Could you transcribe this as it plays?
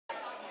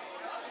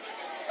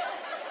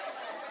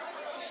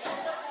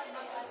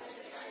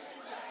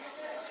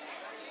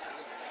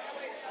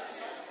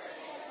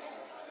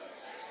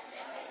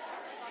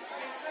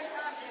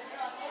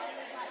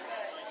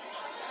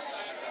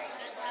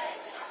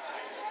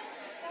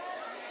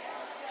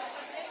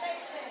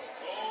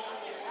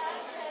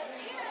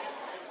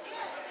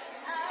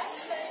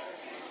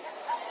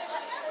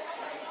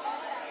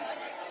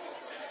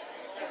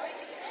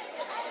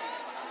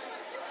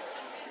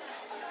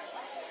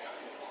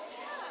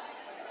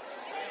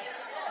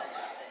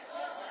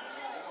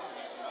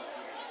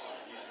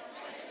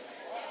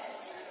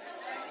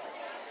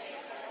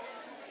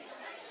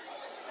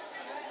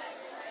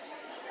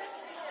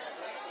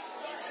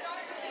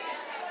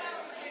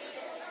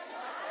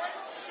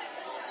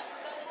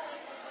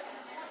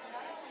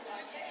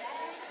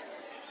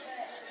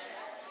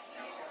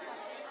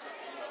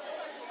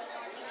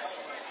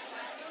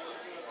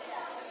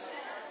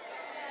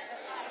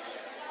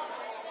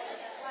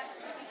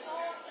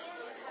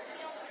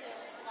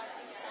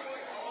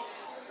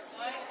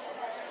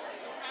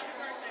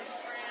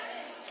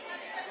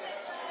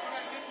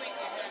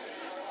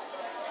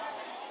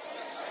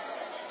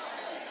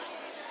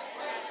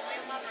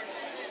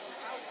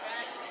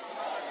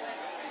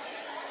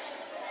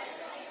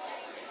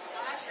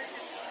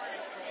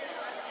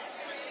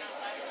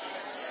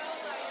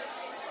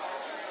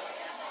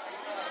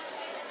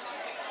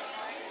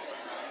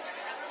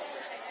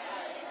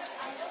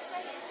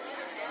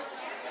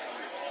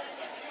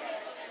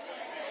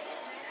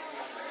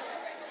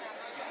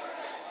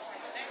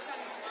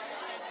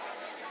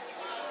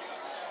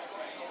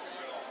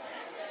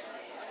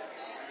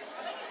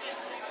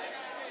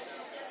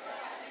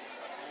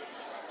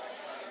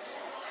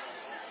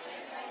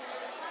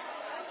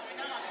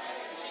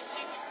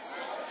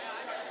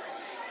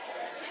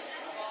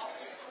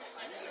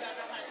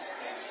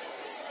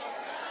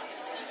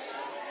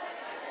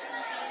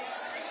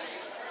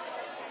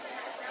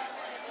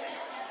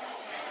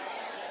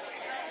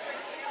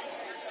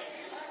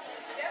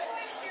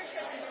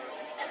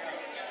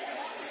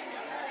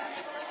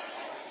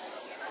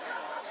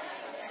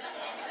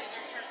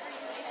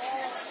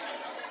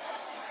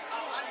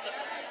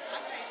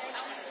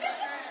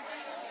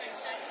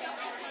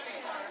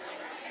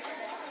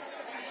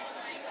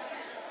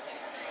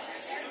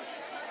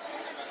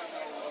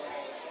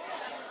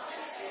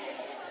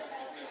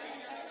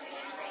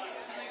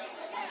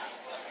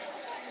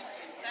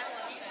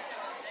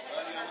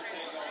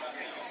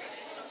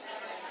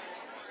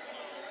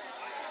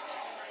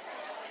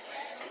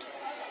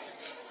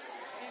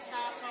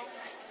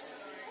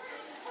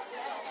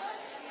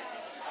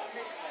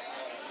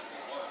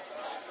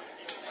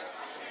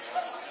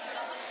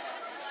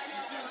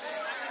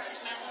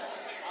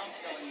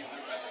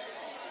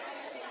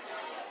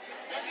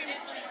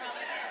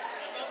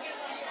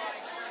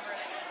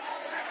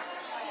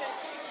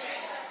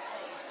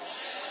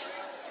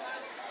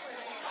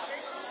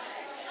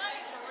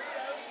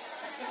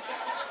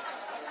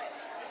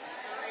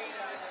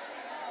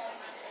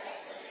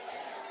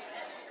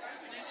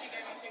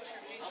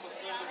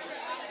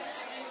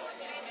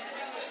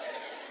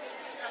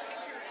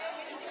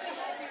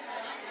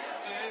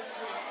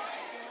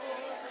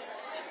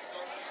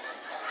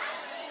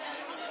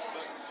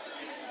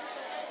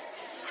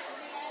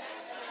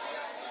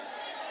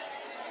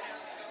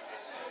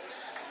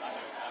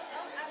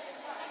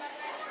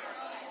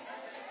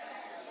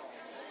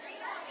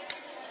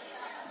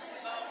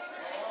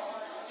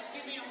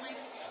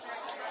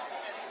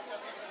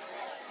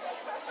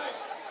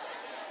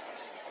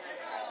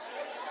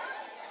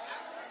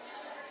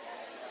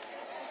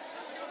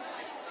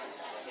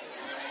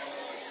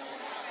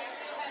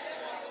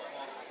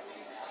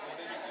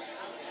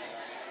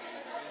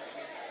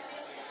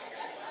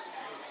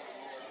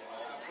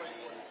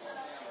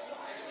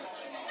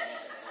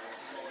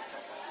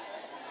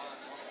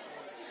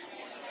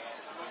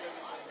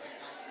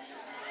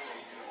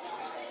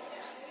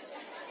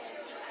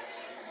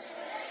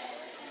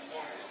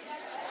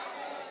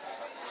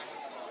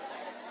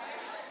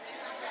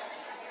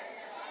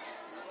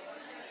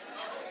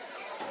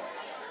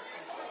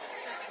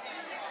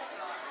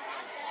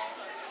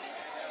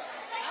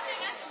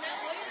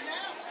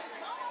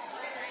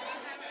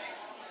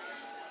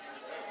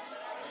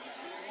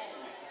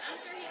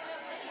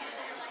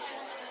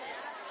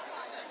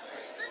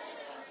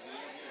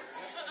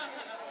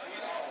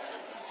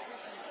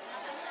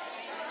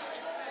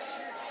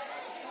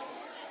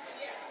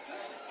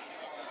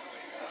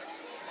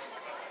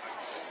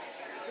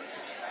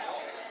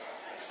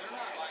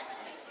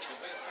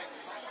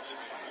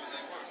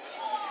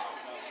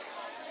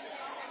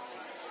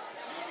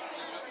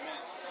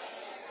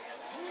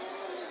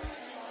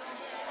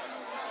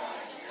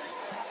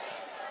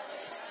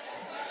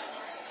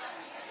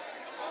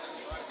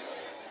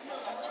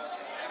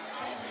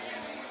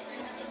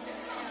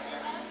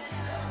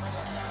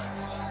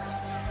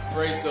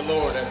Praise the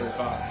Lord,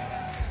 everybody.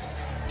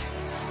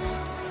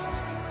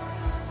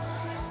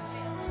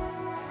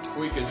 If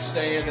we could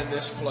stand in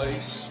this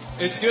place.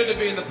 It's good to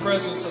be in the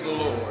presence of the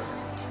Lord.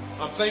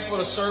 I'm thankful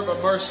to serve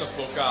a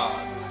merciful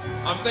God.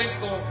 I'm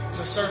thankful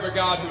to serve a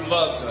God who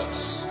loves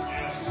us.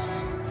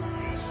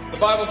 The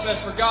Bible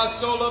says, for God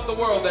so loved the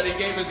world that he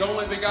gave his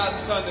only begotten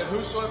Son, that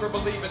whosoever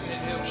believeth in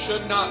him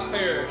should not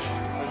perish,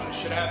 but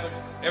should have an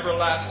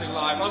everlasting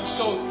life. I'm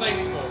so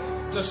thankful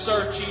to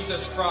serve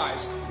Jesus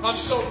Christ. I'm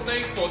so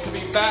thankful to be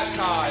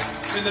baptized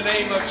in the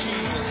name of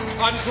Jesus.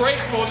 I'm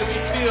grateful to be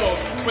filled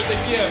with the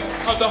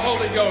gift of the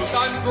Holy Ghost.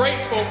 I'm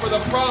grateful for the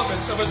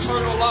promise of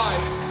eternal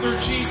life through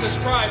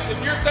Jesus Christ.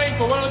 If you're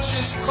thankful, why don't you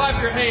just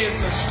clap your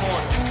hands this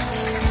morning?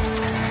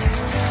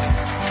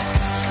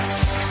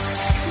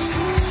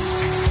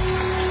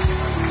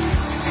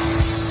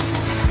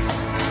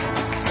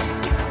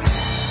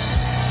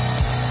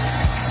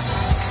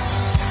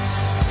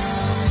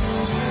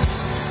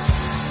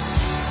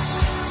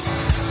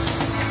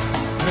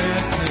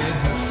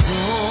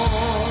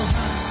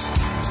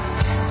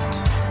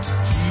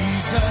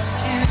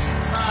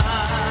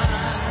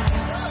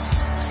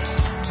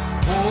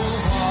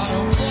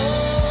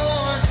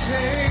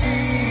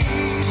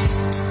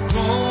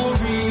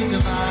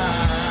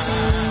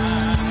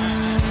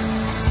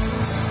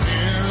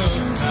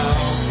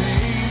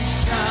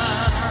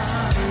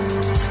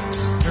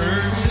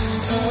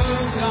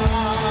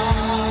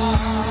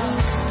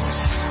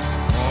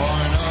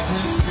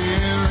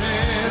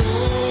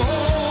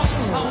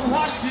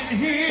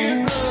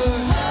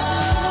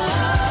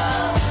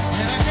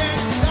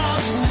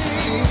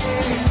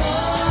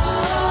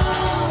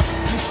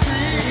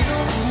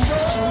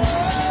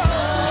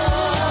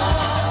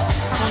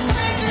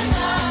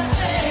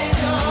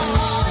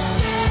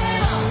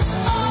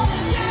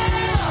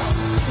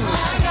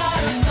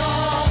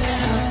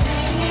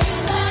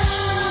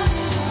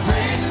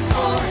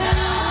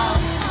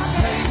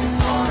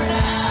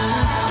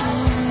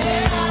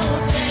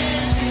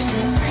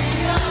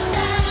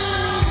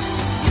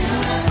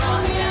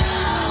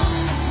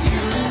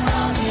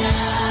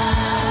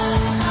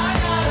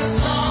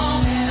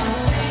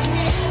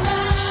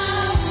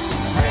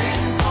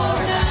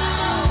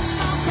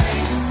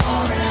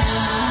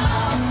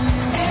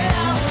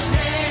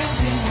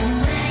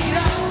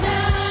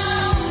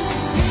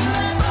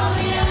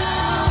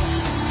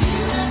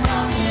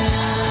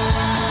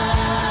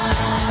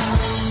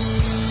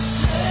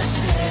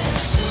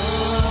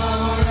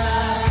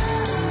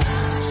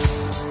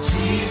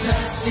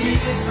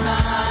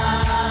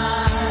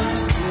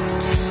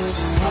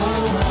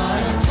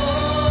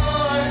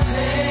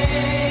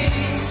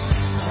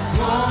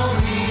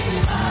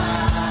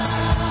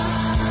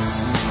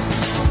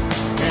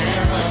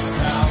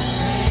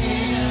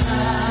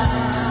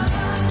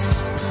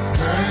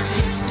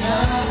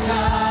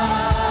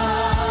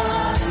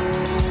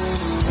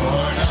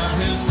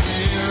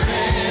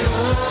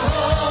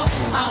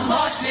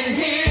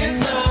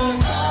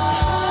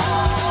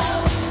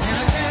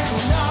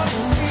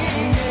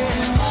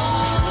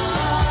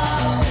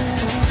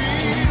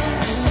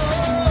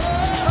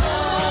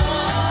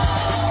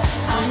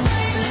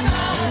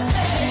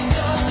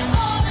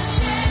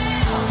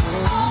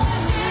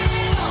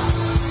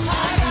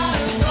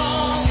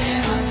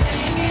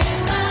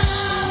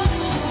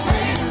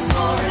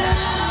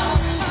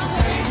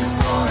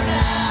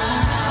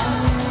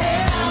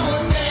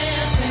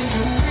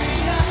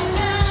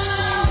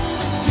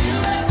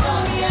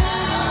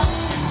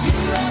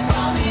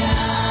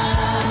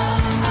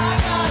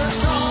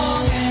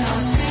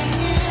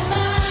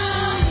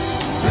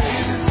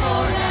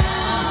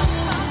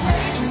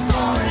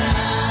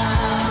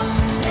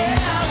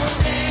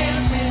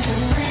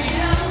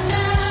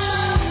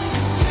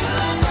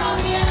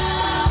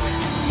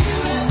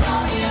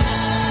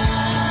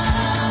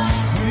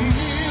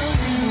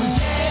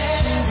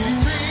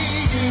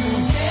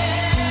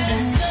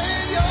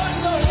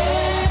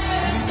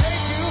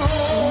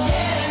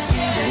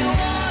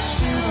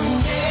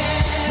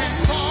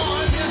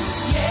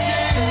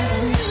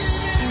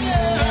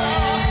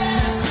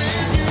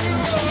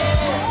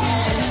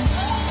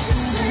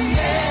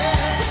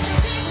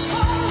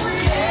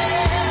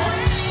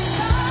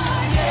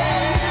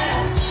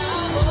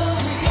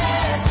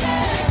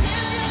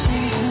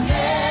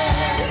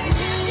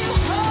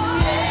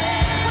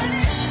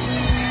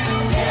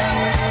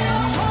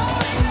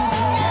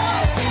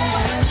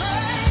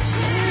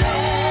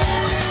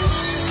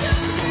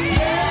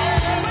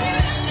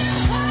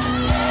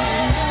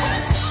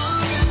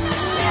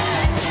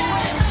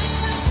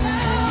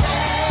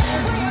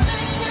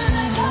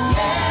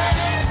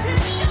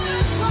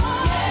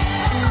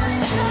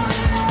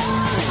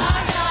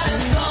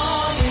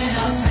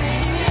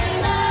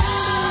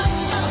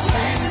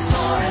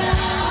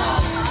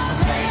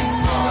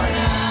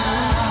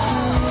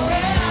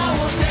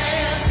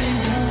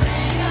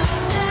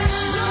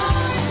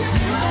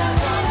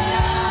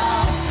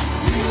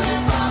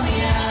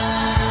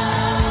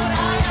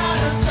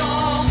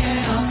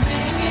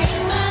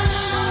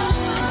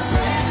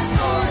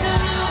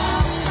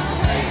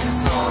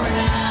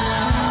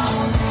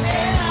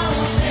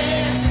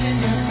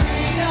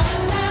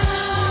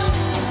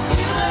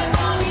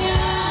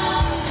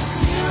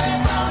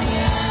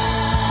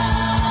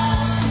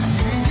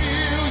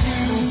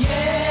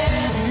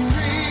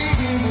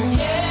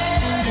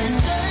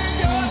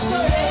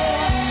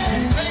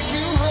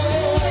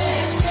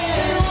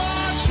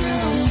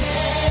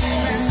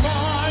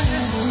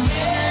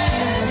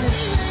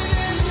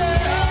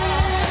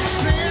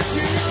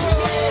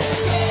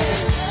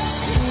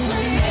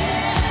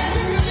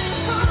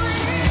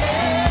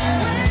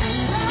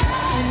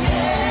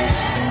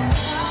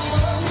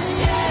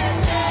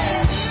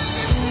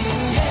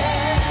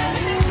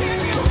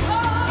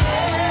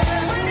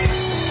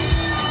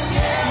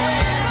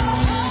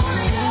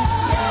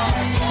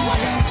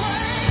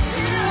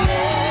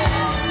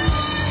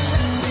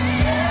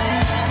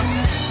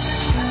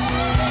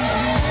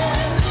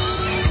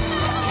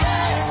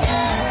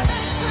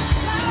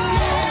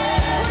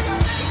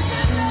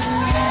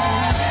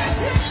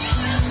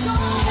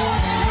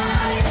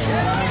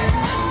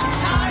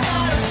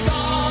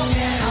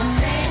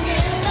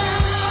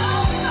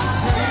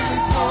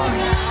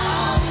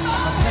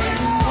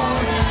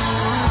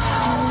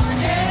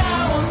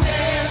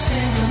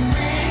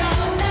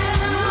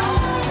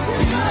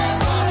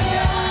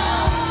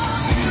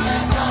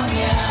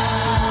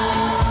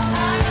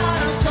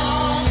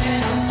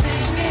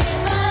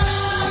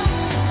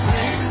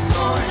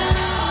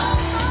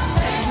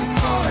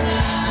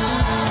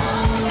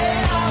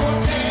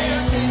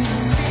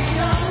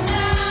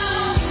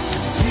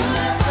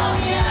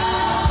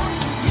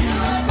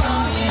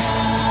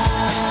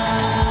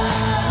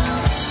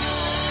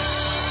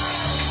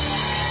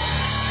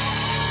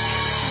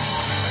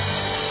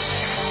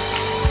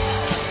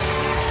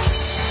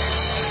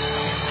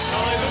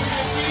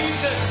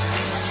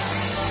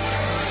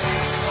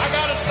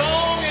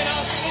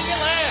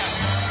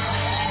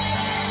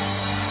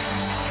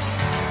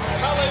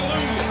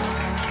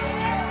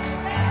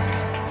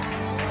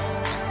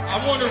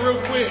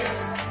 quick.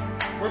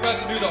 We're about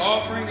to do the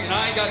offering, and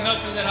I ain't got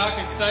nothing that I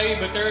can say,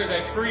 but there is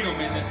a freedom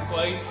in this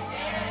place.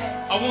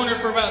 I wonder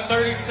for about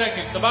 30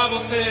 seconds. The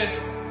Bible says,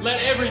 let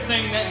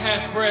everything that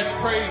hath breath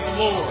praise the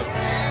Lord.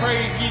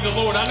 Praise ye the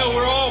Lord. I know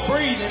we're all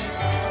breathing.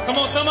 Come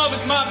on, some of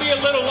us might be a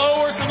little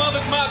lower, some of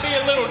us might be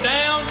a little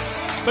down,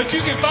 but you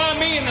can find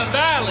me in the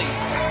valley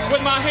with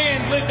my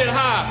hands lifted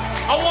high.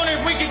 I wonder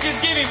if we could just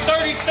give him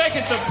 30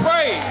 seconds of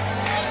praise.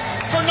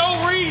 For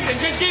no reason,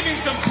 just give him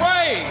some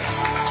praise.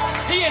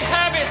 He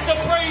inhabits the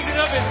praises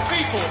of his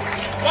people.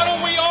 Why don't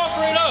we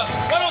offer it up?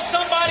 Why don't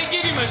somebody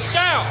give him a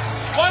shout?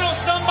 Why don't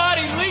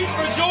somebody leap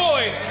for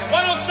joy?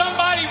 Why don't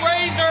somebody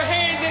raise their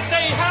hands and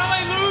say,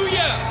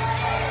 hallelujah?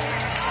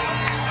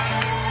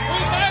 We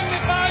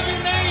magnify your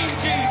name,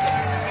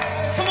 Jesus.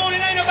 Come on, it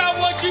ain't about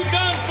what you've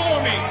done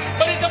for me,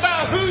 but it's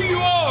about who you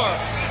are.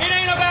 It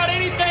ain't about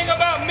anything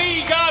about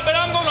me, God, but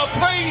I'm going to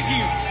praise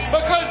you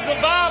because the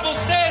Bible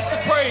says to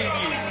praise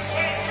you.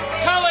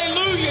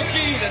 Hallelujah,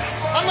 Jesus.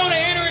 I'm going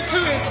to enter into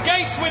his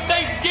gates with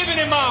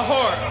thanksgiving in my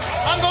heart.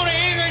 I'm going to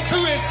enter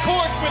into his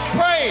courts with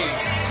praise.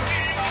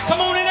 Come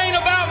on, it ain't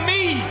about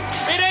me.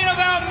 It ain't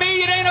about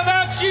me. It ain't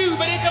about you,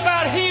 but it's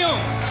about him.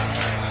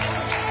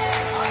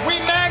 We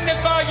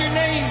magnify your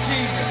name,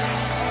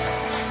 Jesus.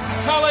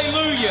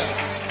 Hallelujah.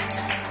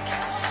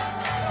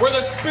 Where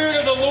the Spirit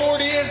of the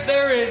Lord is,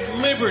 there is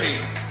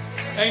liberty.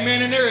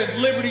 Amen. And there is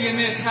liberty in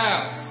this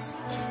house.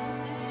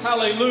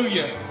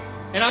 Hallelujah.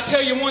 And I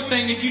tell you one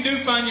thing, if you do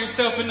find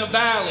yourself in the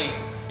valley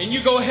and you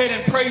go ahead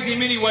and praise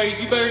him anyways,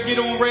 you better get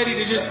on ready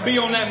to just be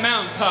on that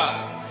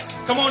mountaintop.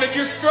 Come on, if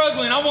you're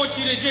struggling, I want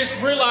you to just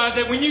realize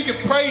that when you can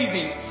praise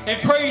him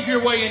and praise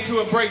your way into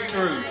a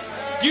breakthrough,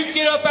 you can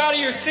get up out of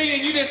your seat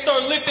and you just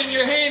start lifting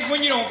your hands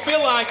when you don't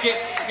feel like it,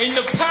 and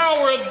the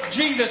power of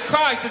Jesus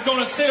Christ is going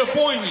to sit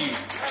upon you.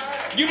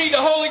 You need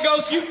the Holy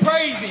Ghost, you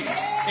praise him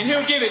and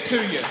he'll give it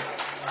to you.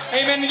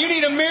 Amen. You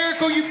need a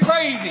miracle, you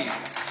praise him.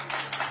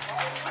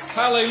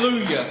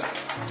 Hallelujah.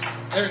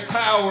 There's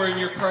power in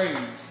your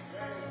praise.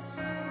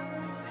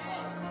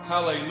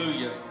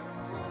 Hallelujah.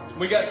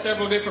 We got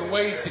several different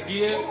ways to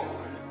give.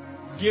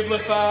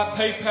 Givelify,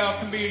 PayPal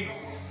can be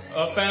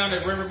found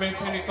at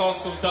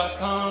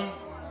riverbendpentecostals.com.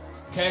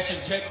 Cash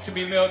and checks can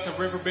be mailed to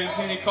Riverbend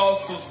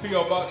Pentecostals,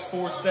 P.O. Box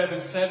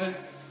 477,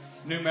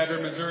 New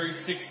Madrid, Missouri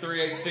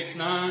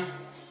 63869.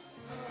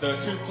 The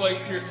 2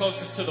 plates here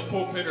closest to the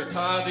pulpit are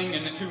tithing,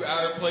 and the 2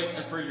 outer plates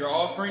are for your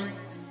offering.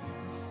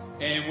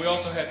 And we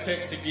also have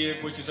text to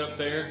give, which is up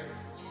there.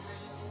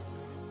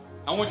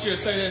 I want you to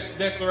say this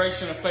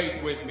declaration of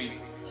faith with me.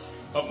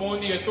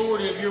 Upon the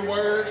authority of your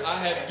word, I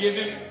have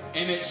given,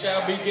 and it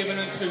shall be given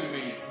unto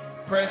me.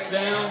 Pressed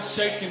down,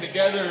 shaken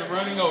together, and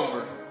running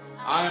over.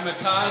 I am a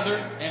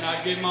tither, and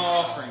I give my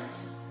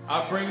offerings.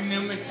 I bring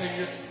them into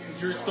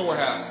your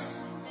storehouse.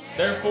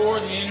 Therefore,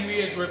 the enemy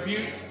is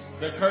rebuked.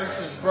 The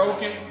curse is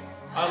broken.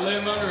 I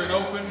live under an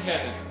open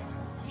heaven.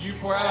 You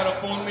pour out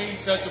upon me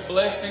such a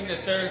blessing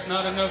that there is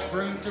not enough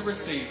room to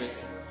receive it.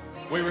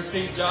 We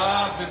receive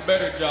jobs and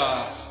better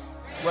jobs,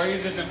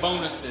 raises and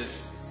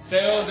bonuses,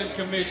 sales and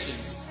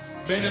commissions,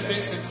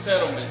 benefits and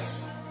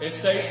settlements,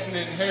 estates and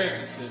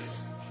inheritances,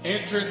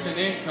 interest and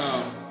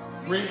income,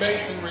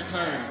 rebates and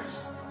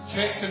returns,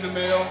 checks in the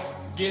mail,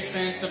 gifts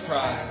and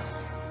surprises,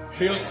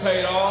 bills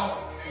paid off,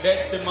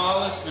 debts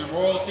demolished, and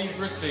royalties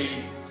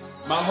received.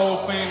 My whole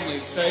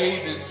family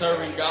saved and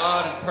serving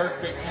God in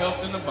perfect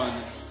health and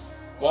abundance.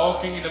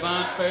 Walking in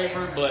divine favor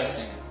and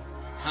blessing.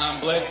 I'm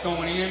blessed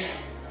going in,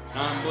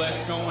 I'm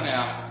blessed going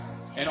out.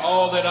 And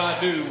all that I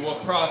do will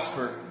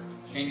prosper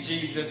in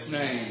Jesus'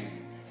 name.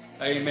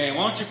 Amen.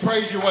 Why don't you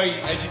praise your way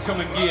as you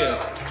come and give.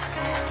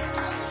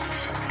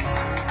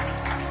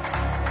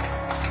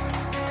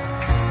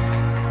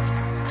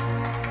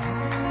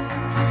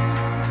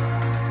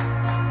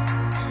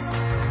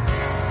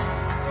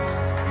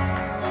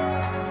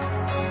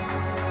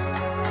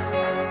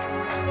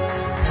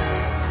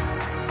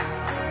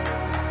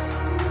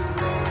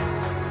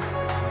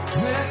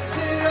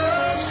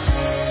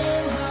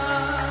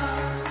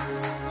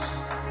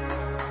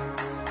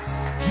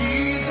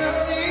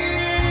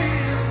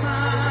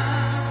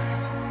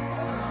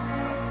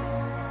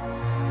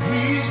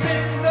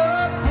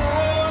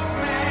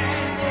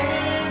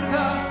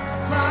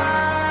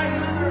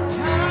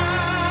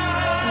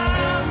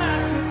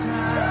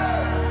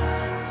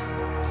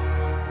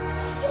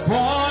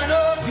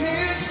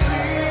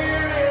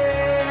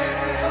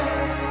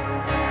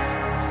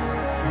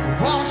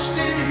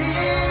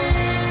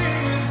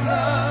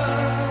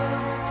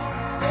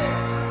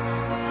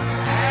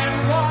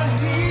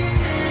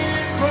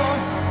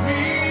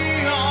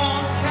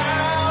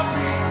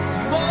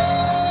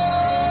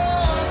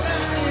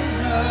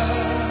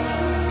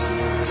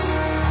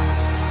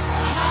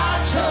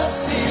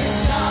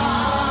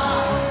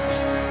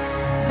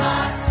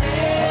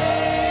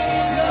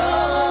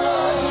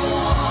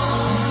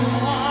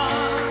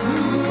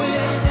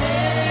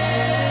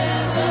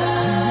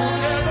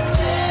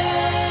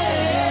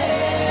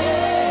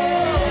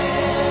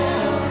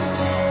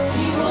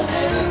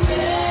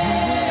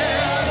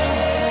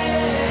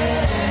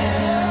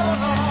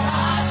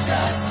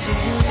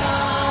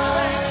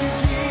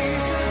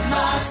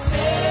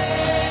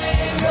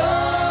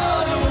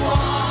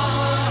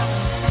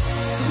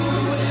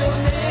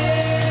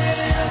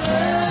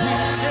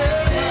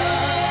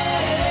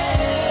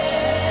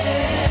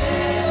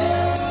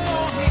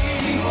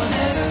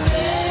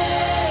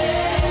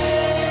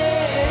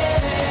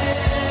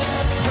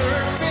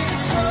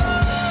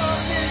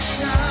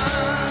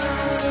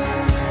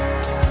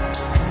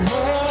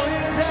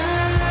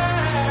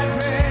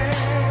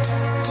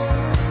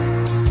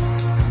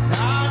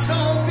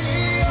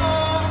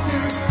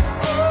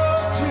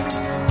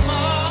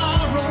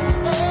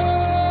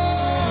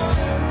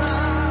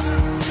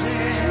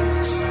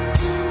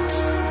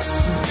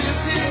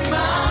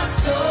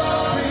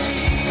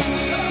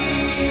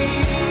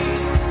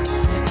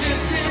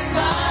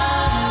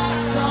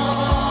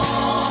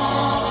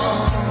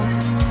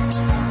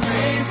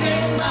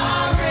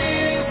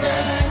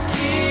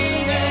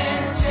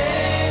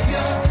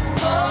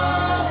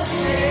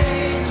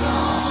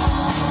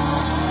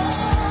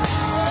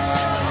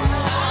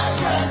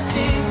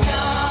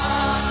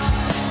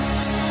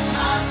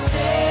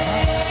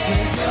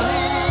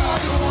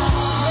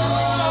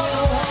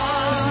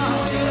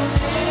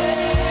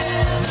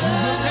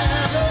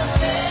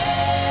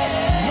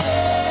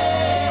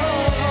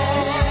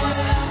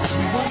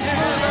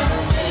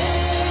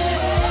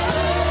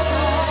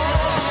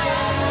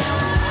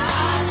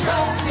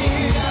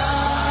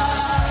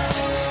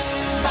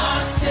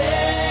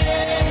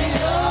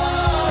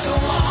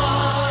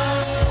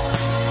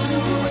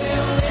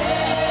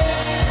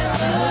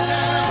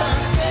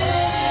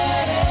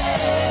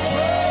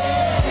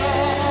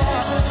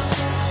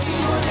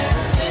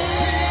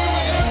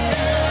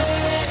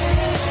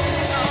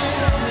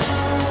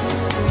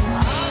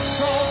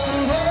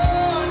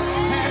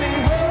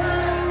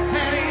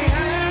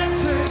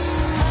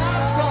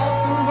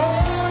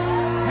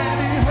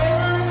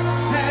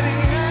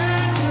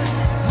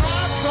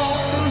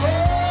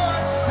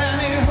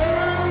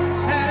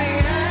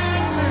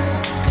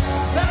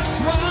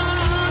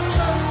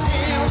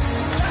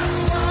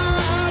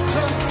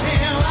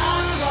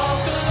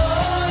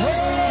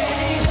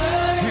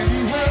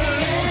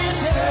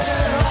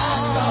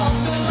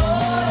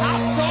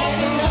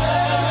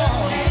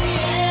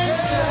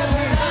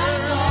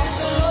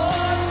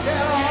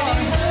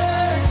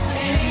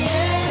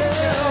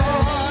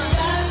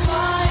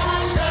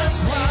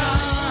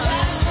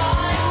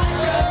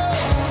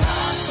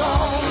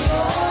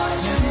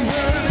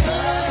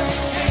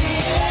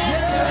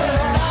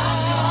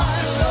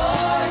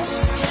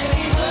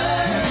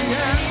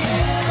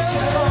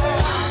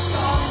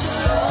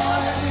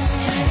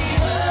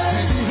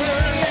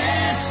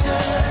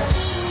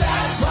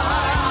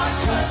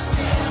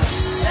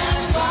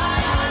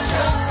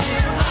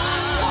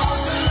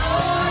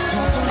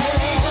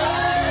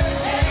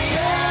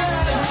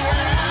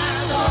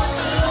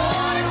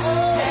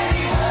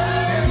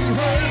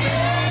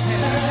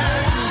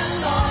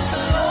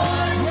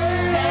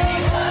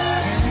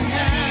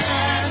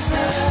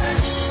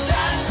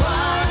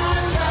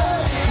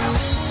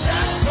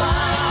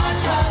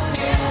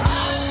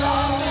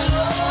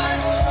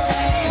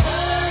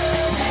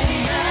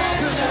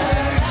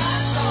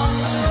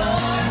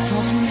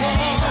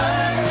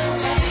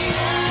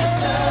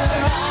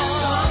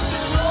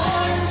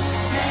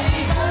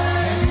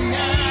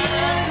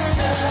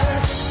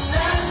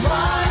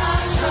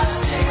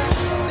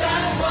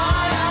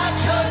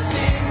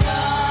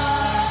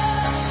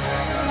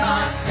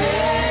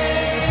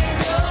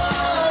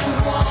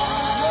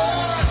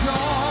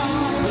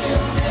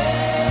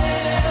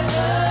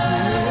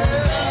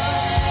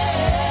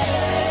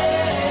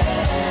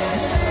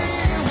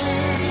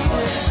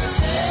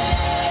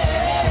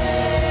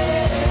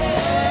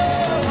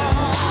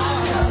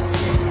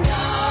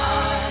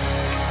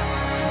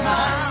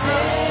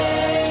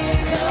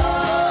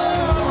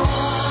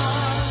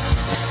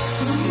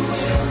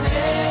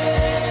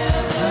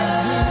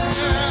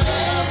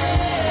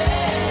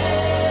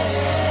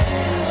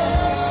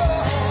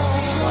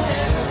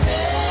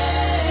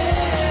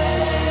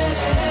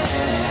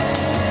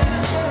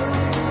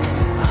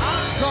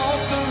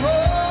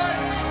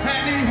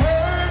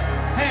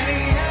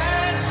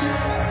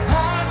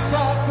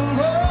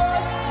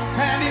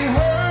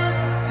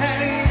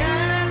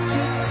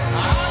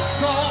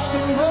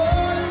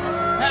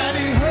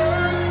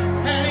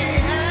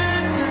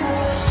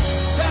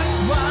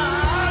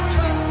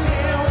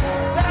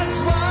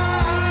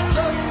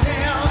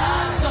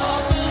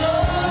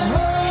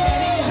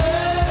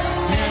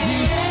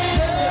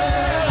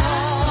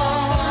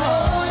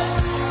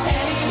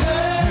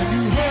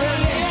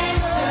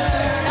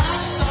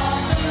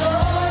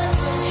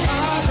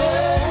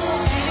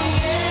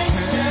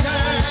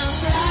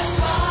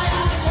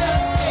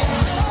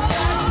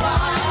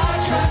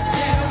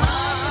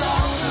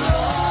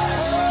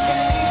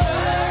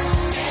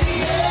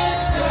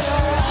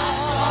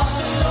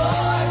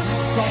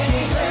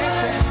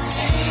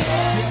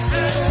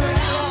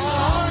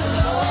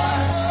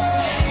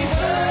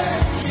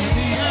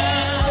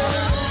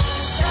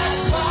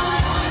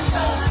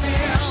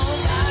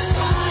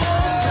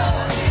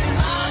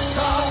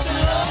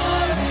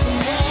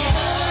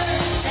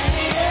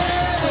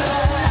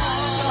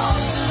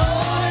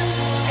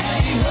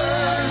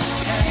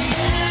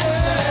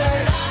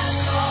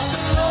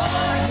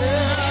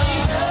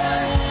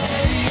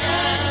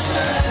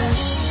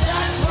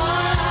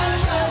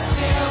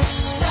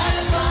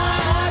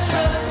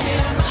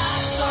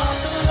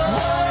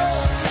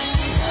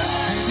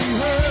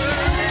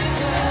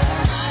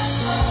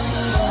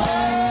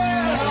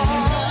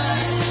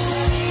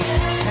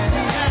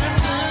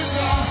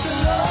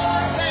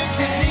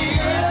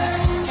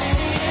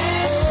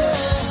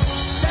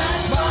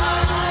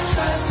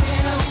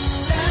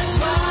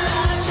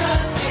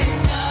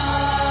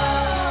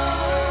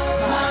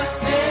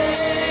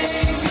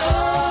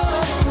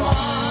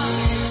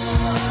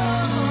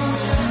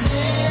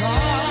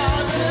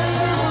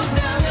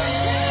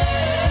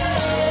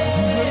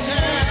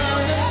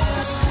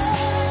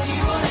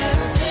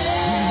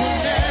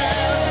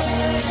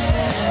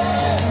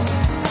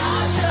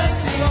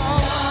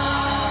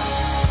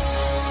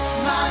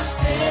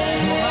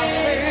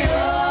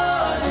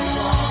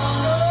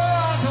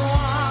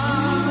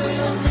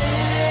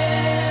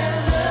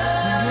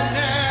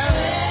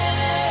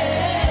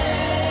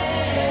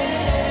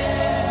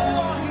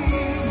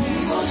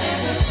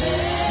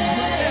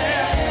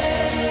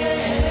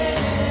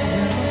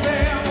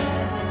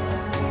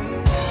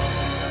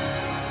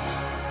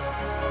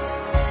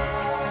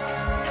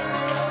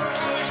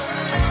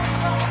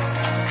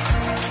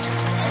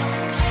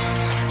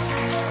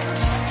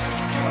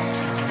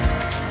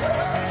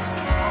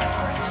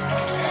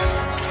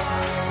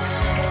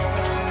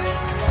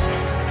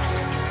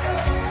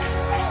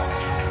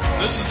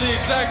 This is the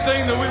exact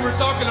thing that we were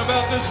talking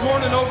about this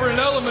morning over in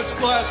Elements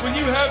class. When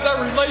you have that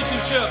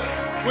relationship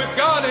with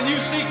God and you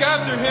seek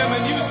after Him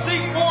and you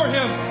seek for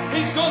Him,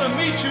 He's going to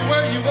meet you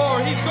where you are.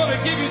 He's going to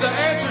give you the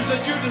answers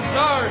that you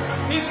desire.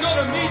 He's going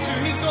to meet you.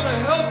 He's going to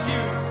help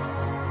you.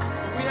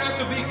 But we have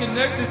to be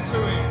connected to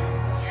Him.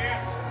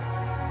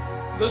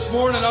 This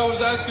morning I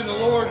was asking the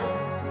Lord,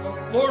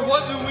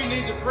 what do we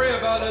need to pray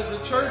about as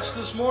a church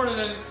this morning?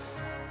 And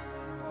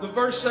the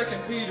verse 2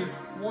 Peter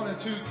 1 and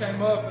 2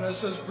 came up, and it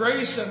says,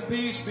 grace and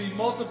peace be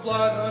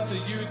multiplied unto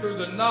you through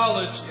the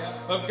knowledge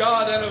of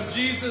God and of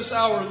Jesus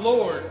our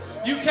Lord.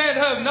 You can't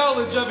have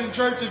knowledge of Him,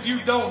 church, if you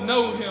don't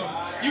know Him.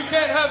 You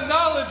can't have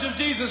knowledge of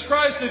Jesus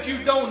Christ if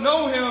you don't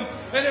know Him.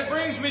 And it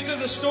brings me to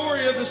the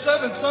story of the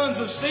 7 sons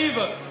of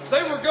Sceva.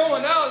 They were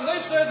going out and they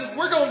said that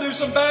we're going to do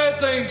some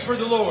bad things for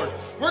the Lord.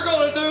 We're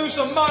going to do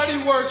some mighty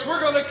works. We're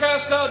going to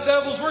cast out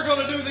devils. We're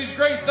going to do these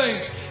great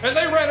things. And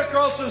they ran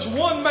across this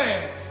one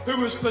man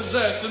who was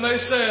possessed. And they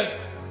said,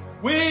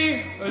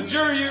 we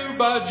adjure you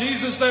by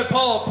Jesus that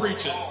Paul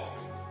preacheth.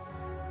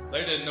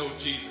 They didn't know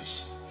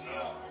Jesus.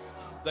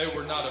 They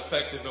were not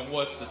effective in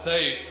what that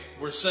they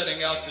were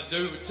setting out to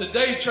do.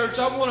 Today, church,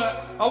 I want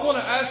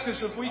to ask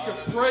us if we could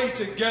pray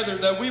together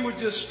that we would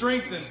just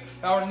strengthen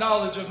our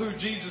knowledge of who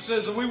Jesus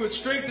is, and we would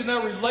strengthen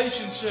that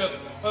relationship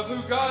of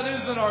who God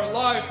is in our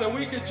life, that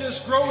we could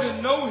just grow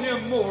to know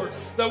Him more,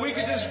 that we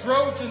could just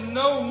grow to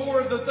know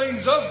more of the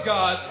things of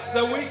God,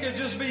 that we could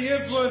just be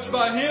influenced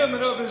by Him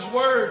and of His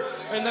Word,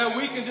 and that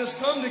we can just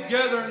come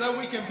together and that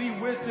we can be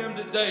with Him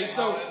today.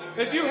 So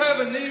if you have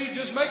a need,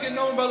 just make it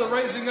known by the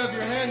raising of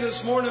your hand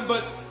this morning,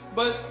 but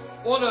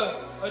on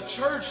a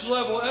church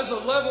level, as a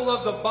level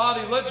of the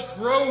body, let's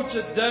grow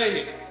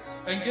today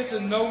and get to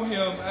know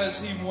Him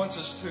as He wants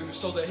us to,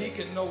 so that He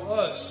can know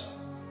us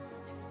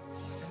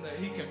and that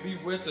He can be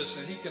with us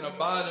and He can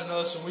abide in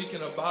us and we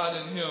can abide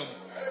in Him.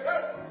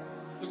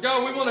 So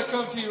God, we want to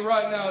come to you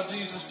right now,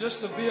 Jesus,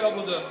 just to be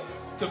able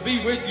to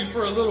be with you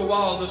for a little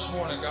while this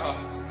morning, God.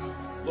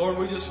 Lord,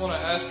 we just want to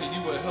ask that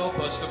you would help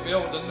us to be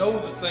able to know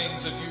the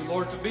things of you,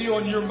 Lord, to be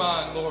on your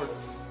mind, Lord.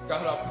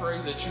 God, I pray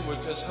that you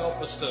would just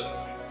help us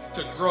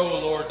to grow,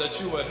 Lord,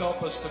 that you would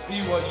help us to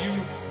be what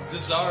you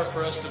desire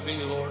for us to be,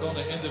 Lord, on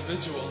an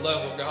individual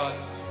level, God.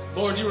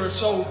 Lord, you are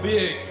so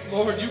big.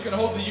 Lord, you can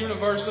hold the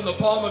universe in the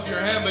palm of your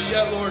hand, but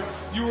yet, Lord,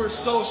 you are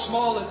so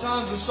small at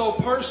times and so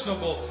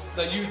personable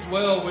that you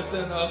dwell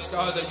within us,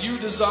 God, that you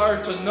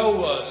desire to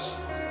know us.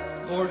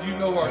 Lord, you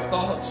know our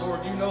thoughts.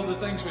 Lord, you know the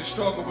things we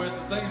struggle with,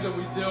 the things that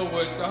we deal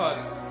with, God.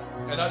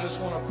 And I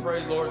just want to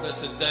pray, Lord, that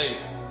today,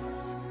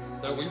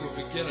 that we will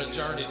begin a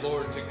journey,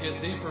 Lord, to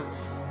get deeper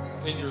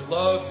in your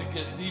love, to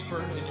get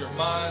deeper in your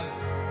mind,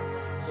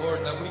 Lord,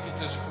 and that we can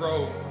just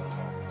grow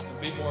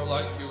and be more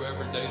like you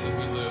every day that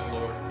we live,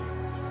 Lord.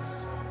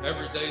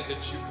 Every day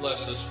that you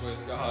bless us with,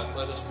 God,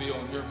 let us be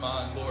on your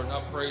mind, Lord, and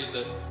I pray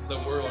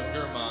that we're on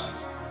your mind.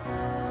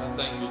 I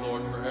thank you,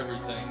 Lord, for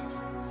everything.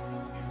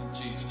 In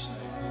Jesus' name.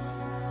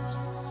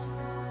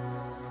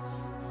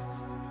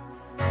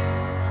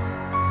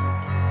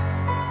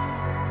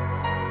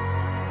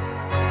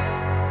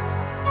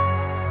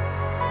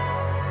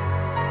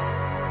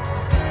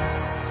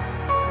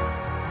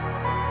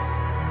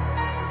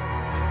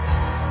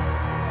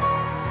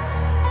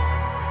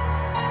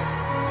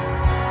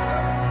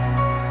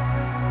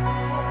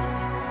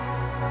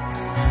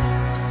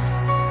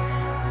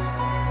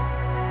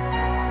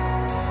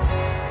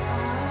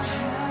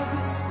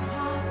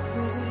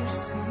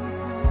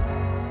 Confidence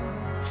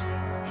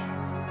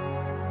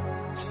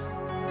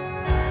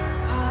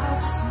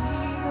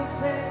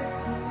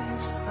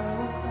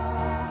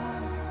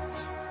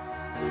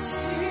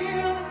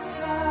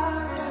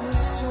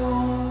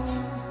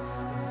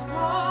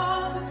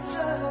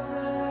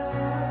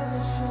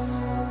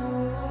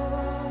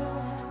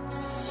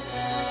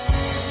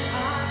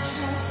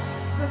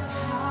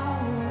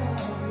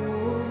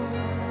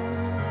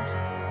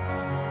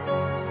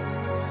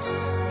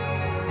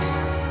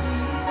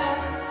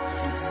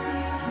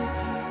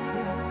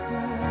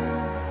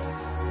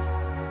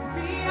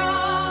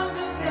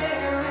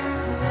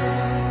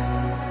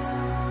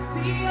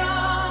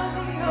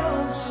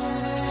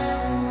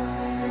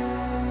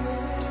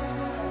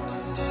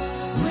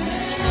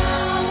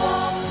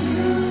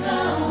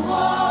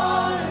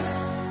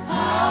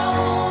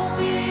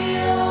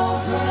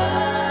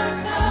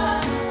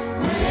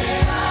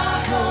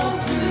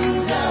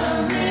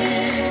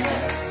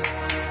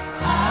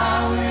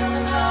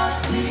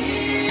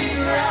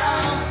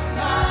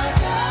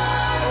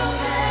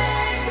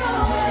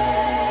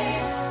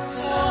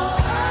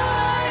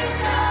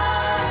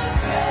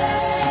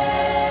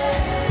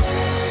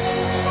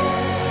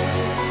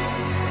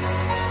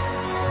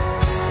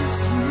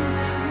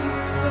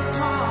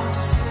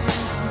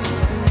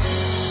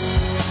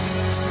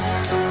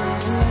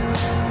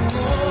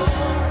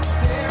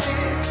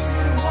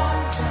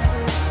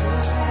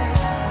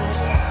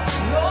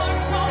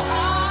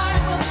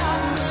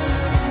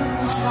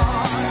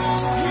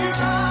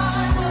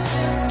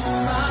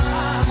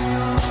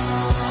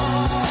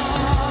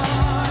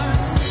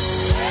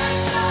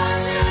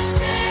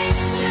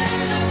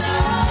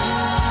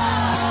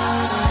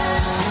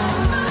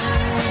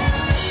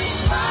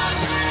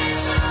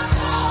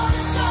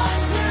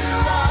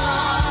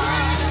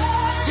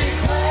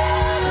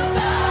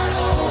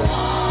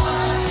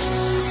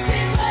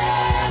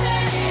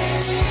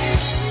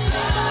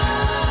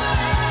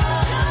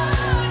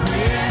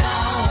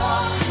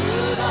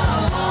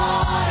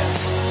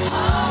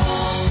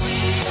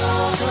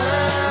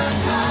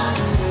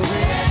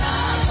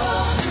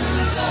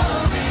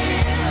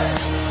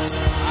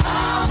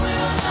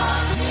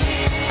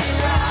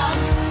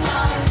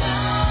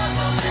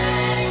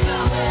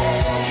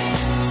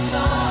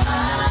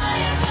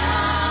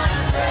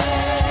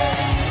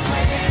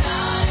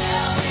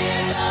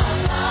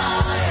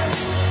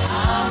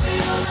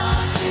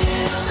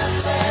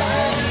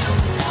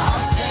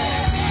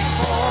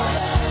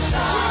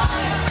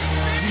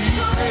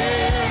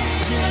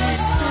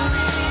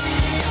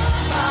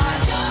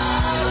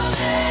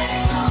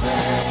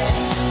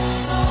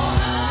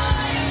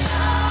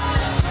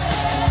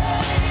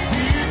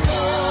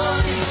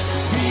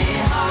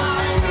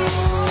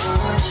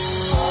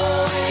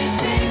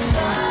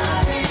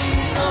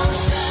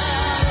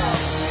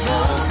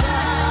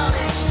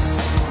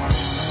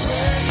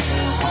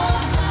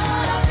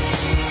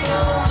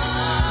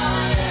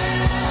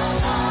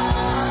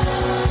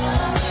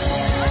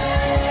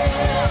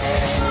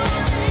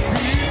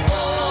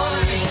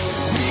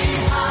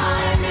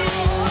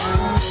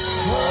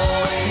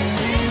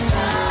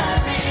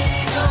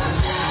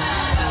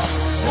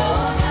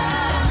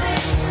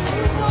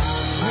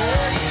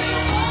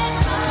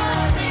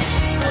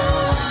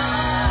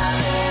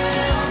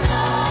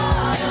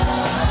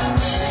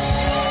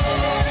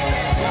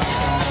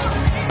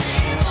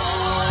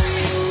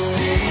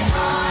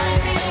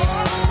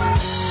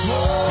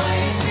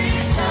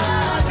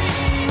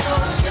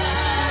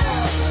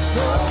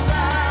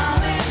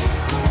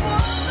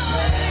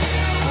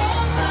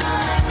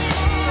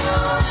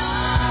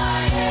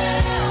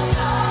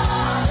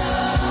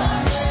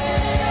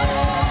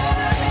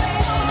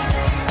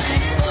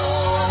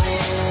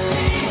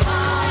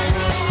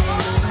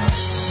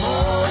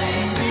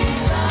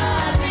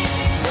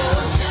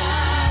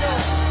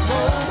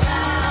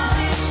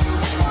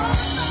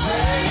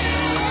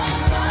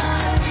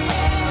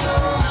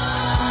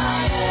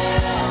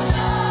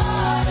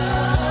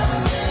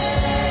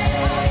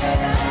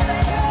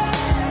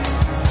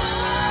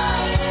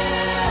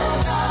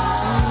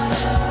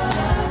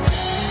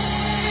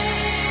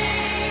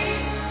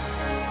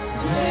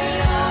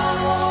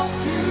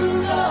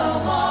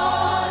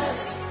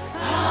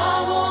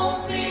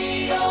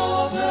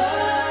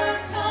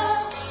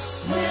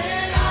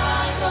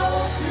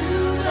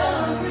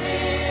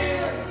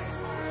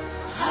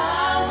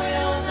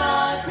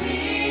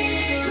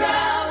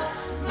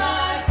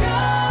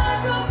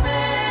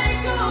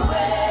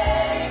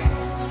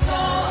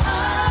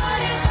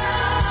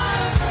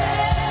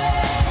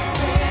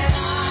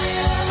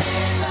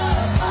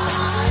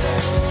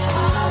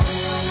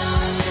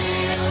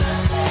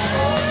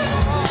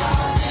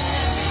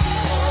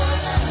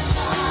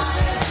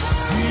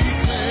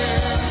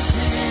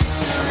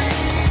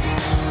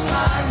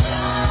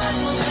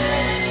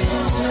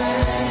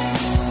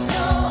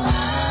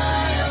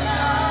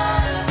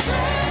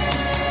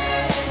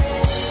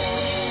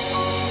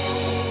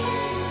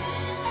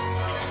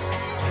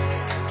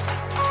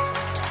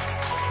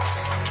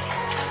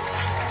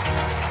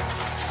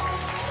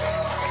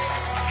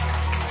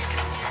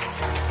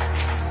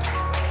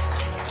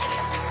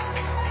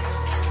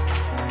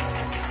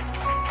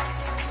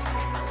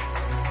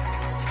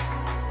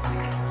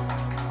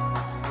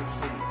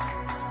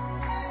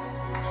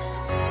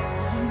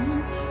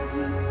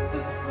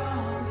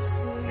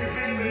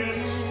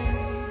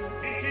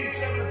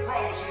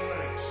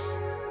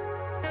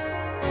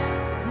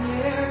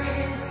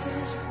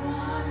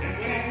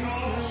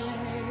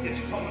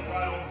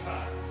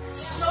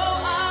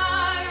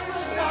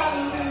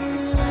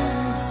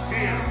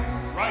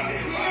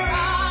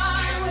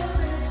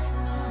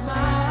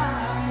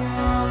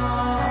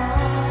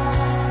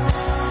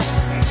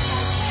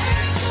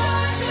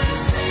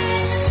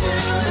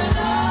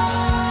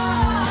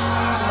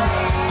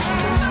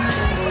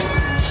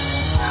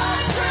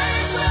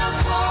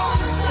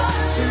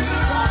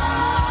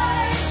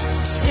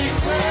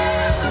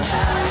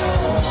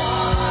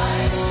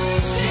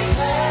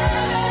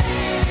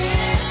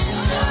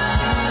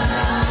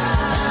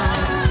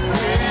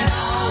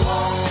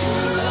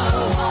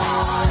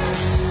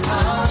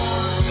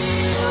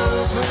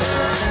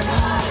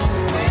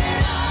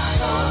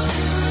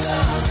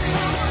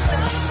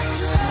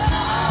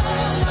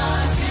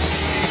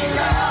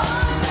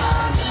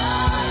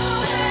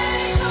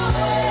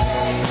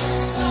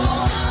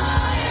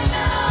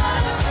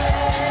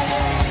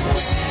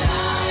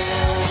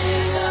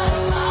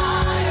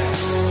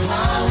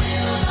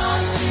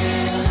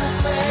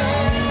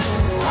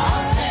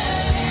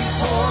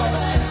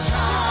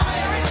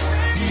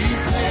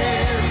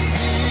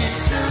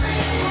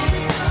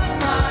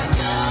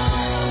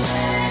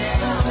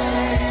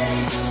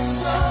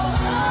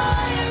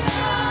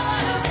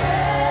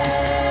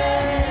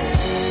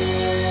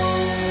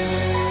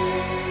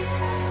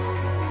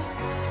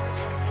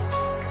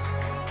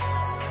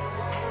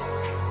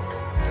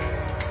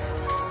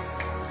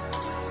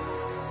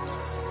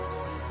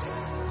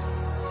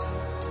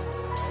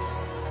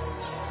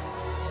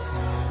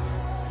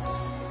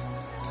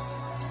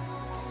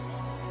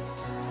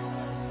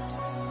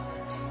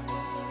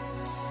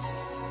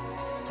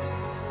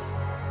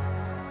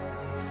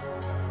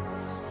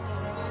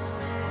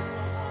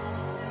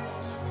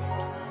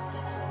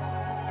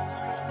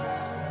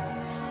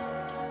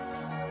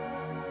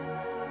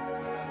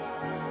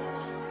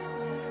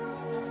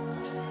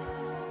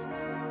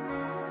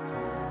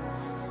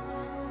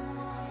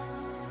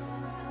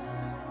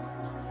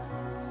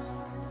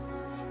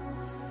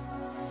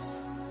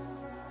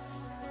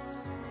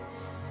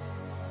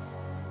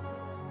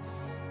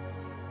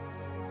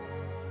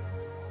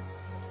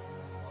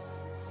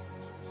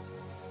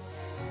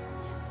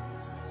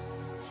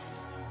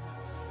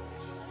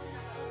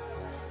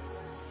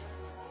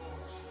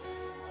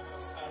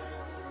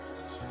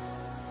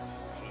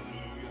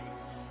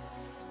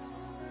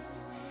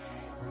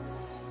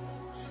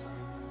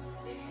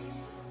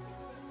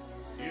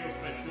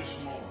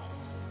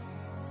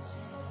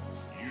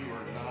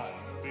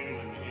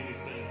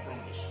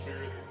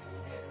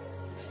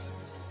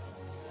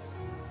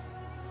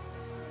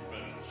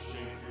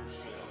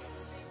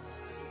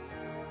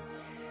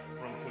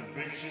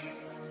conviction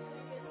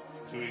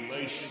to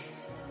elation,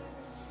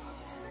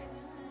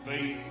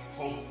 faith,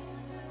 hope,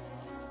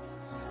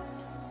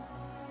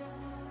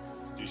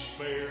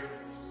 despair.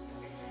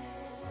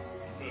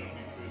 You better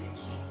be feeling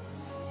something.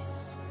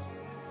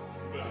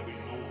 You better be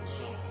knowing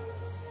something.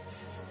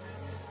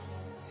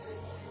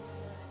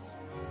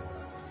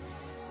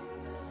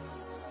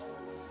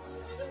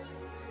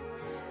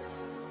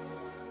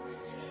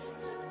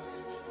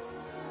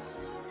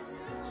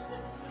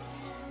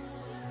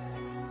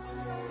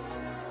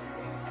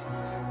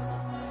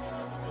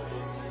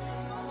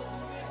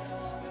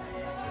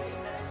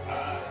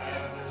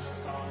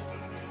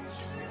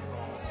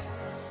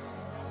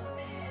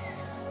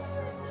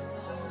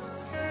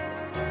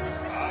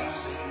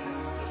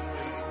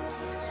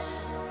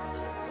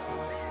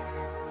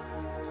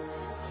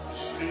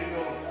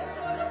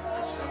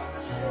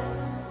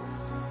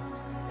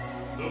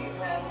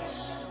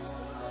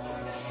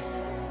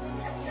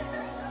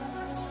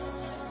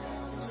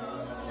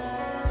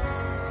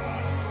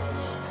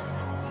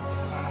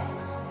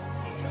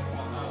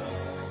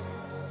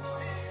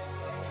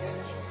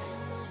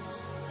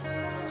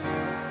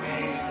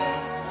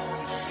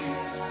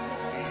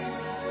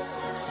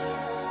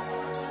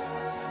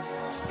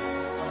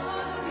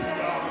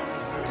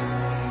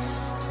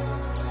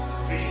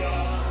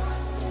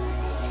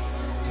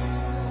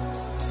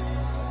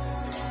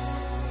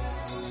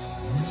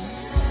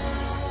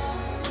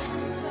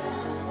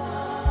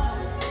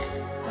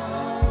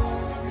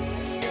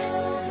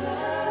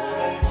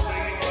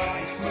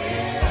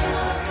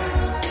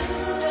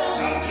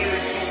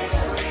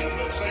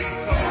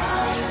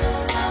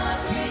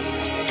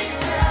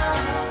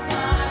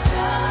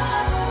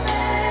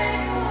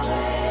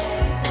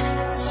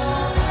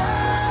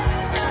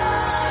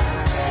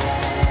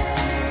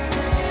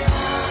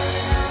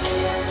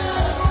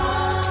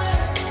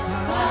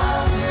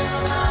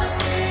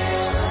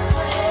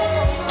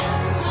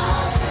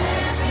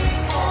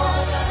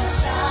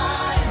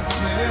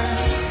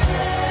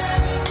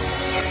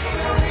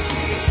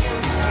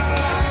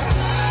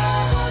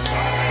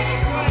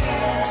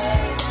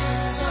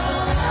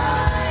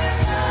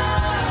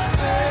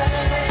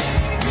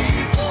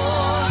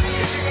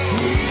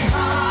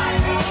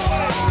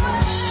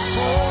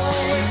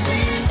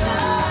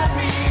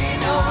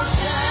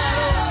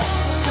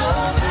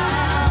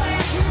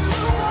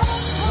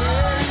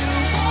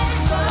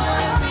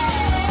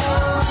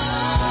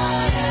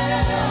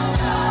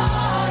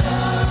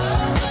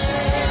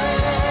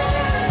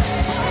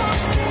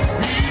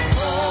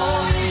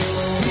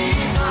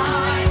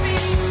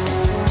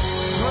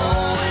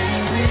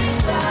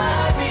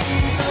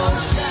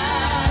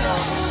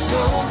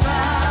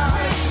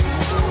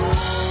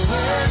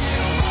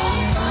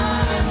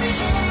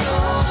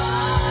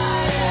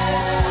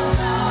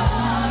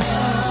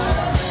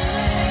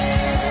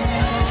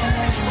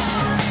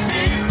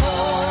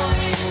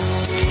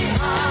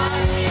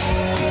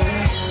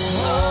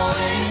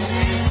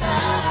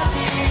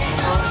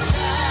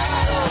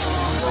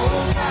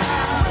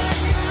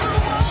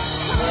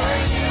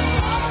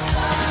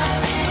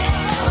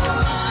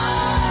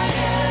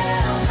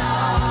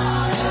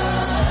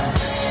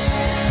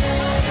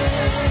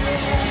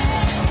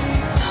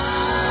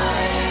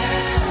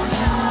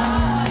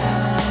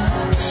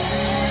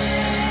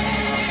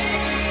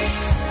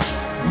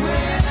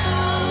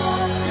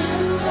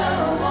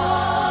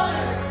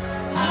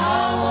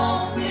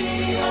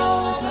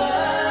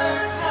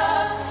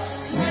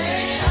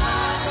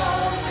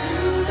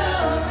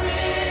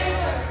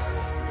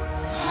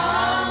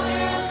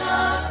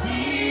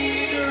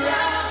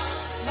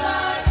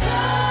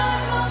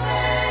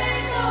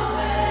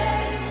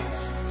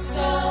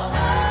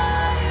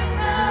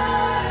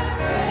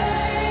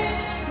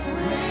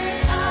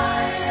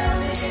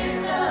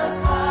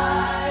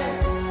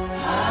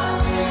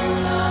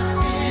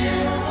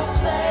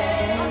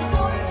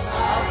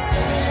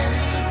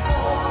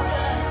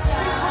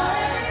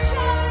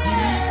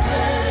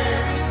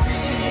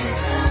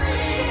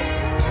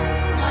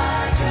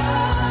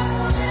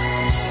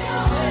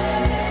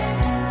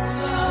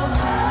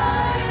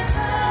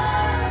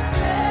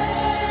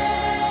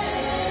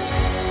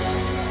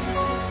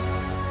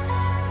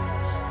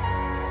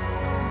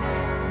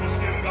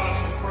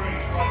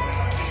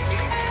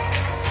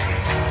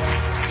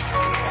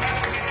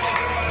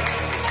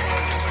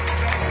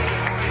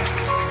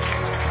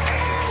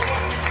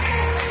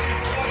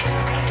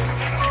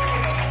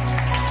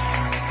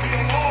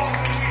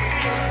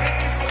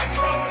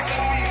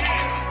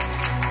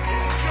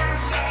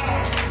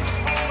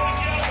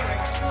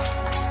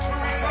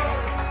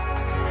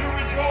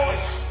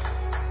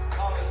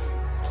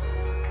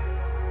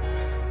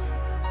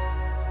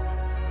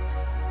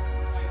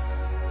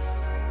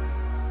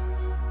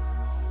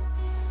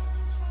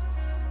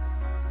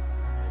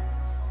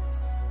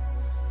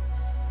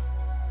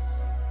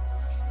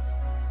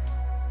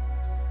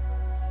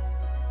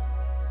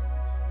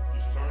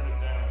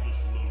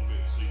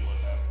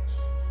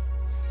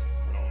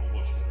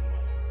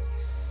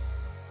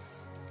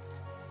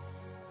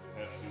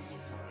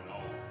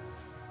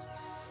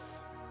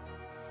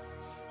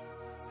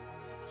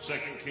 2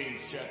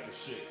 Kings chapter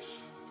 6,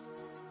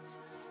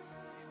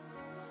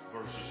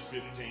 verses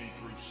 15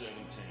 through 17.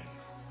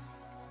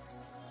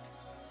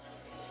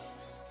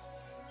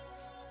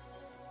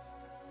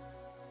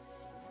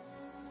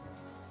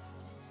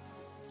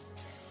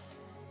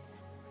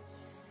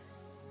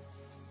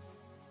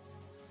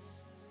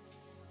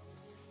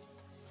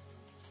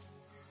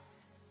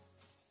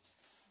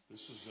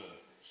 This is a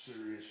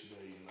serious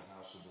day in the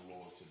house of the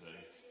Lord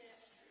today.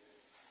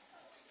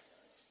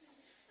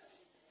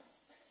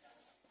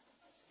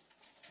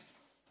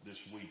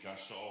 This week I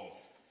saw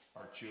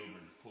our children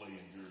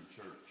playing during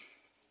church,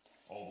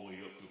 all the way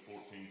up to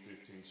 14,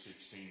 15,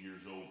 16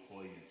 years old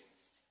playing.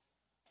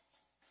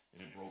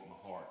 And it broke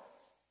my heart.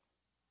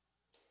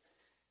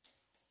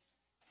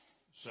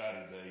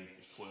 Saturday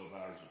is 12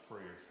 hours of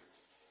prayer.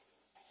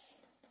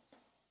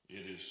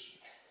 It is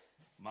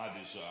my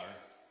desire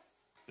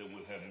that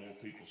we'll have more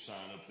people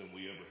sign up than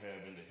we ever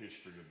have in the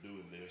history of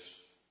doing this.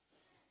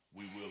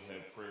 We will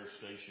have prayer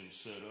stations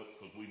set up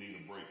because we need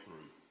a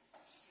breakthrough.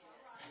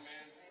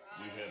 Amen.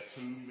 We have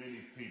too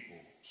many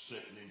people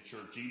sitting in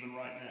church, even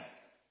right now,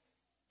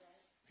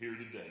 here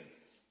today,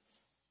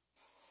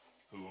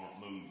 who aren't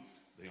moved.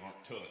 They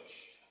aren't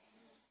touched.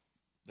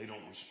 They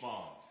don't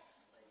respond.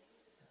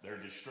 They're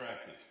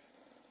distracted.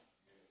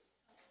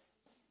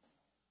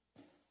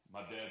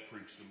 My dad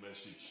preached a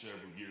message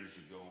several years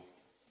ago.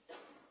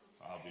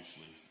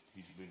 Obviously,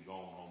 he's been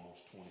gone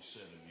almost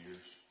 27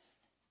 years.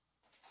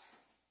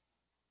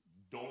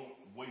 Don't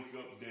wake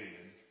up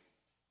dead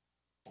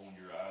on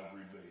your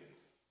ivory bed.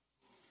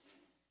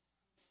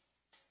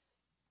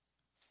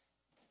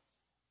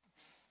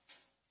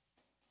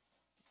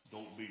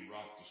 Don't be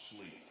rocked to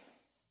sleep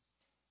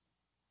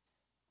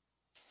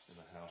in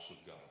the house of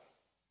God.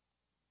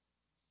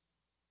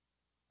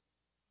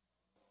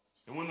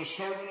 And when the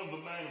servant of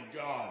the man of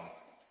God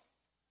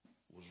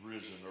was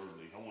risen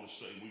early, I want to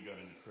say we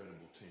got an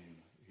incredible team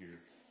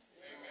here.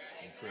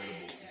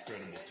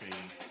 Incredible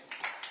team.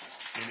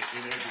 In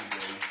every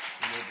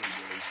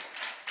way.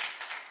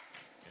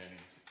 And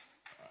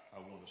I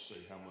want to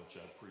say how much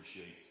I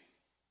appreciate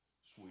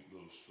sweet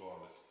little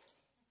Scarlett.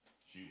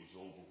 She was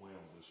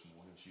overwhelmed this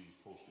morning. She was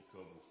supposed to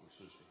cover for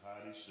Sister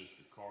Heidi,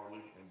 Sister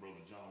Carly, and Brother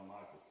John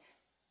Michael,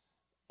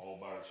 all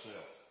by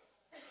herself.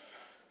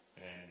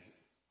 And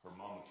her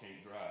mama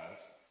can't drive,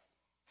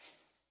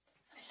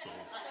 so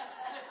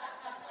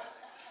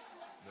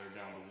they're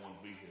down to one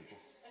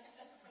vehicle.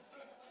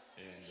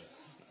 And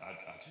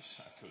I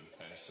couldn't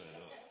pass that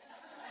up.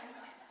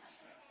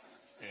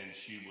 And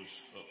she was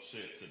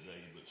upset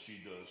today, but she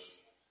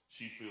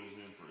fills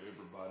in for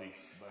everybody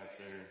back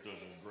there, does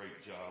a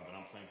great job, and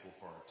I'm thankful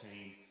for our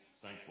team,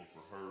 thankful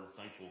for her,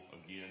 thankful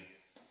again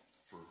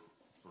for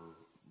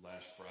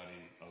last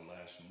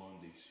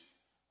Monday's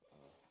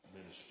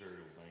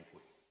ministerial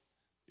banquet.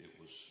 It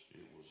was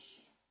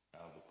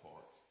out of the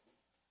park.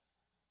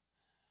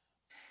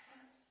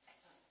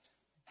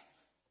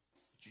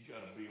 But you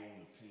got to be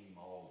on the team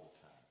all the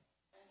time.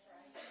 That's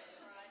right. That's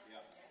right.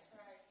 Yep. That's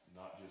right.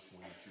 Not just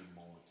when it's your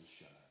moment to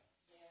shine.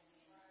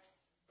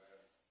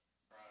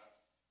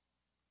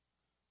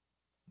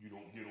 You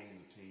don't get on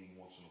the team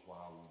once in a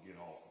while and get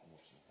off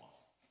once in a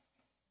while.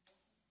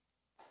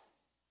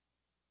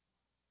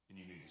 And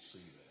you need to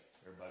see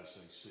that. Everybody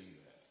say, see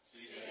that.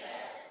 See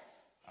that.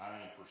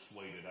 I am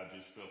persuaded. I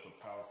just felt a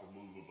powerful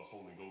move of the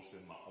Holy Ghost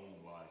in my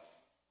own life.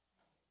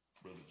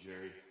 Brother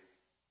Jerry,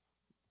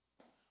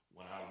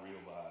 when I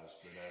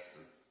realized that after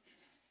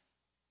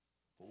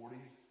 42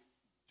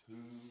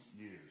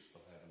 years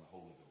of having the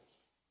Holy Ghost,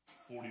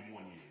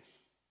 41 years,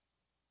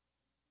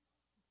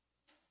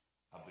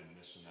 I've been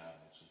missing out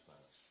on some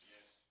things.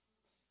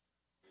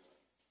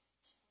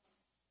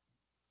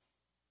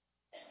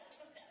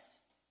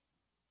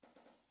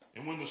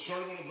 And when the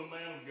servant of the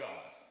man of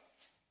God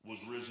was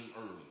risen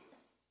early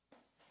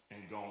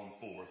and gone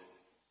forth,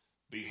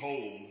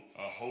 behold,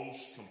 a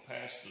host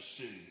compassed the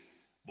city,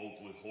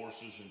 both with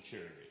horses and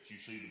chariots. You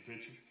see the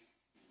picture?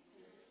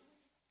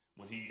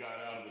 When he got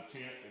out of the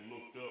tent and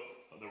looked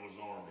up, there was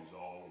armies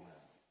all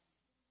around.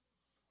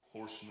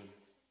 Horsemen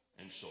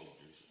and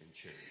soldiers and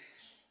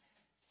chariots.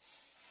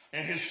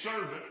 And his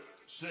servant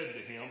said to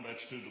him,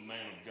 that's to the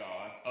man of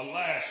God,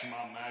 alas,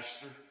 my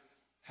master,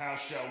 how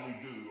shall we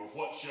do? Or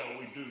what shall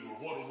we do? Or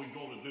what are we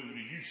going to do? Do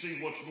you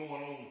see what's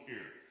going on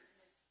here?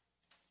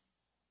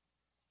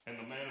 And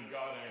the man of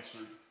God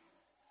answered,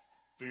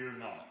 fear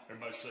not.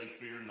 Everybody say,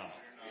 fear not.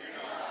 Fear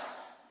not.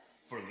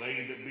 For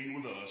they that be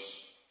with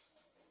us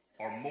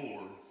are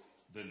more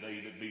than they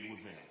that be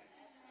with them.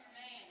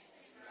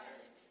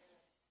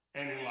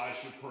 And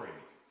Elisha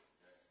prayed.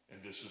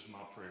 And this is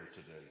my prayer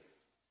today.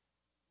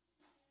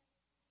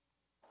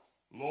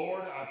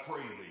 Lord, I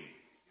pray thee,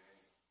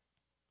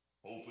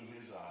 open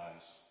his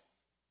eyes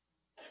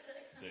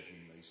that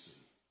he may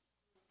see.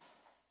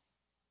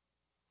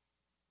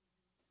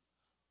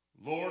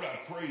 Lord, I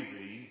pray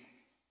thee,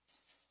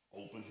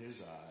 open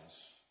his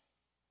eyes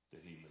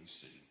that he may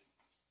see.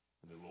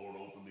 And the Lord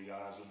opened the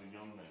eyes of the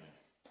young man,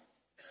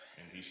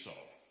 and he saw.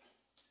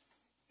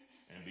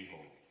 And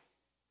behold,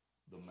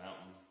 the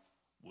mountain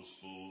was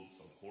full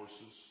of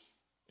horses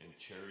and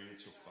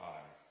chariots of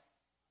fire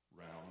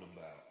round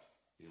about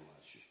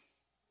Elisha.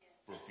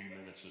 For a few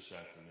minutes this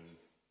afternoon,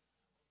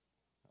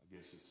 I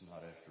guess it's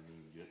not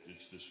afternoon yet,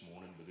 it's this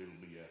morning, but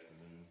it'll be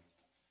afternoon.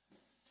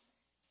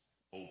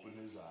 Open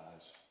his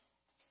eyes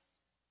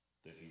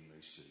that he may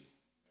see.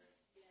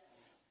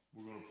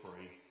 We're going to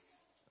pray,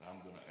 and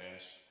I'm going to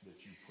ask that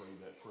you pray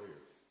that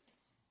prayer.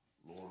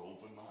 Lord,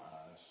 open my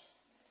eyes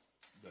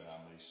that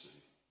I may see.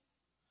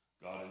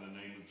 God, in the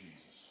name of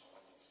Jesus,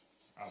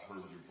 I've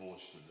heard your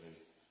voice today.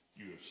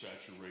 You have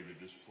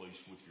saturated this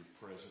place with your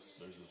presence.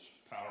 There's a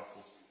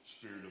powerful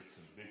spirit of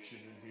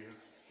conviction in here.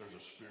 There's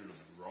a spirit of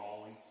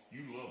drawing.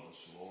 You love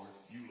us, Lord.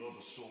 You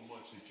love us so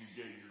much that you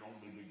gave your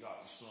only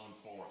begotten Son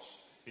for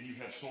us. And you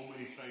have so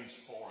many things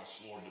for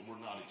us, Lord, that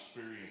we're not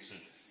experiencing.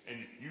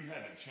 And you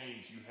haven't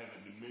changed. You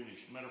haven't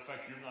diminished. Matter of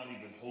fact, you're not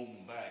even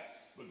holding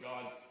back. But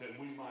God, that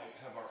we might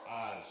have our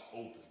eyes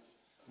open.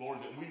 Lord,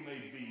 that we may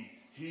be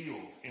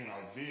healed in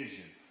our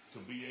vision to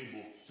be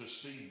able to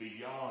see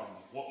beyond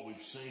what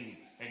we've seen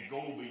and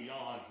go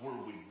beyond where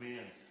we've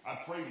been. I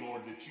pray,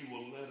 Lord, that you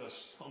will let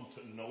us come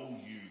to know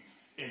you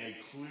in a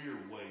clear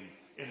way,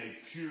 in a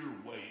pure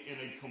way, in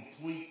a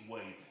complete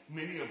way.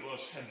 Many of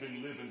us have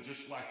been living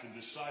just like the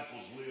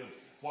disciples lived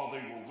while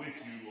they were with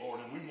you, Lord,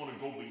 and we want to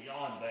go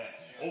beyond that.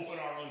 Open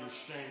our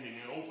understanding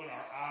and open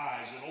our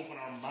eyes and open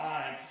our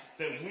mind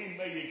that we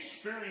may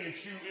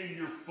experience you in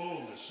your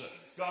fullness.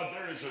 God,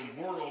 there is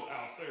a world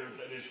out there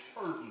that is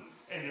hurting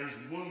and there's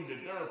wounded.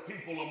 There are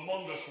people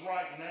among us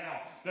right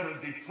now that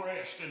are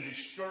depressed and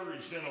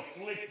discouraged and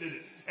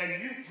afflicted.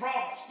 And you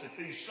promised that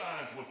these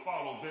signs would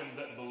follow them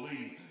that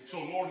believe. So,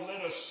 Lord,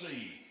 let us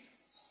see.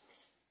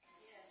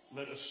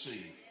 Let us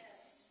see.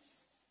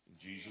 In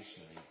Jesus'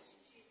 name.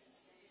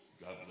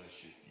 God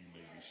bless you. You may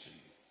be seated.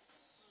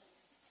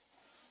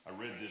 I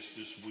read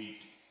this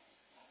week,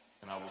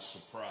 and I was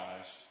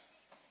surprised.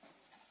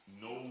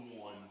 No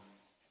one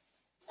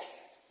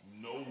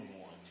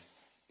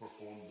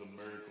performed the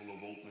miracle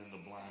of opening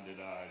the blinded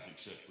eyes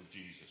except for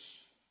Jesus.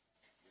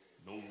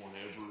 No one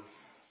ever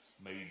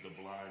made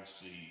the blind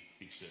see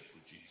except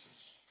for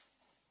Jesus.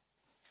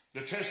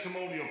 The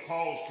testimony of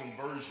Paul's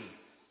conversion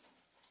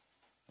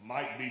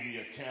might be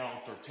the account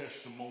or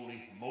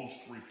testimony most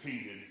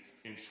repeated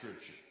in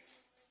Scripture.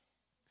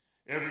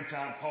 Every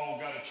time Paul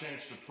got a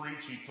chance to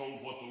preach, he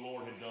told what the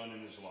Lord had done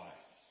in his life.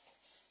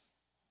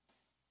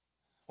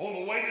 On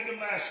the way to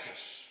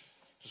Damascus,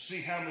 to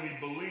see how many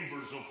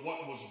believers of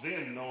what was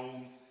then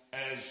known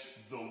as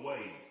the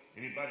Way.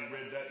 Anybody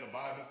read that in the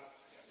Bible?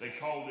 They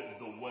called it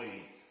the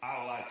Way.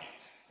 I like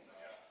it.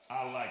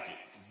 I like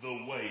it.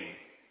 The Way.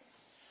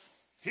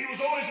 He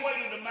was on his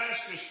way to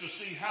Damascus to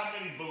see how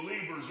many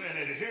believers and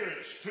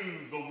adherents to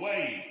the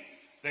Way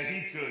that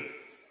he could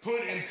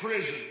put in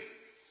prison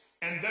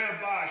and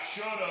thereby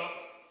shut up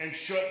and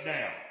shut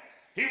down.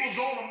 He was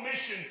on a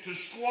mission to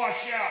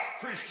squash out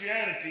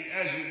Christianity,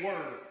 as it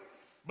were.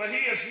 But he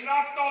has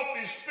knocked off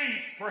his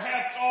feet,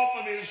 perhaps off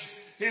of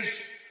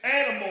his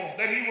animal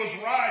that he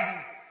was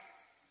riding,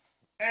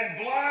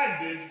 and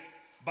blinded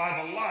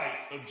by the light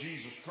of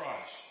Jesus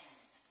Christ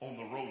on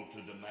the road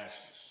to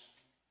Damascus.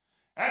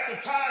 At the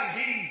time,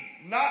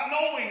 he, not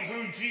knowing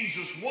who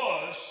Jesus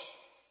was,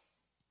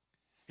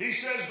 he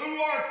says,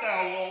 "Who art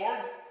thou,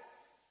 Lord?"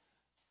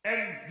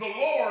 And the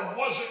Lord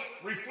wasn't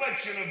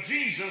reflection of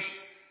Jesus,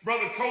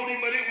 Brother Cody,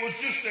 but it was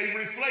just a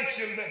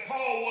reflection that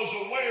Paul was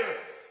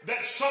aware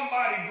that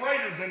somebody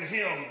greater than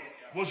him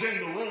was in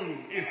the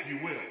room, if you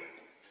will.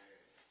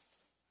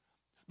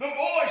 The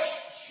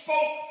voice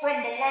spoke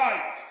from the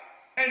light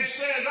and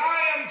says,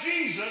 "I am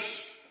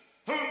Jesus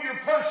whom you're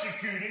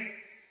persecuting,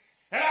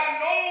 and I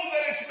know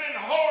that it's been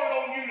hard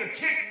on you to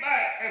kick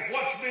back at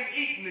what's been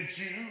eating at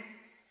you,"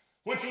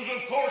 which was,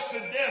 of course, the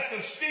death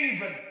of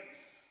Stephen,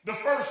 the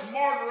first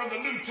martyr of the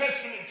New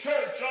Testament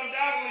church.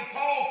 Undoubtedly,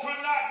 Paul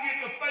could not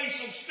get the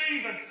face of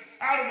Stephen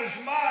out of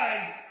his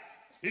mind,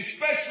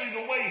 especially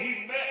the way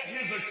he met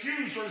his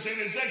accusers and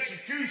his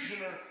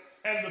executioner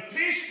and the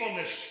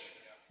peacefulness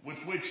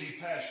with which he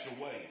passed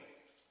away.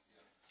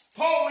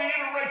 Paul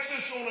reiterates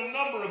this on a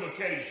number of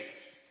occasions.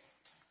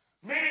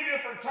 Many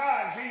different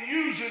times he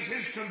uses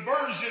his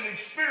conversion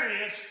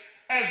experience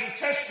as a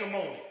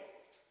testimony.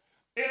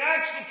 In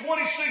Acts the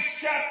 26th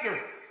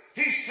chapter,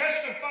 he's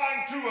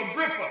testifying to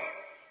Agrippa,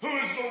 who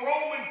is the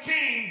Roman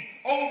king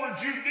over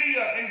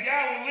Judea and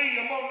Galilee,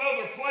 among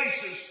other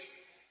places.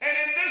 And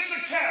in this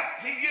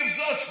account, he gives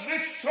us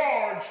this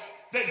charge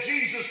that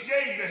Jesus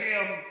gave to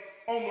him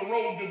on the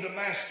road to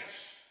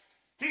Damascus.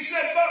 He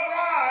said, "But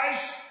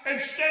rise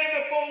and stand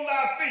up on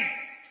thy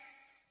feet,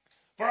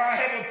 for I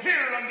have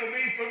appeared unto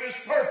thee for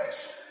this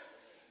purpose,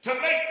 to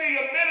make thee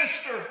a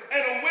minister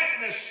and a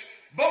witness,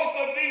 both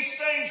of these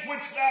things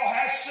which thou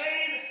hast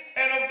seen,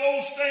 and of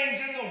those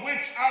things in the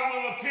which I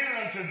will appear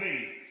unto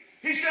thee."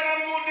 He said, "I'm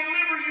going to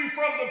deliver you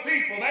from the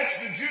people," that's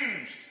the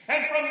Jews,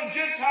 "and from the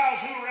Gentiles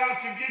who are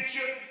out to get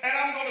you, and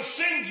I'm going to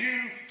send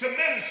you to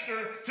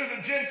minister to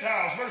the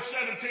Gentiles." Verse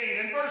 17.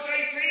 In verse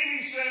 18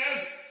 he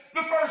says,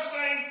 the first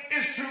thing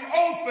is to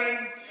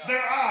open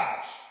their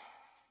eyes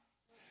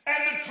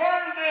and to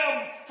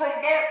from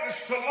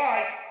darkness to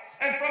light,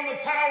 and from the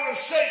power of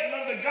Satan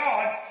unto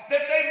God,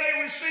 that they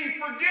may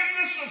receive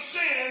forgiveness of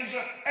sins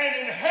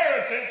and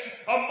inheritance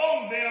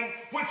among them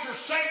which are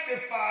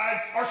sanctified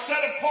or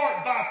set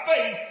apart by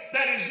faith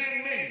that is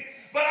in me.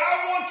 But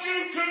I want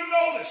you to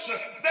notice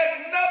that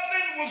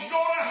nothing was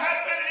going to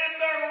happen in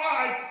their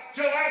life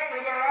till after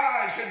their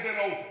eyes had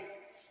been opened.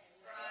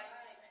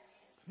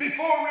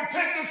 Before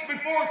repentance,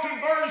 before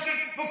conversion,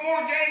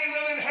 before gaining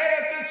an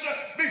inheritance,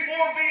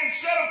 before being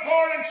set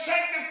apart and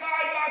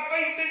sanctified by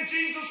faith in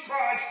Jesus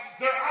Christ,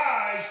 their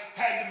eyes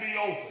had to be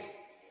opened.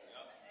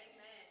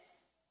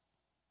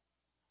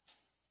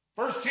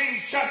 1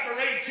 Kings chapter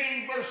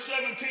 18, verse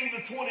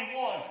 17 to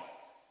 21.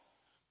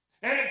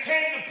 And it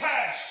came to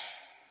pass,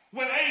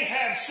 when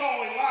Ahab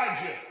saw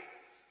Elijah,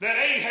 that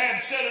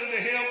Ahab said unto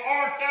him,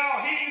 Art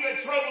thou he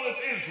that troubleth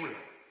Israel?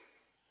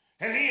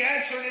 And he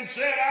answered and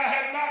said, I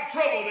have not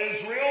troubled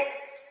Israel,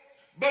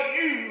 but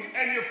you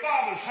and your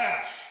father's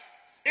house,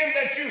 in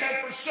that you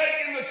have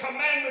forsaken the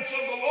commandments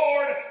of the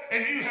Lord,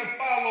 and you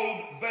have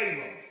followed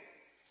Balaam.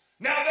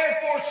 Now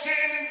therefore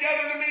send and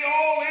gather to me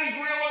all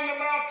Israel unto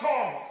Mount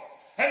Carmel,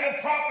 and the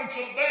prophets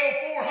of Baal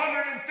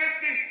 450,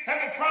 and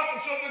the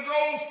prophets of the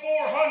groves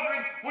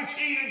 400, which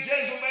eat at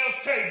Jezebel's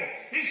table.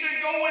 He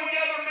said, go and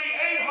gather me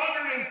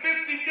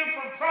 850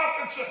 different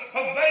prophets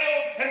of Baal,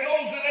 and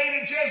those that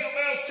ate at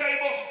Jezebel's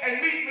table,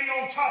 and meet me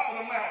on top of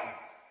the mountain.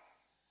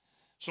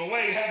 So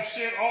Ahab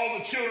sent all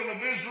the children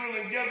of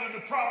Israel and gathered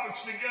the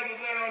prophets together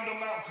there unto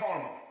Mount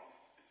Carmel.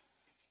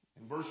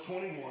 In verse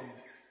 21,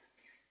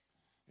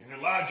 and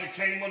Elijah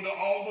came unto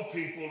all the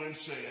people and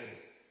said,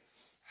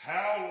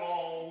 How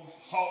long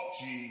halt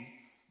ye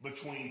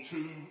between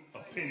two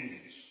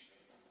opinions?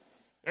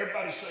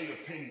 Everybody say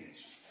opinions.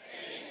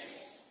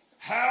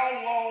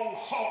 How long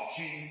halt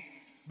ye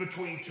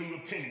between two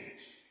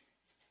opinions?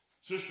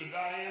 Sister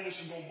Diane,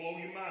 this is going to blow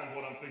your mind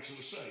what I'm fixing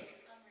to say.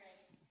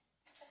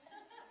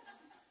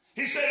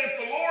 He said, if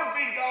the Lord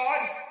be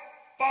God,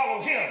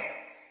 follow him.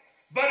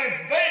 But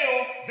if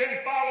Baal, then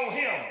follow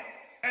him.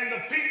 And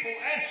the people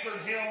answered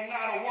him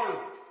not a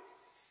word.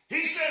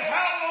 He said,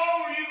 how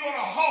long are you going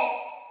to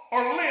halt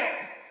or limp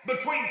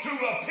between two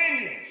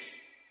opinions?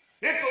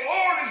 If the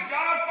Lord is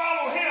God,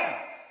 follow him.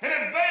 And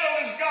if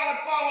Baal is God,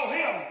 follow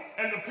him.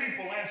 And the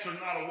people answered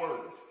not a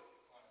word.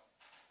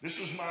 This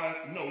is my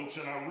notes,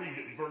 and I read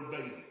it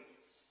verbatim.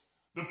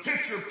 The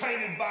picture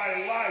painted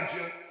by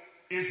Elijah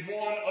is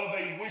one of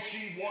a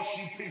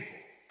wishy-washy people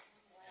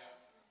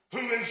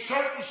who in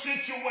certain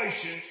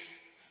situations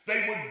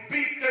they would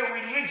beat their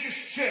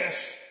religious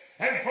chest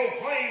and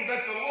proclaim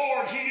that the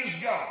Lord, he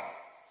is God.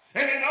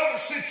 And in other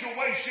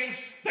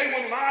situations, they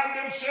would line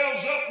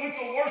themselves up with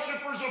the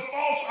worshipers of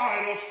false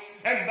idols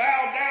and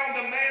bow down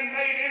to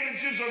man-made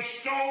images of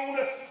stone,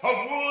 of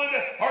wood,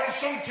 or in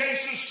some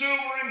cases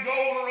silver and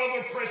gold or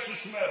other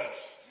precious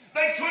metals.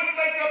 They couldn't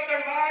make up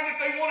their mind if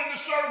they wanted to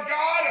serve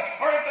God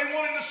or if they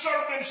wanted to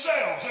serve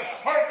themselves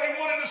or if they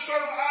wanted to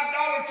serve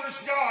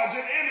idolatrous gods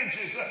and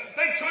images.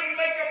 They couldn't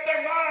make up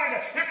their mind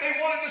if they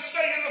wanted to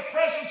stay in the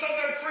presence of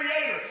their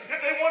Creator,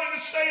 if they wanted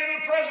to stay in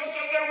the presence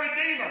of their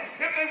Redeemer,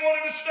 if they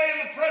wanted to stay in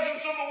the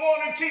presence of the one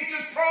who keeps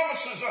his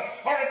promises,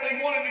 or if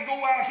they wanted to go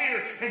out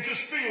here and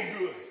just feel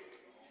good.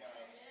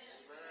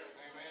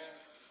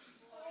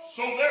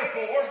 So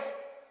therefore,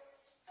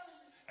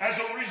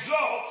 as a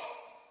result,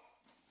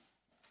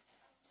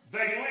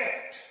 they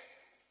limped.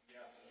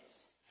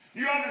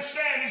 You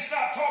understand, he's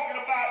not talking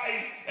about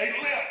a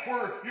limp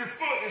where your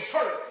foot is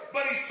hurt,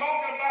 but he's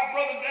talking about,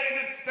 Brother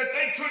David, that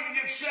they couldn't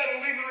get settled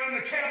either in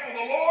the camp of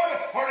the Lord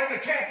or in the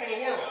camp of the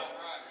world.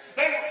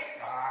 They were,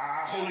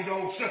 Holy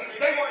Ghost,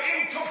 they were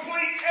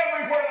incomplete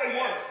everywhere they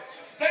were.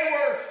 They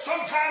were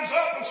sometimes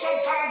up and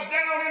sometimes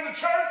down in the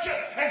church,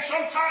 and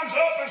sometimes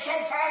up and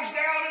sometimes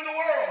down in the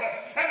world.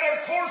 And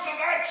their course of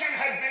action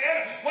had been,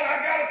 when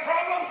I got a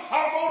problem,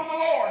 I'll go to the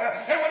Lord.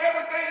 And when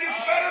everything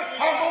gets better,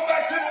 I'll go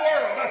back to the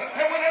world.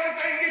 And when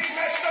everything gets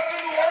messed up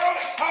in the world,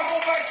 I'll go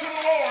back to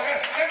the Lord.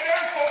 And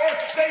therefore,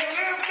 they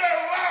lived their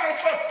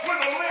life with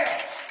a limp.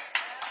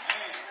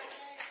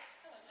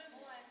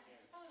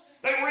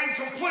 They were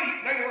incomplete.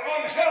 They were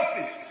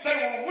unhealthy. They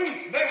were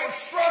weak. They were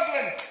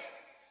struggling.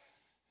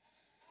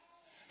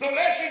 The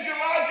message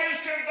Elijah is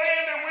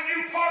conveying that when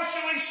you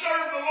partially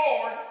serve the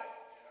Lord,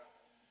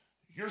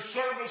 your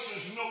service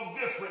is no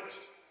different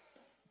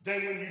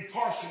than when you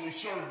partially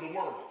serve the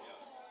world.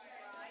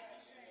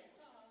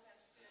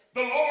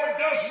 The Lord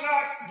does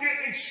not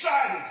get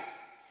excited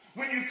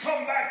when you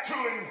come back to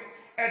him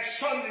at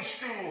Sunday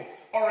school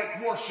or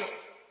at worship.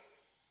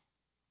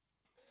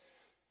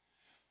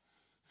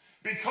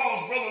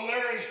 Because, Brother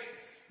Larry,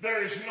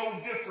 there is no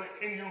different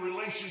in your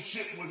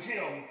relationship with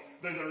him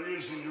than there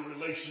is in your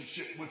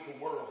relationship with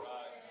the world.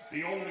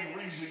 The only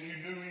reason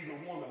you do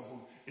either one of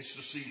them is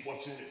to see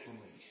what's in it for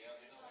me.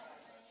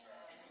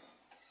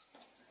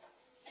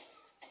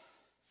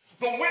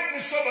 The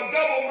witness of a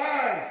double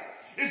mind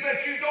is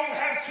that you don't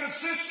have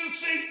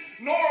consistency,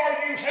 nor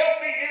are you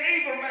healthy in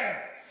either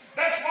manner.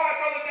 That's why,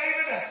 Brother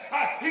David,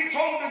 he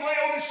told the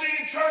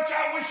Laodicean church,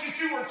 I wish that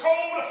you were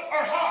cold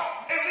or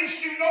hot. At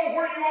least you know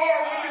where you are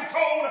when you're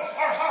cold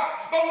or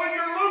hot. But when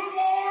you're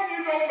lukewarm,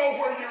 you don't know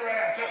where you're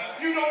at.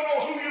 You don't know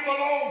who you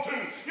belong to.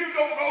 You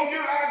don't know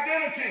your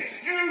identity.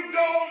 You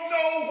don't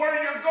know where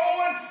you're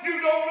going. You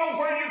don't know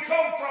where you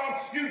come from.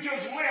 You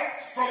just limp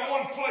from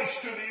one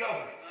place to the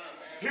other.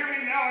 Hear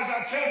me now as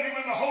I tell you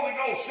in the Holy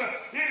Ghost,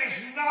 it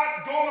is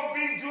not going to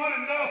be good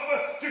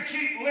enough to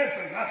keep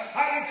limping.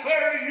 I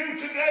declare to you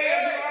today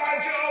as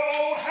Elijah of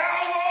old, how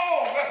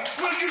long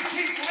will you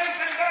keep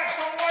limping back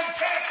from one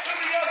camp to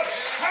the other?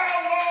 How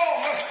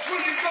long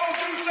will you go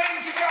through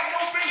things you got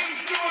no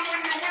business doing when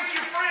you're with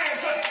your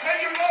friends and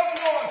your loved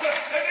ones,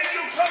 and then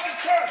you'll come to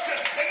church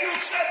and you'll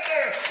sit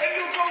there and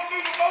you'll go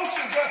through the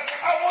motions?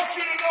 I want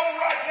you to know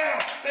right now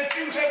that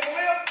you have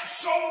limped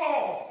so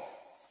long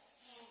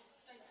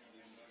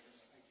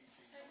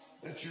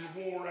that you're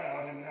wore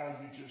out and now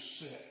you just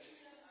sit.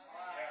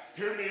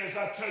 Hear me as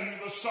I tell you,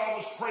 the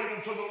psalmist prayed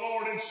unto the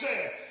Lord and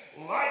said,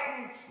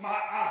 lighten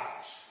my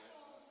eyes,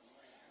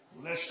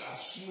 lest I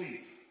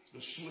sleep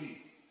the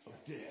sleep of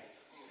death.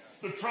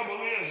 The trouble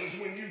is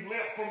when you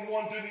limp from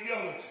one to the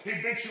other,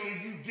 eventually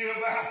you give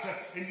out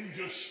and you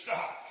just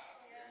stop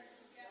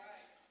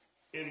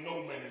in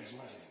no man's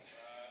land.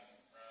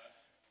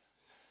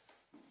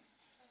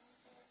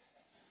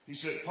 He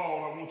said,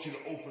 Paul, I want you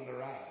to open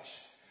their eyes.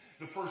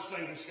 The first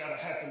thing that's got to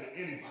happen to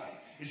anybody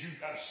is you've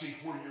got to see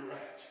where you're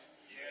at.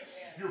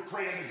 You're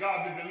praying to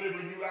God to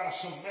deliver you out of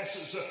some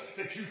messes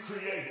that you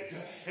created,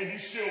 and you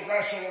still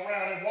wrestle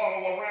around and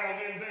waddle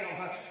around in them.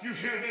 You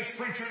hear this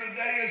preacher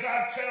today as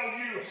I tell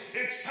you,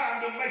 it's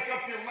time to make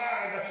up your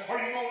mind. Are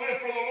you going to live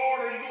for the Lord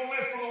or are you going to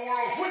live for the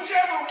world?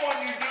 Whichever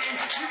one you do,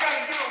 you got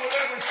to do it with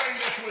everything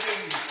that's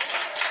within you.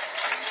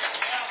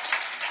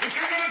 If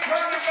you're going to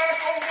turn your back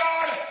on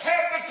God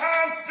half the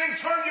time, then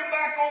turn your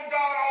back on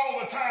God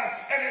all the time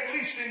and at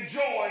least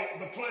enjoy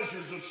the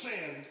pleasures of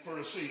sin for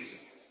a season.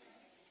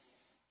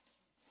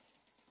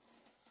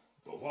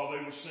 But while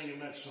they were singing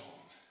that song,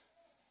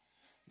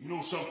 you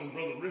know something,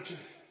 Brother Richard?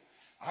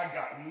 I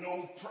got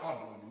no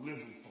problem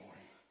living for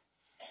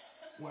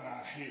him.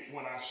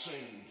 When I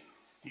sing,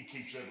 he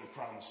keeps every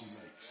promise he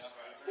makes.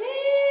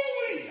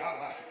 Woo-wee, I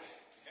like it.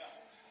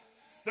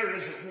 There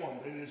isn't one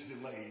that is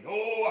delayed.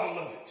 Oh, I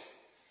love it.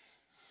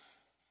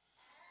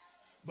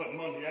 But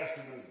Monday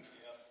afternoon,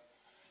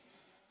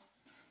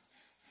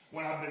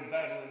 when I've been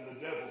battling the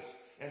devil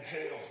and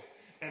hell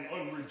and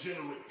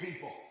unregenerate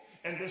people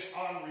and this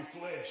ornery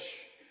flesh,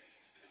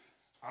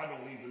 I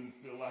don't even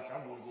feel like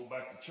I'm going to go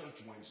back to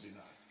church Wednesday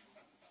night.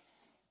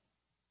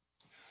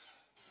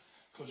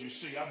 Because you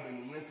see, I've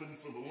been limping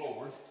for the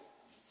Lord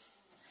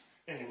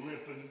and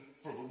limping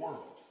for the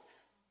world.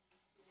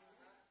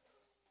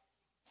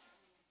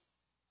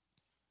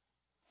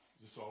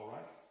 Is this all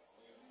right?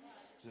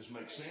 Does this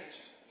make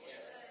sense?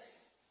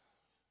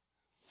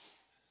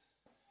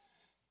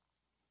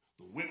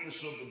 The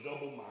witness of the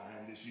double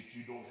mind is that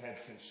you don't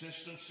have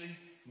consistency,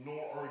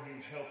 nor are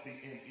you healthy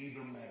in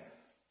either manner.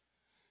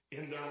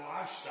 In their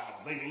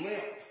lifestyle, they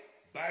limp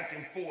back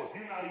and forth.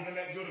 You're not even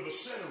that good of a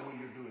sinner when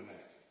you're doing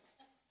that.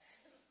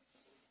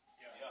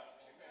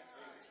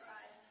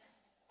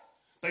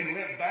 They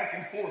limp back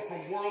and forth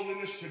from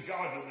worldliness to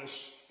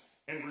godliness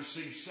and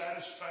receive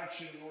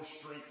satisfaction or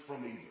strength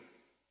from either.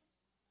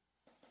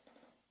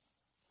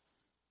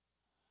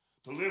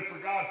 To live for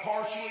God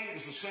partially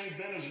is the same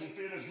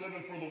benefit as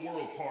living for the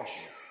world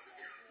partially.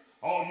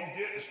 All you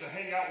get is to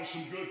hang out with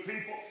some good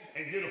people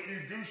and get a few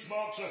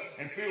goosebumps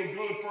and feel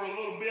good for a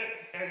little bit,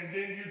 and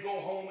then you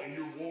go home and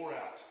you're wore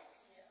out.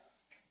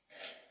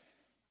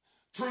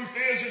 Truth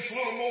is, it's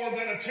little more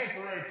than a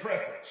temporary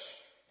preference.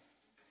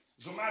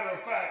 As a matter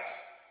of fact,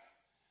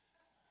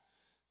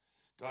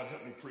 God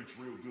help me preach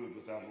real good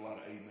without a lot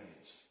of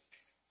amens,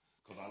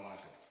 because I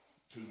like them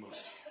too much.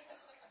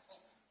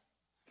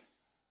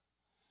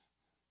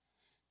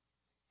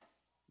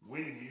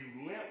 When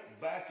you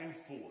limp back and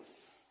forth,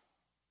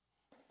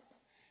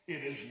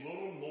 it is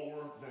little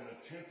more than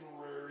a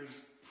temporary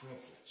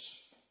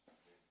preference.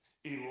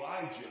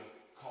 Elijah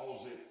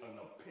calls it an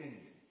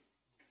opinion.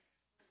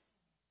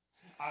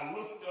 I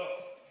looked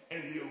up,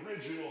 and the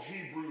original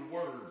Hebrew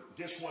word,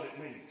 guess what it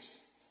means?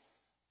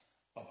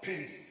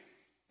 Opinion.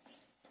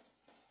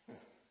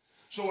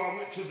 So I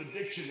went to the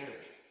dictionary,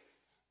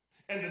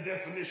 and the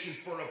definition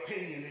for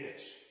opinion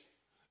is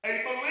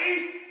a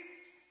belief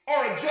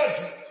or a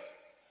judgment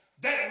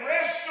that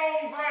rests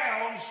on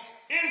grounds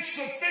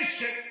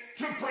insufficient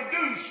to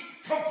produce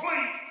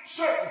complete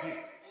certainty.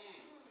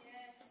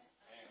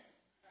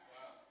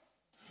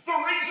 The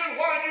reason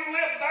why you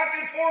limp back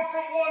and forth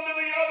from one to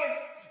the other.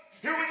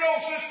 Here we go,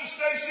 Sister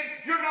Stacy.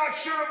 You're not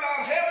sure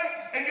about heaven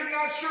and you're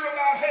not sure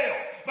about hell,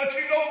 but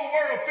you know the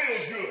world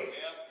feels good.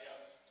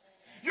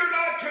 You're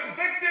not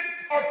convicted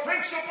or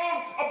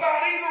principled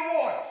about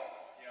either one.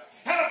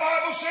 And the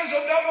Bible says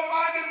a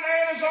double-minded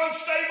man is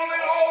unstable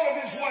in all of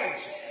his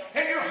ways.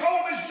 And your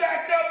home is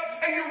jacked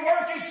up, and your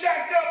work is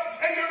jacked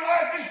up, and your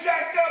life is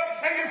jacked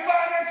up, and your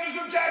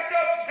finances are jacked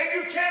up, and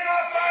you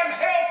cannot find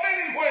health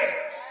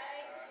anywhere.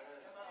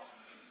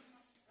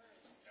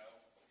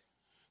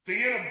 The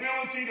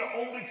inability to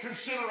only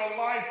consider a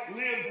life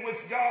lived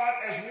with God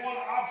as one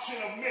option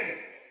of many.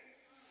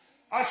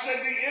 I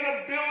said the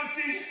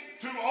ability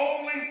to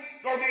only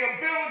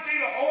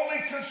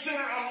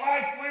consider a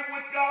life lived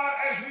with God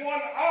as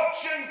one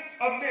option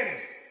of many.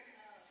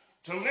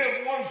 To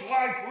live one's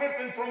life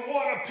limping from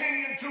one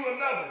opinion to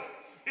another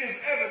is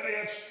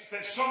evidence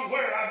that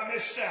somewhere I've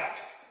missed out.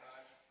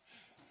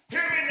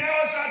 Hear me now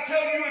as I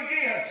tell you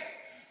again.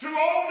 To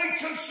only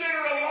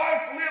consider a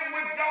life lived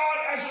with God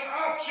as an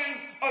option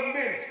of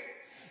many.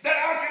 That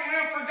I can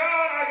live for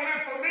God, I can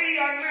live for me,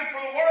 I can live for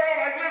the world,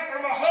 I can live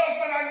for my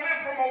husband, I can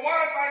live for my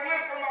wife, I can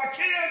live for my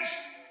kids.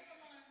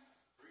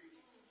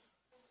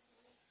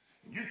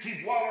 You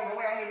keep wallowing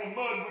around in the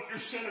mud with your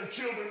sinner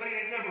children, they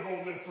ain't never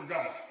going to live for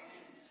God.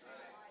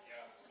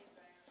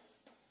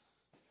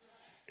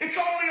 It's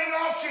only an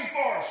option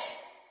for us.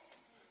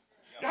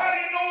 How do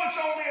you know it's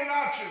only an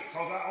option?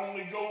 Because I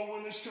only go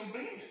when it's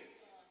convenient.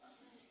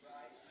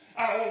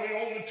 I only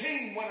own the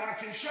team when I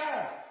can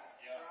shine.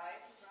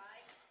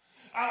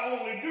 I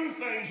only do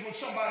things when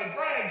somebody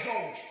brags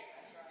on me.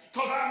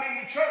 Because I'm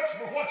in the church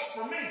for what's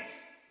for me.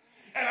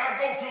 And I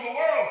go to the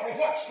world for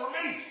what's for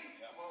me.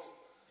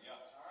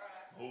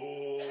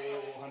 Oh,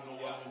 I know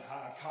I'm in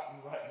high cotton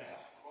right now.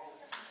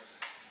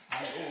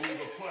 I know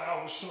the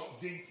plow is sunk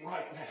deep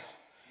right now.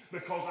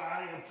 Because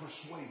I am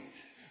persuaded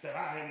that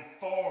I am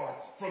far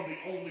from the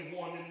only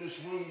one in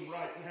this room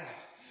right now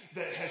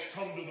that has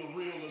come to the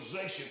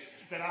realization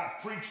that I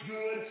preach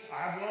good,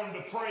 I've learned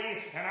to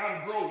pray, and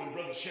I'm growing,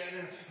 Brother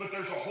Shannon. But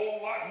there's a whole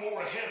lot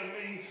more ahead of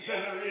me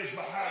than there is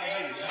behind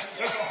me.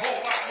 There's a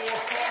whole lot more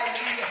for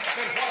me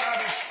than what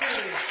I've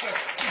experienced.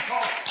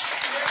 Because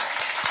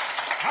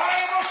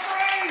I am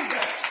afraid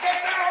that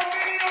there are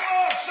many of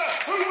us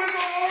who, when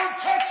the Lord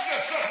touched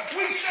us,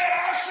 we said,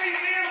 I see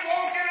men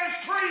walking as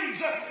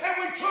trees, and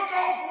we took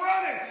off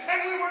running, and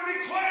we were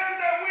declared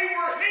that we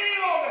were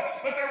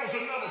healed. But there was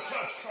another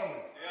touch coming.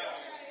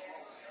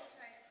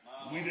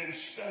 We didn't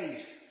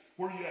stay.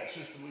 Where you at,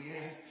 Sister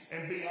Leanne?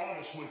 And be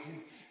honest with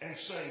you and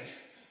say,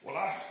 well,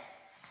 I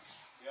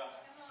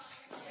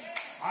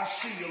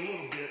see a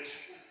little bit,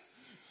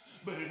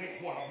 but it ain't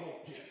what I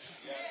want yet.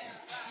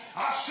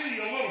 I see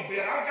a little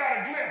bit. I've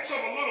got a glimpse of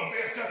a little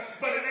bit,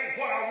 but it ain't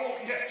what I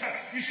want yet.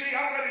 You see,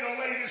 I'm ready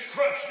to lay this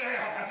crutch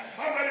down.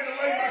 I'm ready to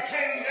lay my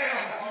cane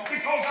down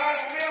because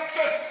I've lived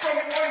from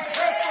one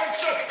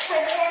preference,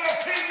 from one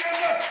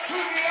opinion to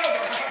the other.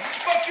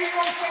 But you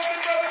know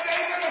something, Brother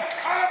David?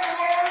 I'm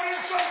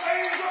learning some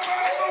things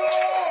about the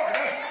Lord.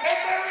 And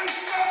there is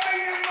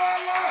nothing in my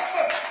life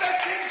that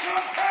can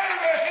compare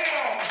to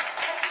Him.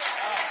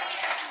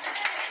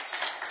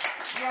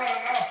 It's not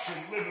an option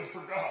living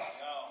for God.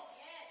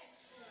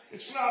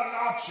 It's not an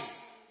option.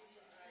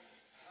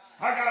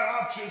 I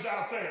got options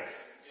out there.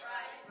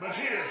 But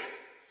here,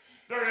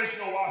 there is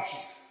no option.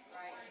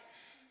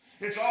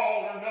 It's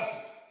all or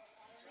nothing.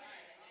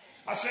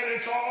 I said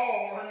it's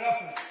all or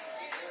nothing.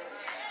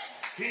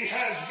 He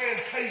has been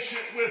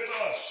patient with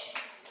us.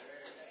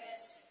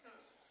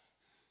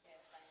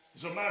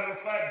 As a matter of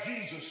fact,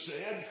 Jesus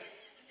said,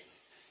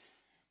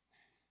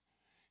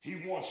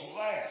 He once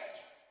laughed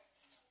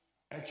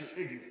at your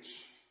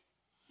ignorance,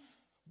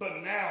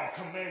 but now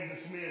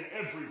commandeth men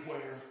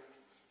everywhere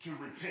to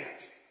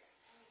repent.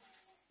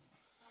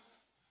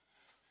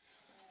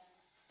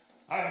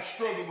 I have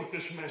struggled with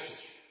this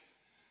message.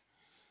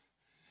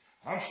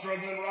 I'm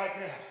struggling right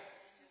now.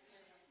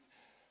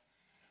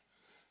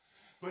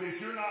 But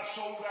if you're not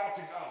sold out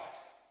to God,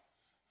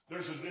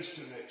 there's a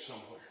disconnect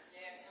somewhere.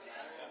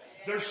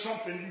 There's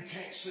something you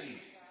can't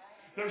see.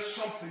 There's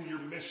something you're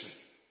missing.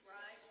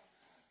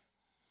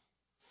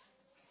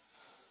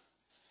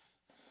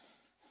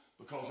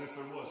 Because if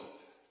there wasn't,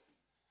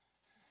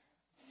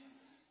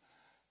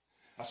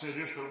 I said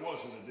if there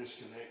wasn't a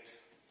disconnect,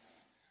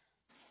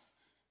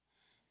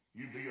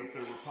 you'd be up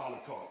there with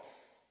Polycarp.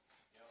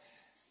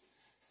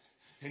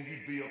 And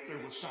you'd be up there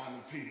with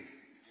Simon Peter.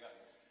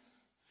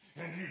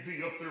 And you'd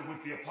be up there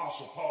with the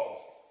Apostle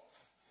Paul.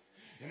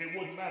 And it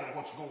wouldn't matter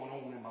what's going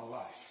on in my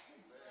life.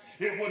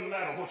 It wouldn't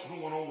matter what's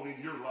going on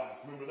in your life.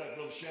 Remember that,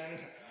 Brother Shannon?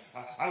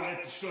 I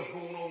let the stuff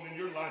going on in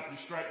your life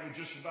distract me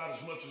just about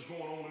as much as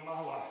going on in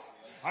my life.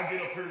 I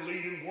get up here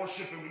leading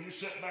worship, and when you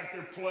sit back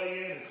there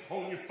playing and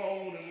on your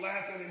phone and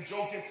laughing and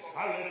joking,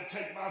 I let it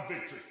take my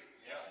victory.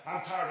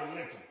 I'm tired of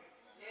limping.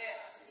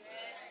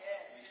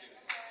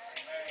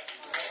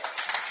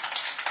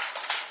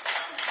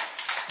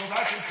 Because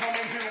I can come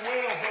in here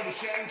well, Brother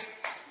Shannon,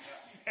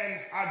 and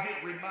I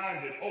get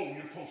reminded, oh,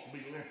 you're supposed to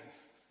be limping.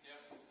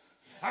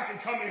 I can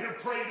come in here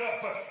prayed up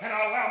and I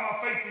allow my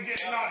faith to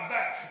get knocked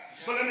back.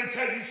 But let me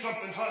tell you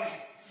something, honey.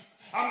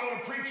 I'm going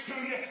to preach to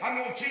you. I'm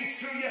going to teach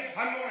to you.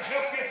 I'm going to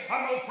help you.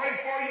 I'm going to pray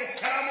for you.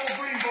 And I'm going to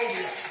grieve over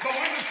you. But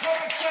when the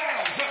trumpet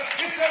sounds,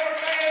 it's every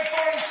man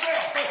for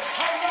himself.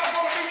 I'm not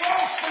going to be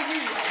lost for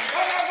you.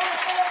 I'm not going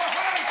to fall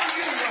behind for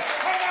you.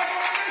 I'm not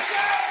going to miss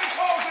out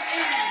because of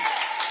you.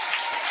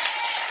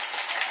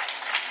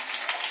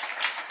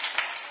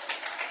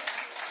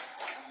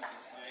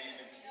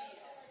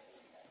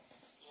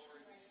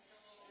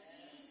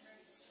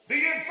 The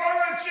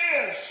inference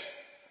is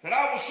that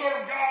I will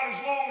serve God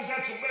as long as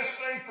that's the best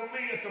thing for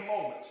me at the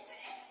moment.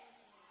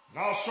 And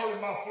I'll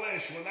serve my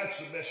flesh when that's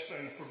the best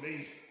thing for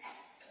me.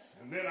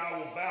 And then I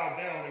will bow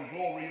down and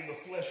glory in the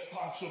flesh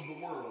pots of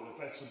the world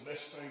if that's the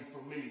best thing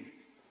for me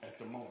at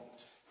the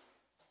moment.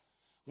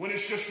 When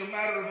it's just a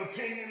matter of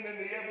opinion, then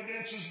the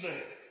evidence is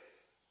there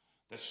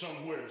that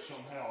somewhere,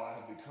 somehow I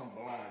have become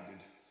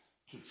blinded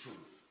to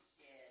truth.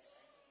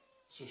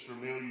 Sister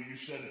Amelia, you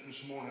said it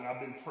this morning. I've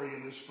been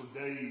praying this for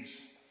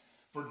days.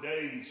 For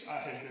days I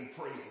have been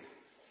praying.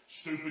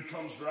 Stupid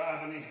comes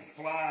driving in,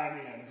 flying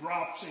in,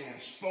 drops in,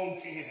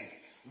 spoke in,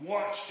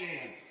 watched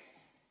in,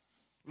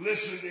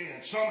 listened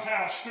in.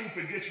 Somehow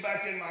stupid gets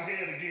back in my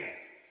head again.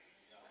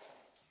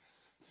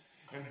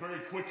 And very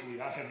quickly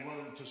I have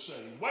learned to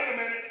say, wait a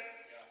minute.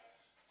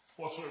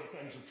 Whatsoever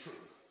things are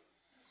true.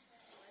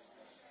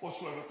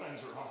 Whatsoever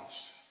things are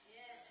honest.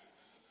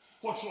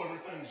 Whatsoever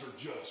things are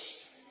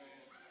just.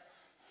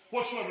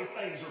 Whatsoever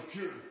things are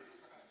pure.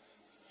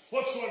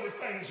 Whatsoever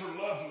things are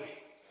lovely.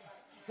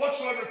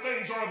 Whatsoever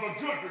things are of a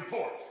good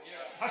report.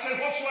 I said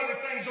whatsoever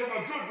things are of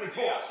a good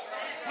report.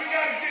 We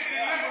got to get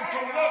delivered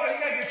from love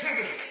and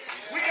negativity.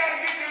 We got to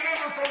get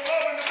delivered from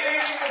loving to be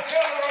able to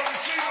tell or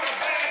receive the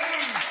bad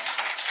news.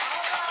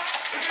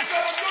 If it's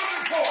of a good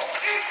report,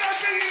 if there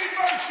be any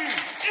virtue,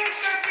 if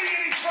there be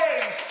any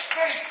praise,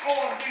 think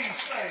on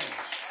these things.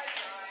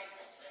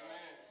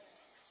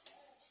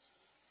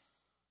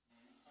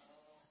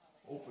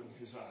 Open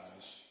his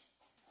eyes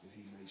that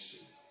he may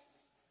see.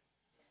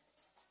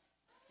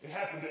 It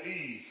happened to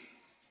Eve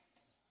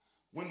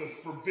when the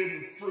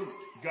forbidden fruit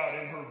got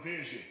in her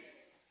vision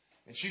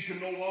and she could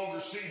no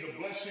longer see the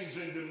blessings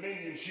and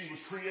dominion she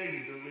was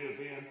created to live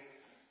in,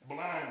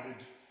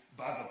 blinded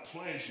by the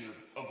pleasure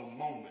of a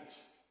moment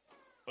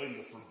in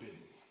the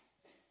forbidden.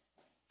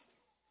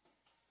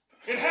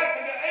 It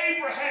happened to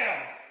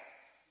Abraham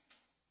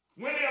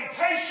when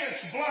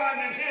impatience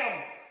blinded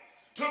him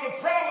to the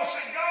promise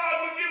that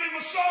God would give him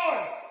a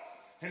son.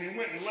 And he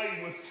went and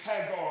lay with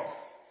Hagar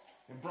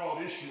and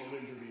brought Ishmael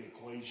into the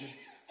equation.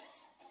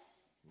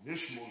 And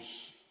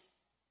Ishmael's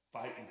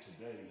fighting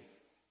today.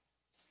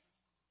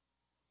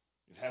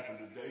 It happened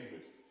to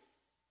David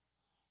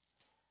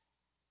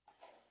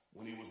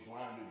when he was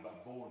blinded by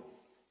boredom,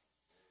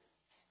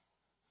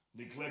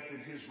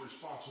 neglected his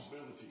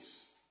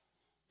responsibilities,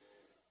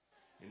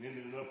 and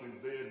ended up in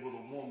bed with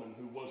a woman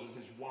who wasn't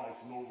his wife,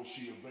 nor was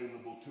she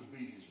available to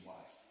be his wife.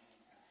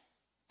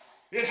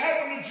 It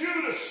happened to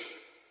Judas,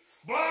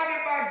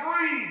 blinded by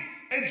greed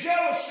and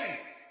jealousy,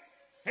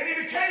 and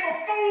he became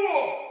a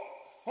fool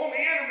on the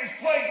enemy's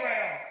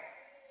playground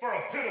for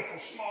a pitiful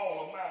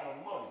small amount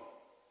of money.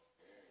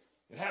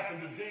 It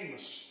happened to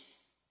Demas,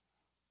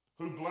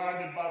 who,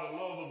 blinded by the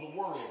love of the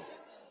world,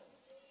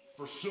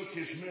 forsook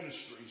his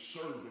ministry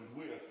serving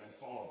with and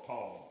for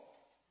Paul.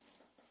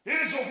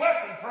 It is a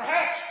weapon,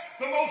 perhaps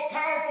the most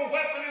powerful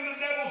weapon in the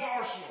devil's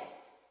arsenal.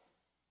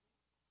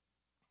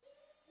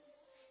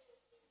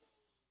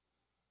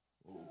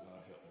 Oh,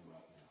 God, help me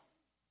right now.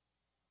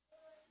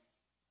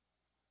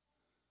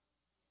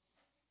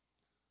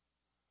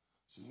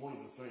 See, one of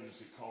the things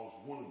that caused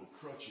one of the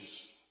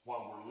crutches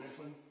while we're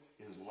limping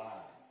is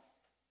lying.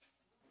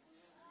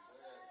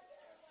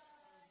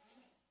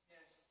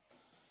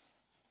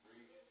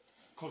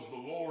 Because the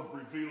Lord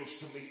reveals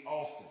to me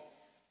often,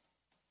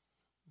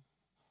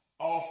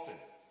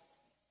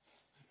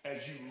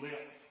 as you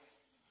limp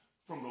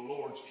from the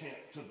Lord's camp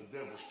to the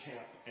devil's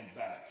camp and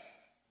back.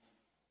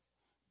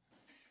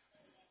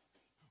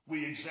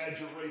 We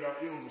exaggerate our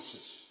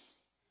illnesses.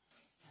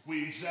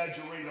 We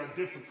exaggerate our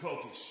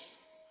difficulties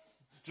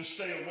to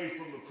stay away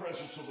from the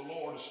presence of the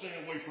Lord, to stay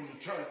away from the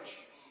church.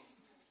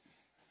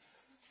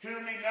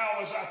 Hear me now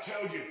as I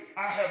tell you,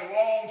 I have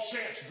long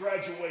since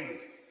graduated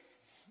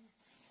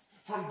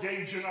from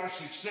gauging our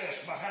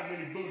success by how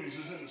many booties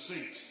is in the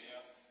seats.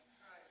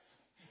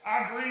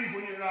 I grieve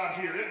when you're not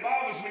here. It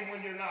bothers me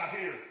when you're not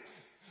here.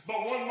 But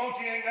one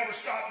monkey ain't never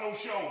stopped no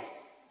show.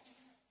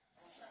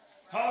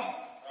 Huh?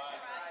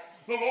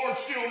 The Lord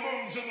still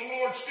moves and the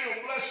Lord still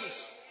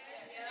blesses.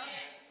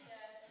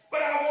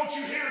 But I want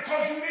you here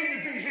because you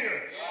need to be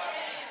here.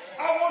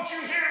 I want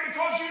you here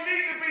because you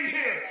need to be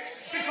here.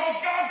 Because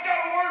God's got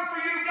a word for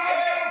you.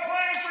 God's got a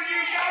plan for you.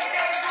 God's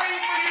got a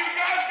dream for you.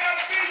 God's got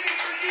a vision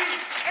for you.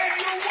 And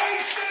you're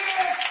wasting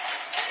it.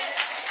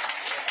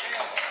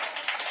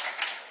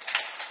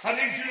 I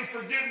need you to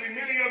forgive me.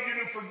 Many of you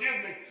to forgive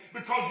me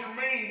because you're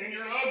mean and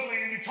you're ugly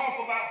and you talk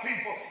about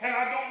people and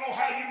I don't know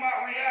how you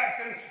might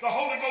react. And the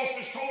Holy Ghost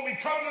has told me,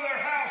 come to their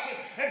house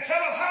and tell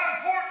them how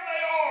important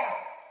they are.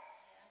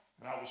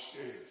 And I was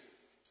scared.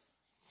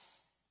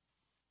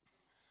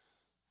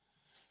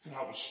 And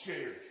I was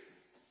scared.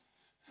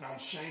 And I'm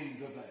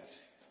ashamed of that.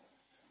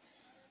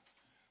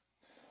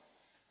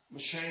 I'm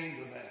ashamed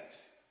of that.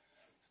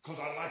 Because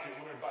I like it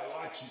when everybody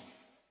likes me.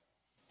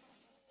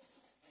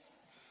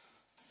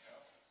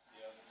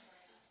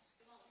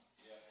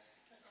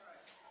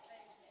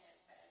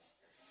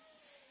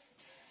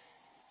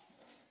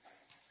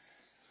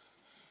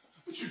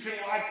 But you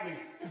can't like me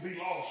and be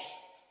lost.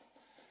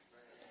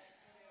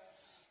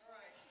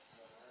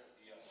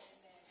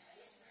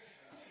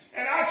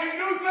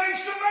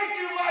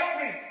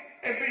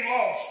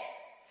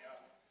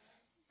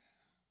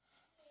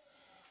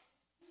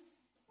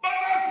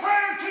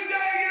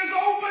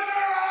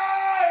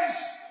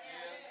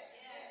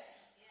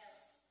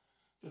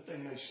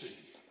 see.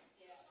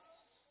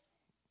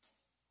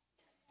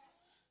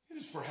 It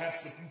is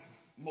perhaps the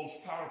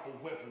most powerful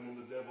weapon in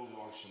the devil's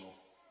arsenal.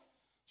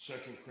 2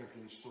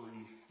 Corinthians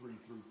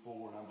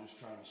 3:3-4, and I'm just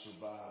trying to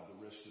survive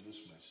the rest of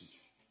this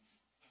message.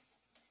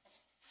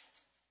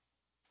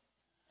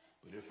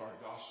 But if our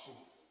gospel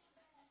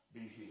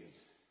be hid,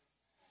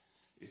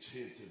 it's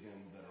hid to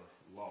them that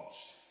are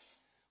lost.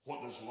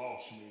 What does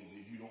lost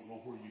mean? If you don't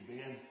know where you've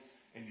been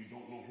and you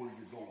don't know where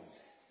you're going.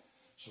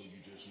 So you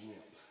just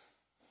limp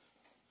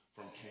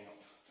from camp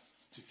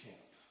to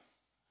camp,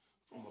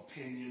 from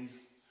opinion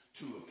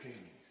to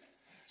opinion.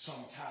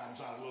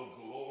 Sometimes I love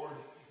the Lord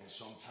and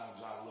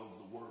sometimes I love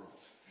the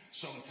world.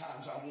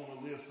 Sometimes I want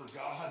to live for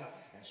God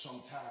and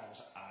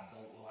sometimes I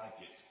don't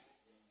like it.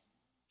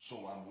 So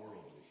I'm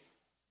worldly.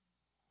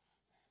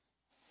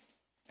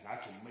 And I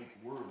can make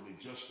worldly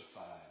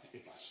justified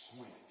if I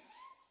squint.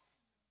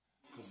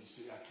 Because you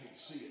see, I can't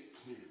see it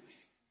clearly.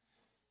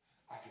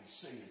 I can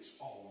say it's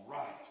all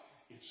right.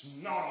 It's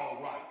not all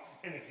right.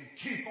 And if you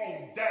keep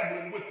on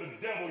dabbling with the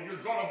devil,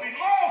 you're going to be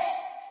lost.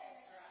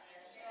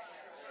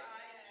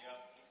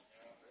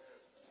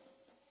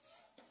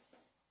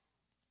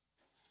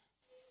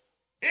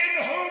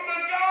 In whom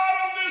the God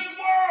of this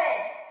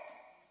world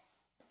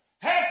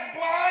hath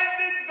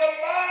blinded the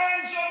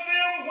minds of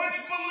them which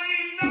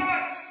believe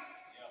not.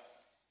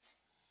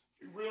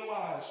 You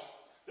realize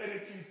that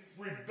if you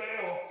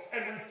rebel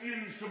and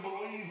refuse to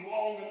believe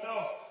long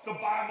enough, the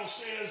Bible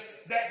says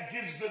that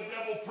gives the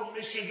devil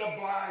permission to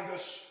blind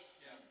us.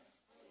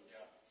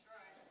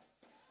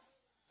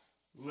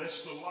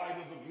 Lest the light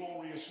of the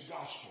glorious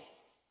gospel.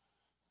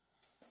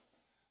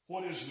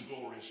 What is the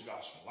glorious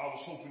gospel? I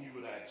was hoping you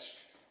would ask.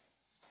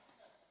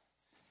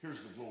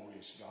 Here's the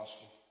glorious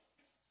gospel.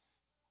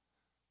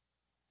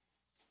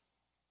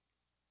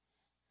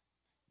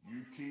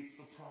 You keep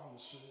the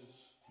promises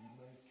you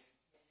make.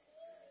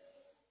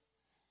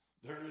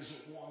 There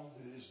isn't one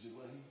that is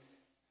delayed.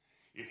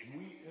 If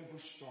we ever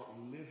start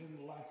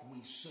living like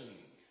we sing,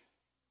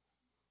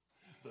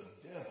 the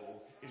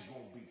devil is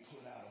going to be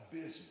put out of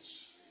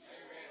business.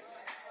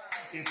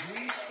 If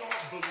we start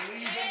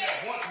believing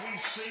that what we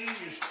sing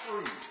is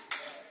true,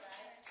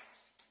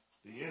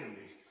 the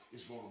enemy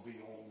is going to be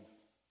on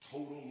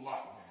total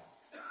lockdown.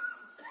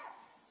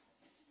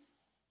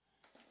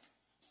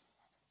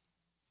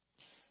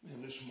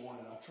 Man, this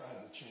morning I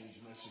tried to change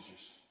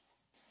messages.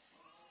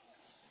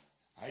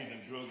 I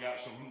even drug out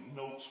some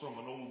notes from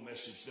an old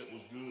message that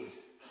was good.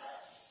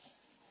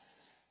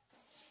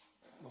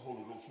 The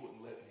Holy Ghost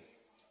wouldn't let me.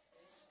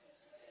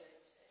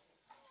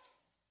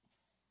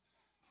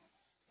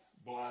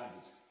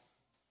 Blinded.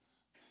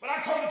 But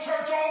I come to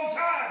church all the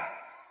time.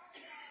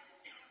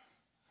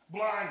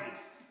 Blinded.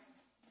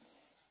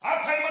 I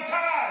pay my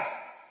tithe.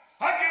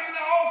 I give in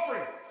the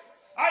offering.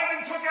 I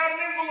even took out an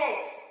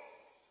envelope.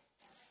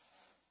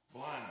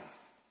 Blinded.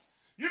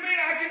 You mean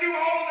I can do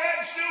all of that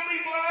and still be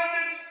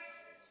blinded?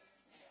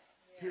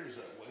 Here's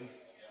that way.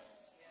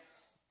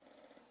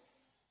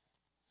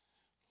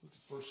 Look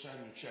at 1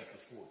 Samuel chapter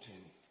 14.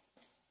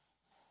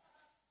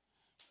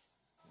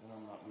 And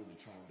I'm not really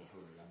trying to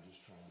hurry. I'm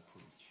just trying to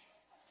preach.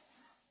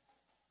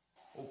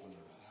 Open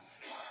their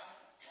eyes.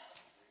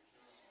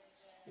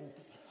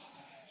 Open their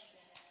eyes.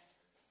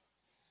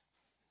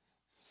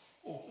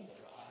 Open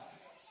their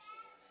eyes.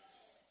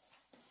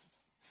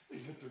 They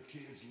let their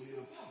kids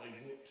live how they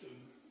want to.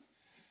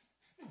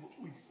 And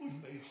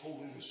we've made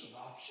holiness an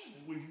option.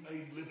 And we've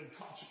made living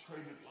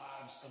consecrated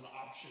lives an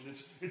option.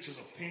 It's an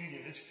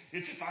opinion. It's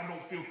if I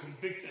don't feel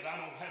convicted, I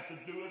don't have to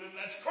do it. And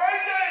that's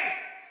crazy.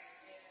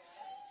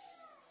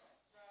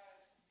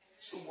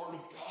 It's the Word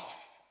of God.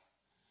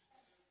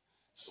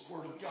 It's the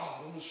Word of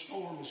God. And the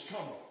storm is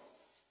coming.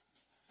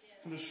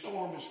 And the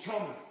storm is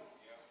coming.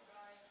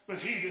 But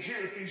he that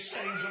heareth these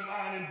sayings of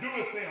mine and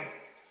doeth them,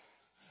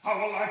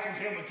 I will liken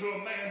him unto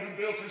a man who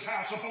built his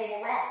house upon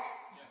a rock.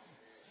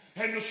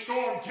 And the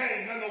storm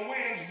came and the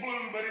winds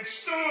blew, but it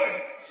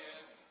stood.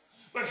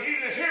 But he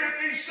that heareth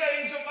these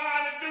sayings of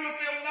mine and doeth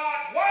them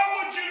not, why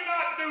would you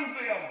not do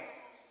them?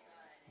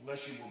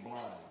 Unless you were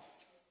blind.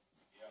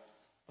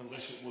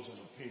 Unless it was an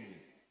opinion.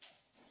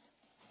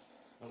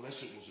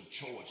 Unless it was a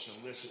choice,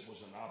 unless it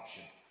was an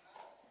option.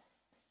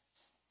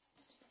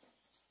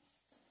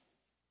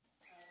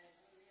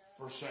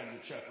 1 Samuel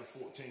chapter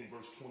 14,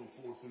 verse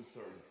 24 through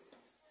 30.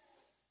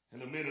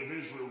 And the men of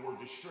Israel were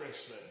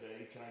distressed that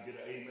day. Can I get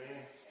an amen?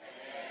 Amen.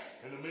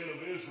 And the men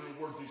of Israel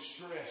were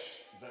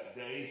distressed that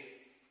day.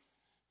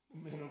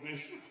 The men of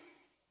Israel.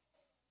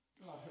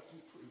 God, help me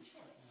preach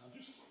right now,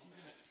 just for a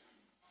minute.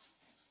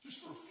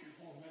 Just for a few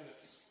more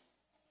minutes.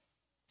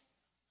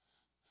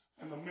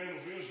 And the men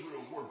of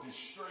Israel were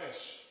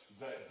distressed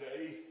that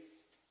day.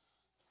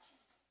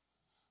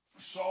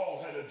 For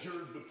Saul had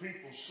adjured the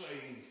people,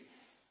 saying,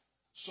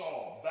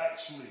 Saul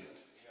backslid.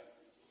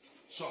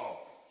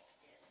 Saul,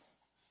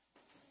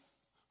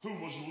 who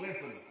was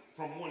limping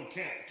from one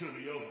camp to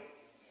the other.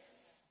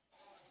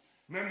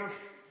 Remember,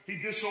 he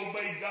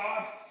disobeyed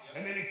God,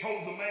 and then he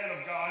told the man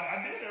of God,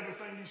 I did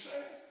everything you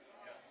said.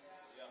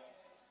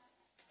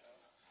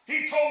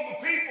 He told the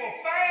people,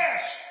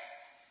 fast.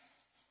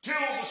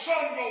 till the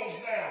sun goes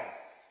down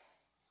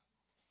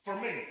for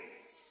me,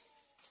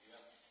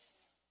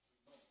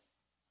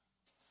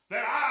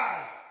 that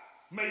I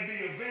may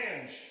be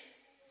avenged.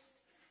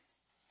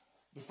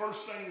 The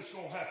first thing that's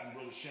going to happen,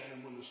 Brother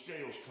Shannon, when the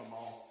scales come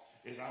off,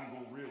 is I'm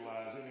going to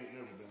realize it ain't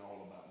never been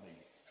all about me.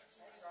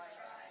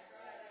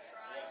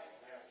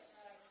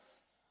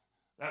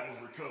 That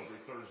was Recovery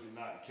Thursday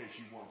night, in case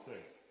you weren't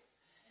there.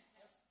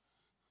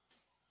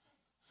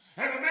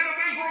 And the men of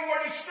Israel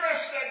were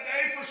distressed that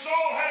day, for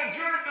Saul had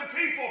adjured the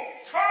people,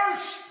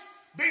 cursed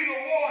be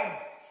the one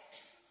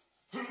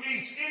who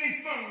eats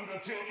any food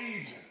until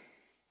evening,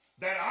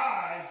 that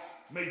I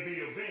may be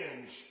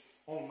avenged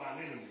on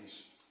mine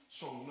enemies.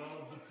 So none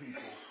of the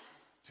people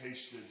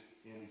tasted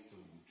any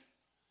food,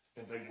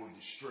 and they were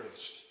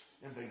distressed,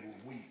 and they were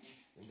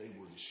weak, and they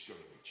were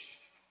discouraged.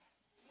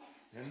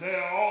 And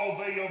there all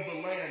they of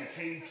the land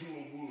came to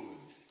a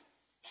wood,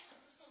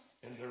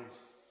 and there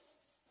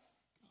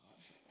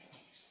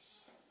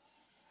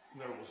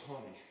was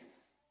honey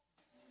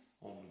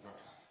on the ground.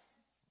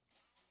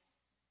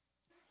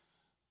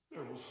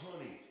 There was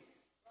honey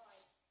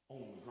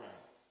on the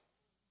ground.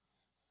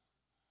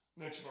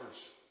 Next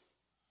verse.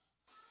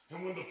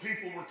 And when the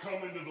people were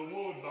coming to the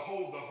wood,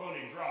 behold, the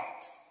honey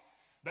dropped.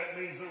 That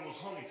means there was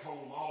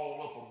honeycomb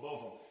all up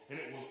above them, and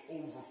it was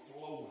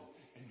overflowing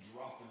and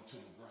dropping to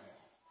the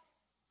ground.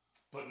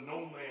 But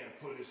no man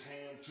put his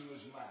hand to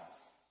his mouth,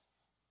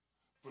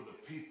 for the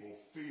people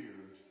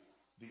feared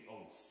the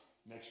oath.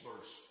 Next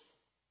verse.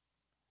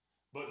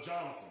 But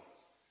Jonathan,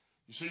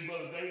 you see,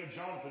 Brother David,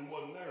 Jonathan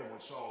wasn't there when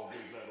Saul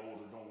gave that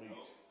order, don't eat.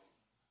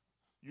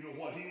 You know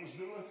what he was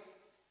doing?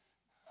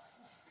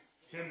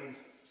 Him and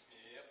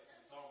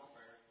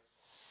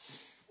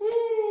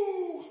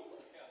woo!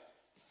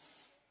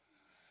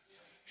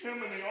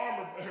 Him and the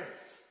armor bearer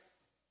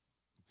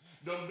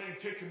done been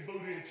kicking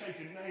booty and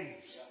taking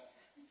names.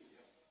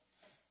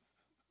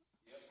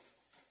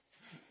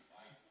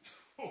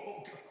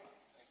 Oh, God.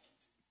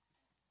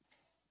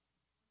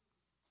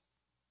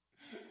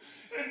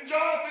 And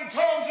Jonathan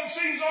comes and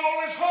sees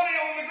all this honey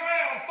on the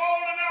ground,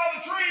 falling out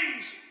of the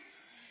trees.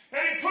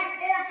 And he put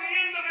forth the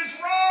end of his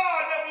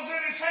rod that was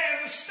in his hand,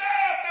 the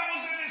staff that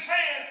was in his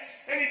hand,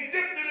 and he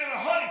dipped it in a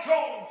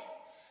honeycomb.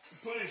 He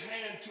put his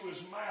hand to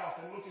his mouth,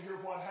 and look at here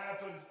what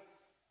happened.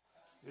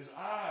 His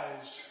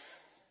eyes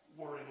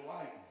were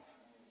enlightened.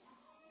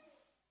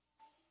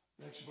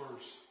 Next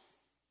verse.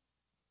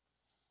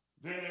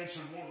 Then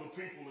answered one of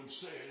the people and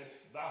said,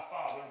 thy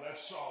father,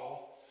 that's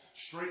Saul,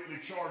 straightly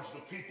charged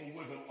the people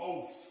with an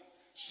oath,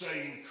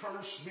 saying,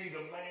 cursed be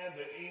the man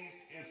that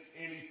eateth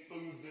any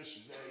food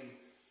this day.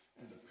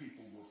 And the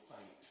people were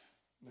faint.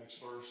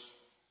 Next verse.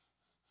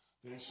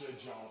 Then said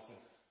Jonathan,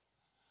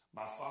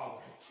 my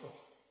father had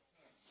trouble.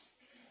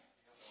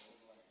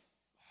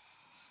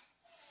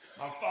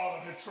 My father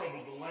had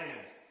troubled the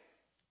land.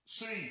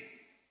 See,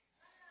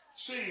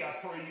 I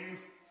pray you,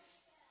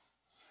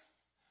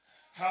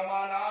 how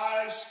mine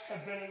eyes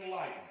have been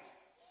enlightened,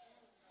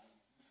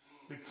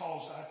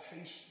 because I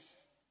tasted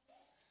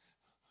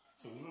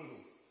the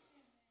little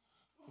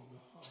of the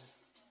honey.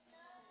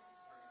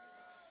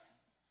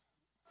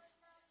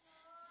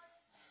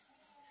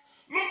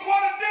 Look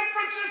what a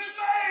difference it's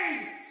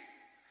made.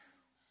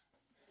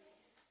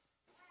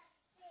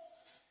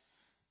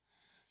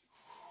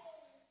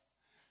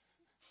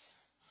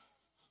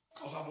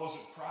 Because I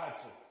wasn't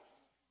prideful.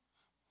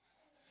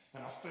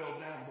 And I fell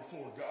down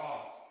before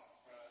God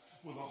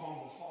with a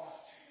humble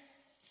heart.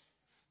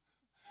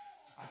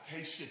 I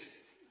tasted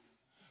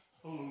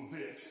a little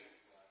bit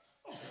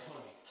of the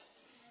honey.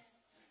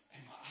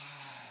 And my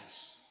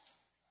eyes.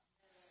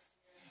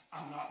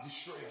 I'm not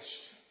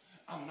distressed.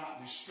 I'm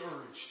not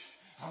discouraged.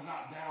 I'm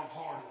not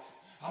downhearted.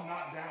 I'm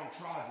not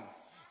downtrodden.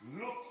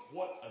 Look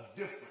what a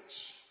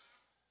difference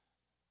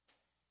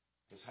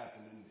has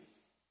happened in me.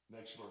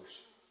 Next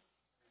verse.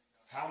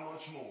 How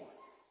much more?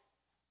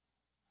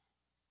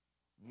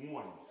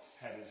 One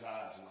had his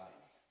eyes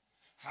lightened.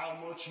 How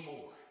much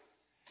more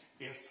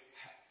if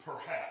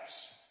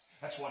perhaps,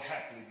 that's what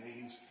happily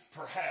means,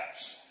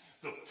 perhaps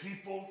the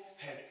people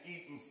had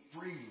eaten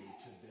freely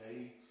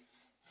today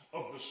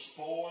of the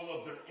spoil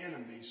of their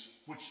enemies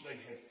which they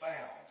had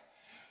found.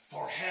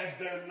 For had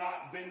there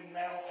not been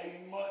now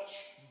a much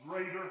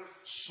greater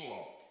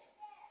slaughter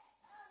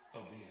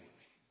of the enemy.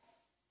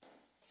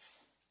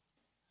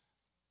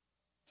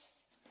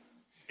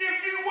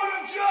 If you would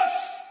have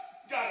just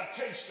got a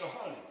taste of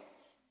honey,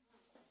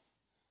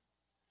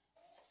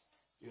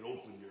 it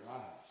opened your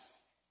eyes.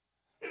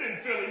 It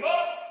didn't fill him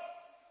up,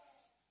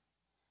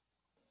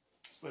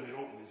 but it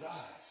opened his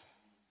eyes.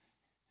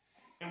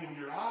 And when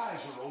your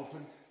eyes are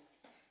open,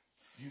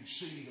 you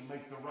see to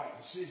make the right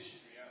decision.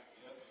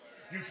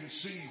 You can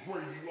see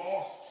where you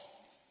are.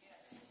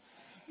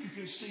 You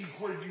can see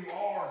where you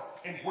are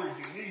and where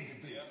you need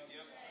to be.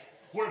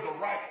 Where the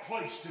right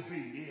place to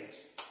be is.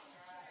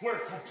 Where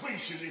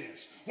completion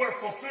is. Where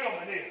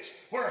fulfillment is.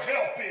 Where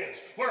help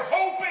is. Where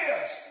hope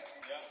is.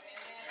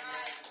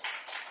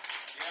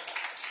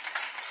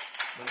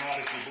 But not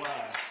if you're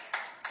blind.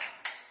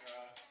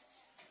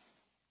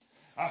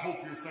 I hope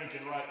you're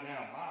thinking right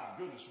now, my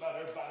goodness, about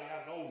everybody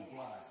I know is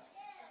blind.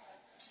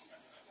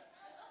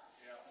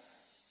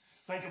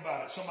 Think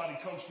about it. Somebody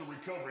comes to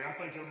recovery. I'm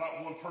thinking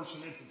about one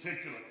person in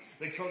particular.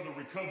 They come to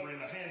recovery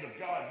and the hand of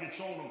God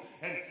gets on them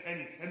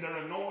and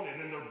they're anointed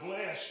and they're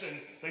blessed and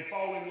they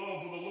fall in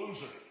love with a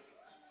loser.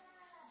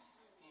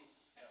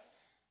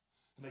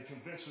 And they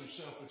convince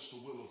themselves it's the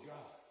will of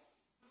God.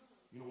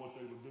 You know what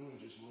they were doing?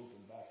 Just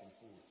limping back and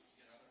forth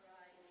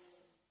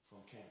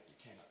from camp to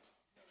camp.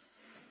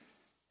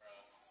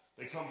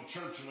 They come to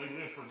church and they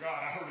live for God.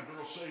 I heard a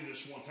girl say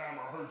this one time,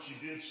 or I heard she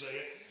did say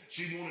it.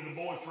 She wanted a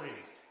boyfriend.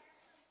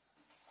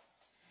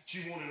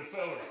 She wanted a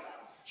fella.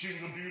 She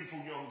was a beautiful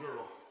young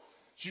girl.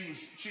 She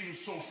was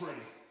so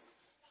pretty.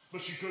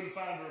 But she couldn't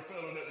find her a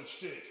fella that would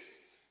stick.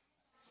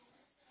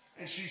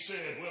 And she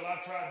said, well,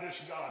 I tried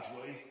this God's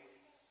way.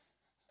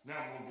 Now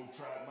I'm going to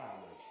go try it my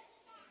way.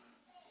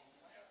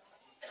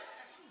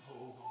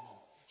 Oh,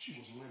 no. She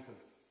was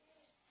limping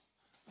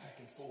back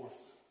and forth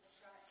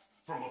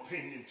from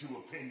opinion to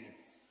opinion.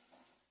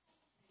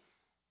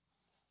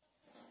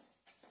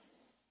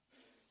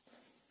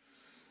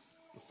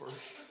 The first,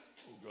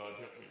 oh God,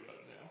 help me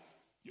right now.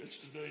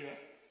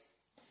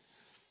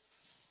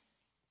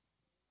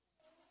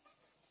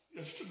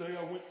 Yesterday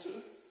I went to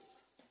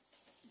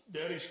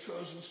Daddy's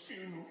cousin's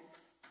funeral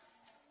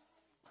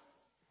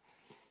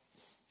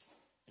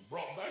and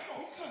brought back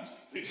all kinds of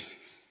things.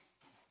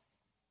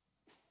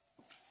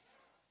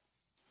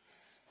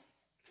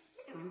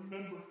 I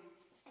remember,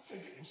 I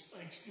think it was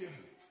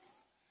Thanksgiving.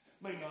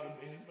 May not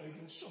have been,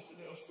 maybe something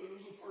else, but it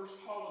was the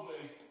first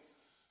holiday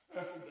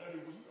after Daddy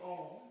was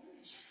gone.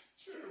 His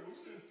chair was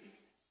empty.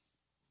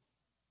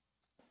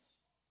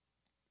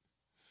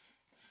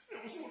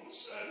 It was one of the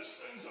saddest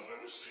things I've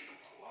ever seen in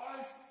my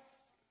life.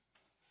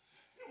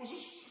 It was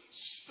a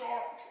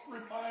stark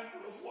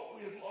reminder of what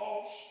we had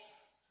lost.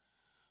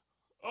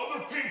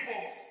 Other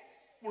people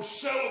were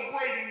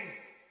celebrating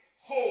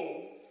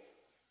whole,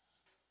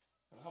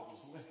 and I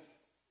was limping.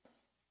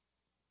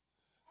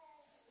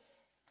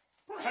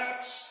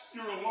 Perhaps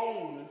you're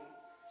alone and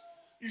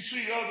you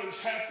see others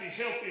happy,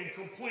 healthy, and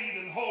complete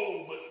and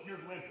whole, but you're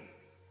limping.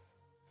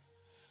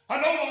 I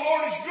know the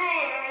Lord is good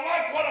and I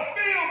like what I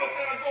feel, but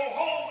then I go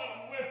home and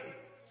I'm limping.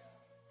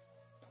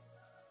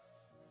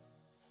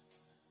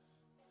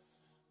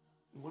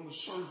 And when the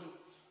servant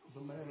of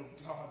the man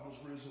of God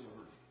was risen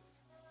early,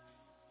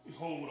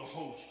 behold, a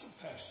host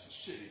compassed the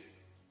city,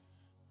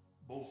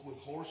 both with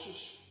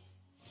horses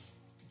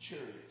and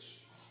chariots.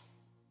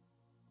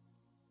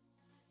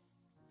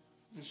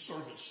 His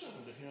servant said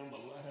unto him,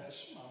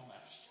 alas, my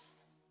master,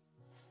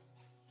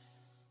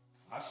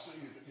 I see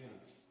the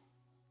enemy.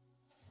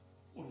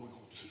 What are we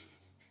going to do?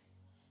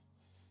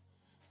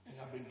 And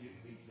I've been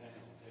getting beat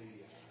down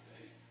day after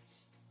day.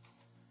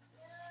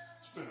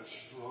 It's been a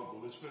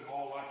struggle. It's been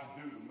all I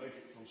can do to make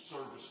it from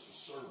service to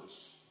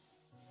service.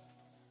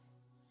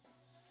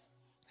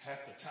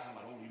 Half the time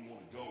I don't even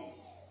want to go.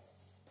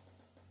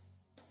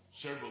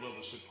 Several of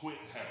us have quit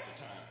half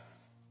the time.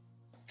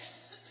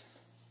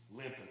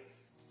 Limping.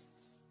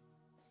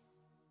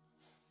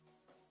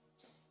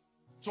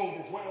 It's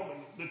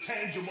overwhelming, the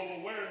tangible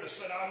awareness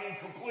that I'm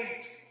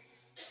incomplete,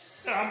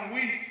 that I'm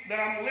weak, that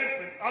I'm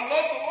limping. I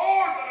love the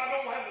Lord, but I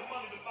don't have the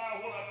money to buy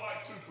what I'd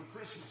like to for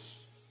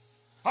Christmas.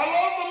 I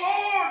love the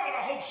Lord, but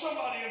I hope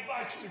somebody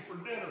invites me for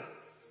dinner.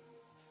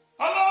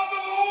 I love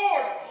the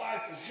Lord, but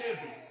life is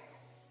heavy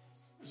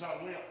as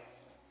I limp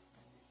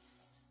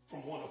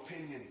from one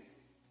opinion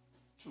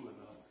to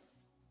another.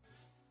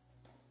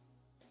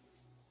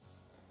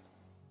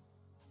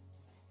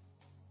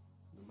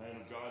 The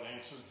man of God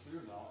answered,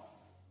 fear not.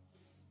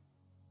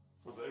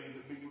 For they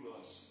that be with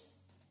us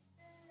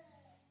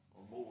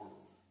are more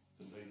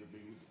than they that be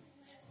with you.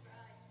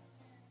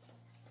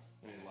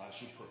 And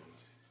Elisha prayed.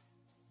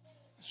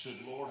 He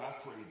said, Lord, I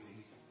pray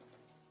thee,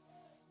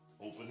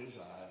 open his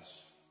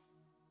eyes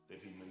that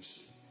he may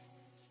see.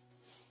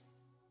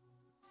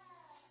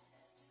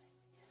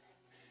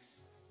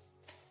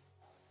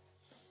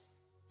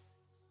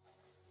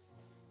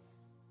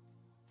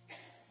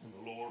 And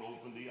the Lord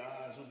opened the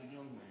eyes of the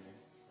young man,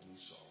 and he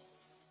saw.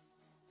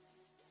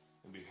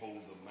 And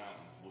behold, the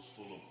mountain was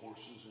full of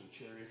horses and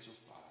chariots of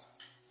fire.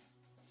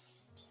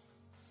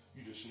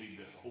 You just need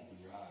to open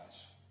your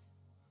eyes.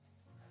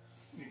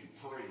 You need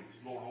to pray,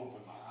 Lord,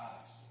 open my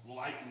eyes.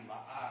 Lighten my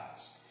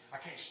eyes. I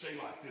can't stay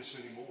like this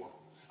anymore.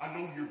 I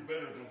know you're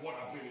better than what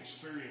I've been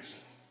experiencing.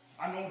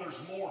 I know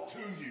there's more to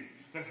you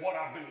than what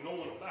I've been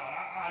knowing about.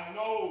 I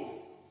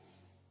know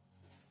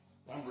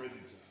I'm ready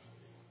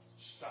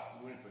to stop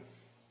limping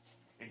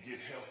and get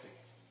healthy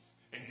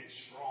and get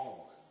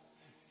strong.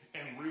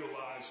 And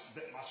realize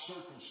that my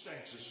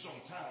circumstances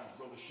sometimes,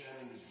 Brother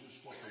Shannon, is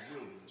just what the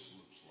wilderness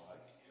looks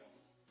like.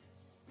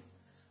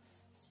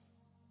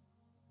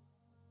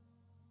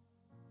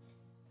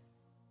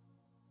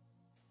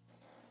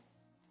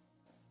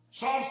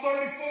 Psalms 34,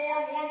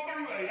 1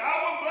 through 8. I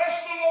will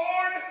bless the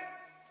Lord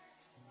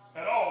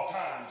at all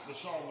times, the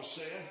psalmist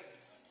said.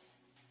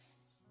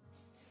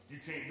 You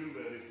can't do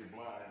that if you're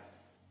blind.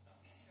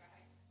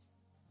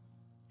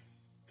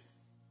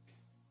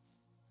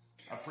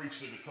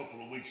 preached it a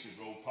couple of weeks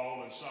ago.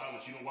 Paul and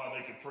Silas, you know why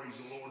they could praise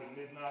the Lord at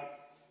midnight?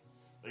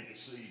 They could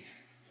see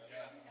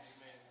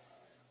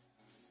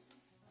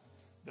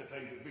that they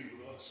that be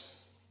with us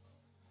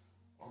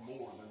are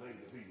more than they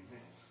that be with them.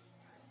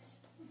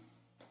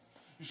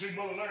 You see,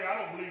 Brother Larry,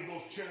 I don't believe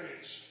those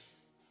chariots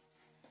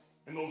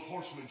and those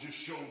horsemen just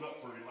showed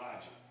up for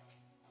Elijah.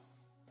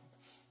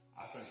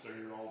 I think they're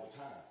here all the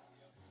time.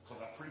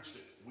 Because I preached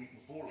it week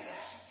before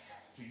last.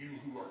 To you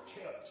who are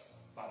kept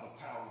by the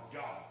power of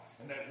God.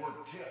 And that word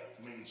kept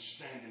means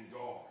standing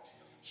guard.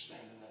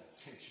 Standing at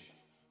attention.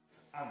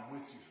 I'm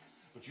with you.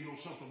 But you know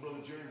something,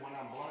 Brother Jerry? When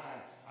I'm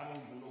blind, I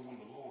don't even know when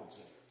the Lord's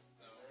there.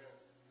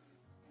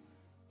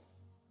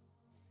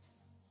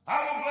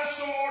 I will bless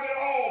the Lord at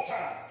all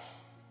times.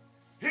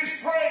 His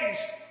praise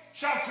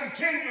shall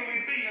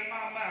continually be in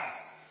my mouth.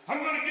 I'm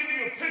going to give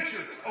you a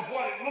picture of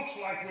what it looks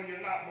like when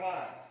you're not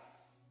blind.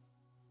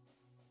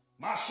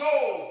 My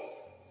soul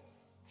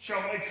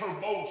shall make her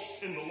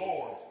boast in the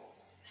Lord.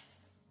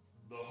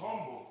 The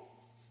humble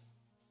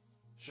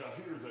shall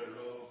hear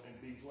thereof and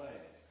be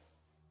glad.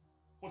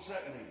 What's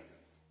that mean?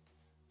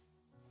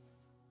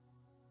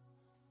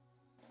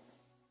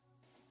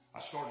 I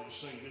started to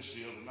sing this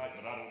the other night,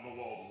 but I don't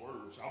know all the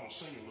words. I was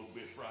singing a little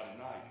bit Friday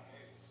night.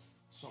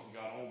 Something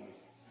got on me.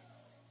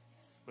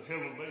 But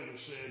Helen Baylor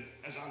said,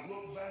 as I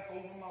look back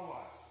over my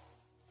life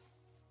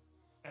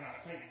and I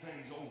think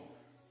things over,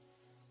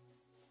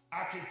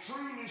 I can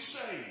truly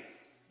say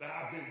that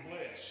I've been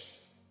blessed.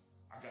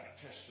 I got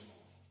a testimony.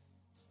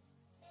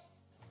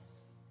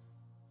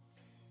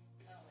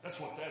 That's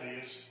what that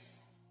is.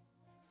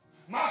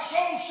 My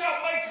soul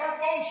shall make her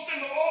boast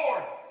in the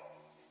Lord.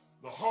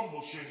 The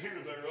humble shall hear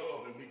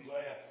thereof and be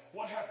glad.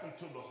 What happened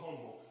to the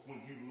humble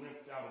when you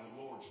limped out of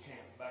the Lord's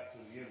camp back to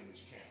the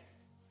enemy's camp?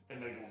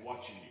 And they were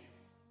watching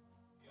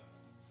you.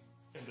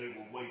 And they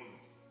were waiting.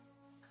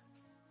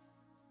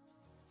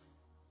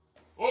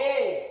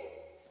 Oh!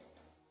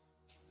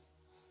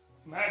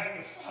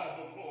 Magnify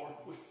the Lord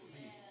with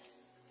me.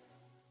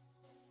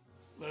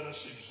 Let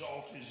us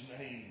exalt his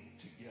name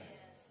together.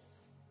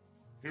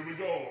 Here we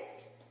go.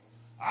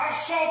 I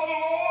sought the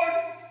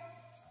Lord.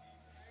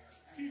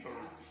 He heard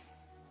me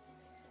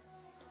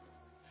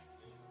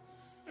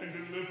and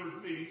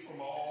delivered me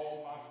from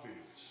all my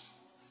fears.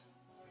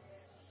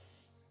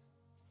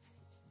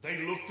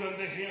 They looked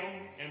unto him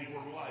and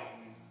were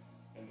lightened,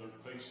 and their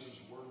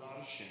faces were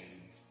not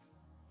ashamed.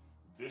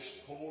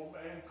 This poor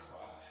man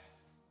cried,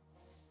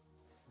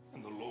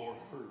 and the Lord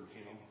heard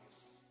him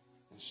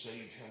and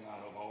saved him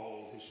out of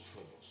all his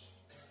troubles.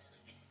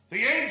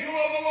 The angel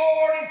of the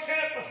Lord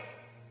encampeth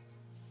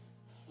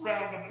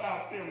round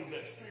about them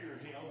that fear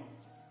him,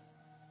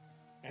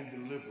 and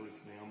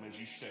delivereth them. As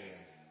you stand.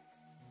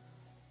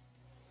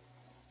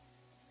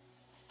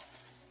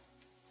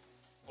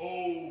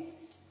 Oh,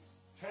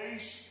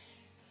 taste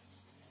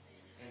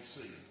and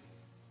see.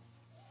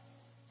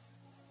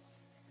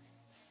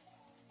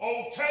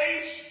 Oh,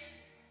 taste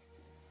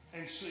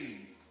and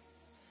see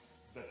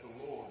that the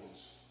Lord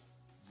is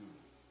good.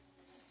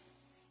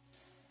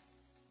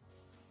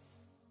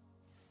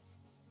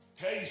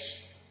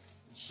 Taste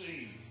and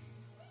see.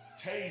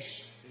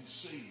 Taste and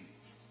see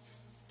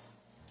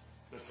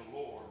that the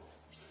Lord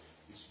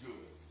is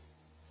good.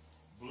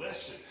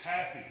 Blessed,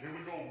 happy. Here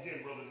we go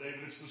again, Brother David.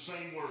 It's the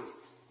same word.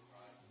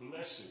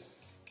 Blessed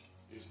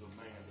is the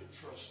man that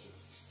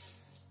trusteth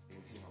in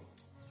him.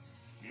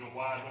 You know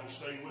why I don't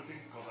stay with him?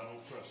 Because I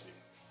don't trust him.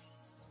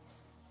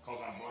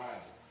 Because I'm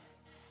blinded.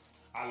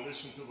 I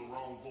listen to the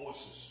wrong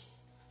voices.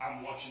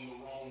 I'm watching the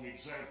wrong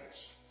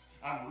examples.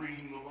 I'm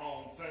reading the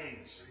wrong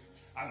things.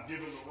 I'm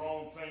giving the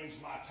wrong things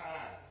my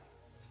time.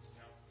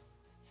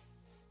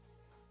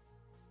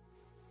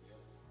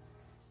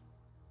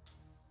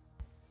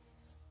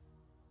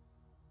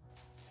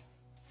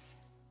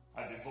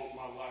 I devote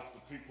my life to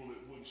people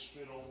that wouldn't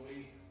spit on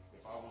me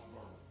if I was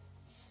burning.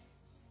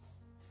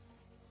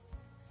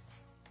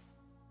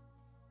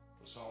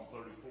 But Psalm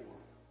 34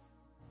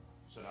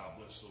 said, I'll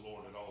bless the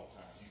Lord at all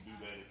times. You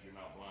do that if you're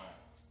not blind.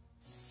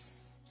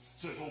 It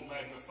says, oh,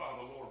 magnify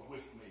the Lord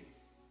with me.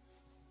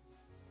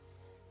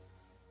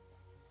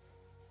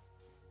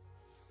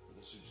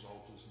 Let us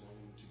exalt his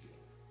name together.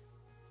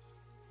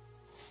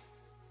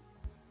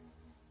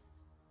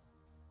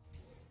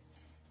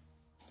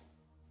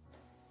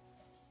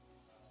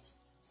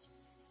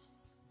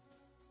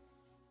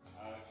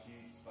 I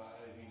keep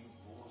fighting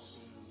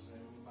voices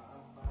in my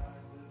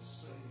mind that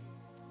say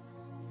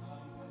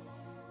not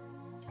enough.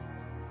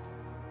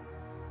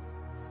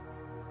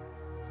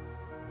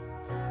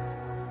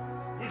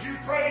 Would you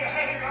pray to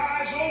have your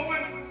eyes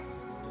open?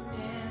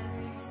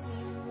 Every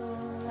single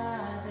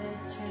lie that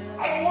tells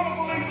I don't want to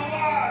believe the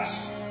lies.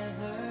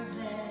 never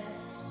met.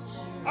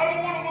 I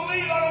don't want to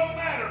believe I don't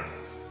matter.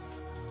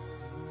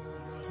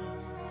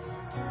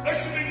 There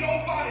should be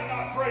nobody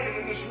not praying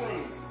in this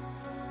room.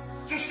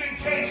 Just in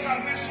case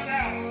I'm missing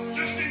out.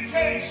 Just in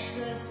case.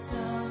 The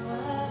sum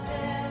of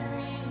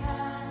every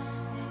high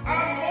and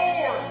I'm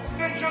more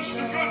than just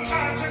the good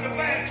times and the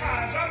bad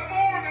times. I'm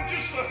more than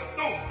just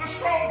the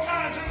strong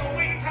times and the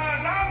weak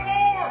times. I'm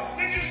more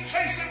than just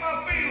chasing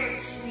my feet.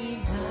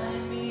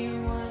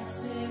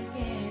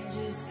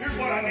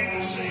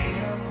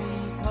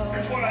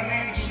 what I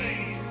need to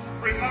see.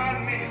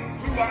 Remind me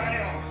who I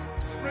am.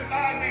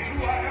 Remind me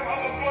who I am.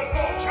 I'm a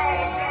blood-bought child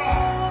of God.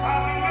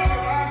 I'm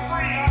delivered. I'm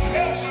free. I'm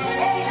healthy. I'm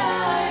whole.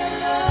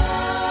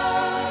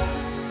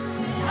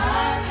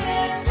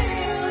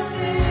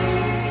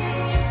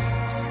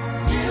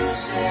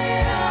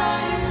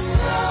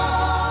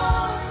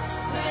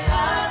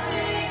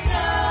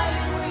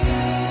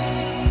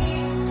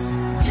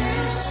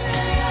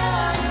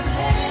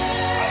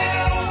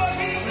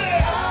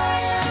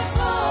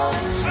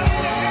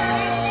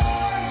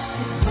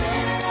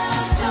 When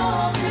I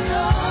don't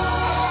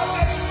belong,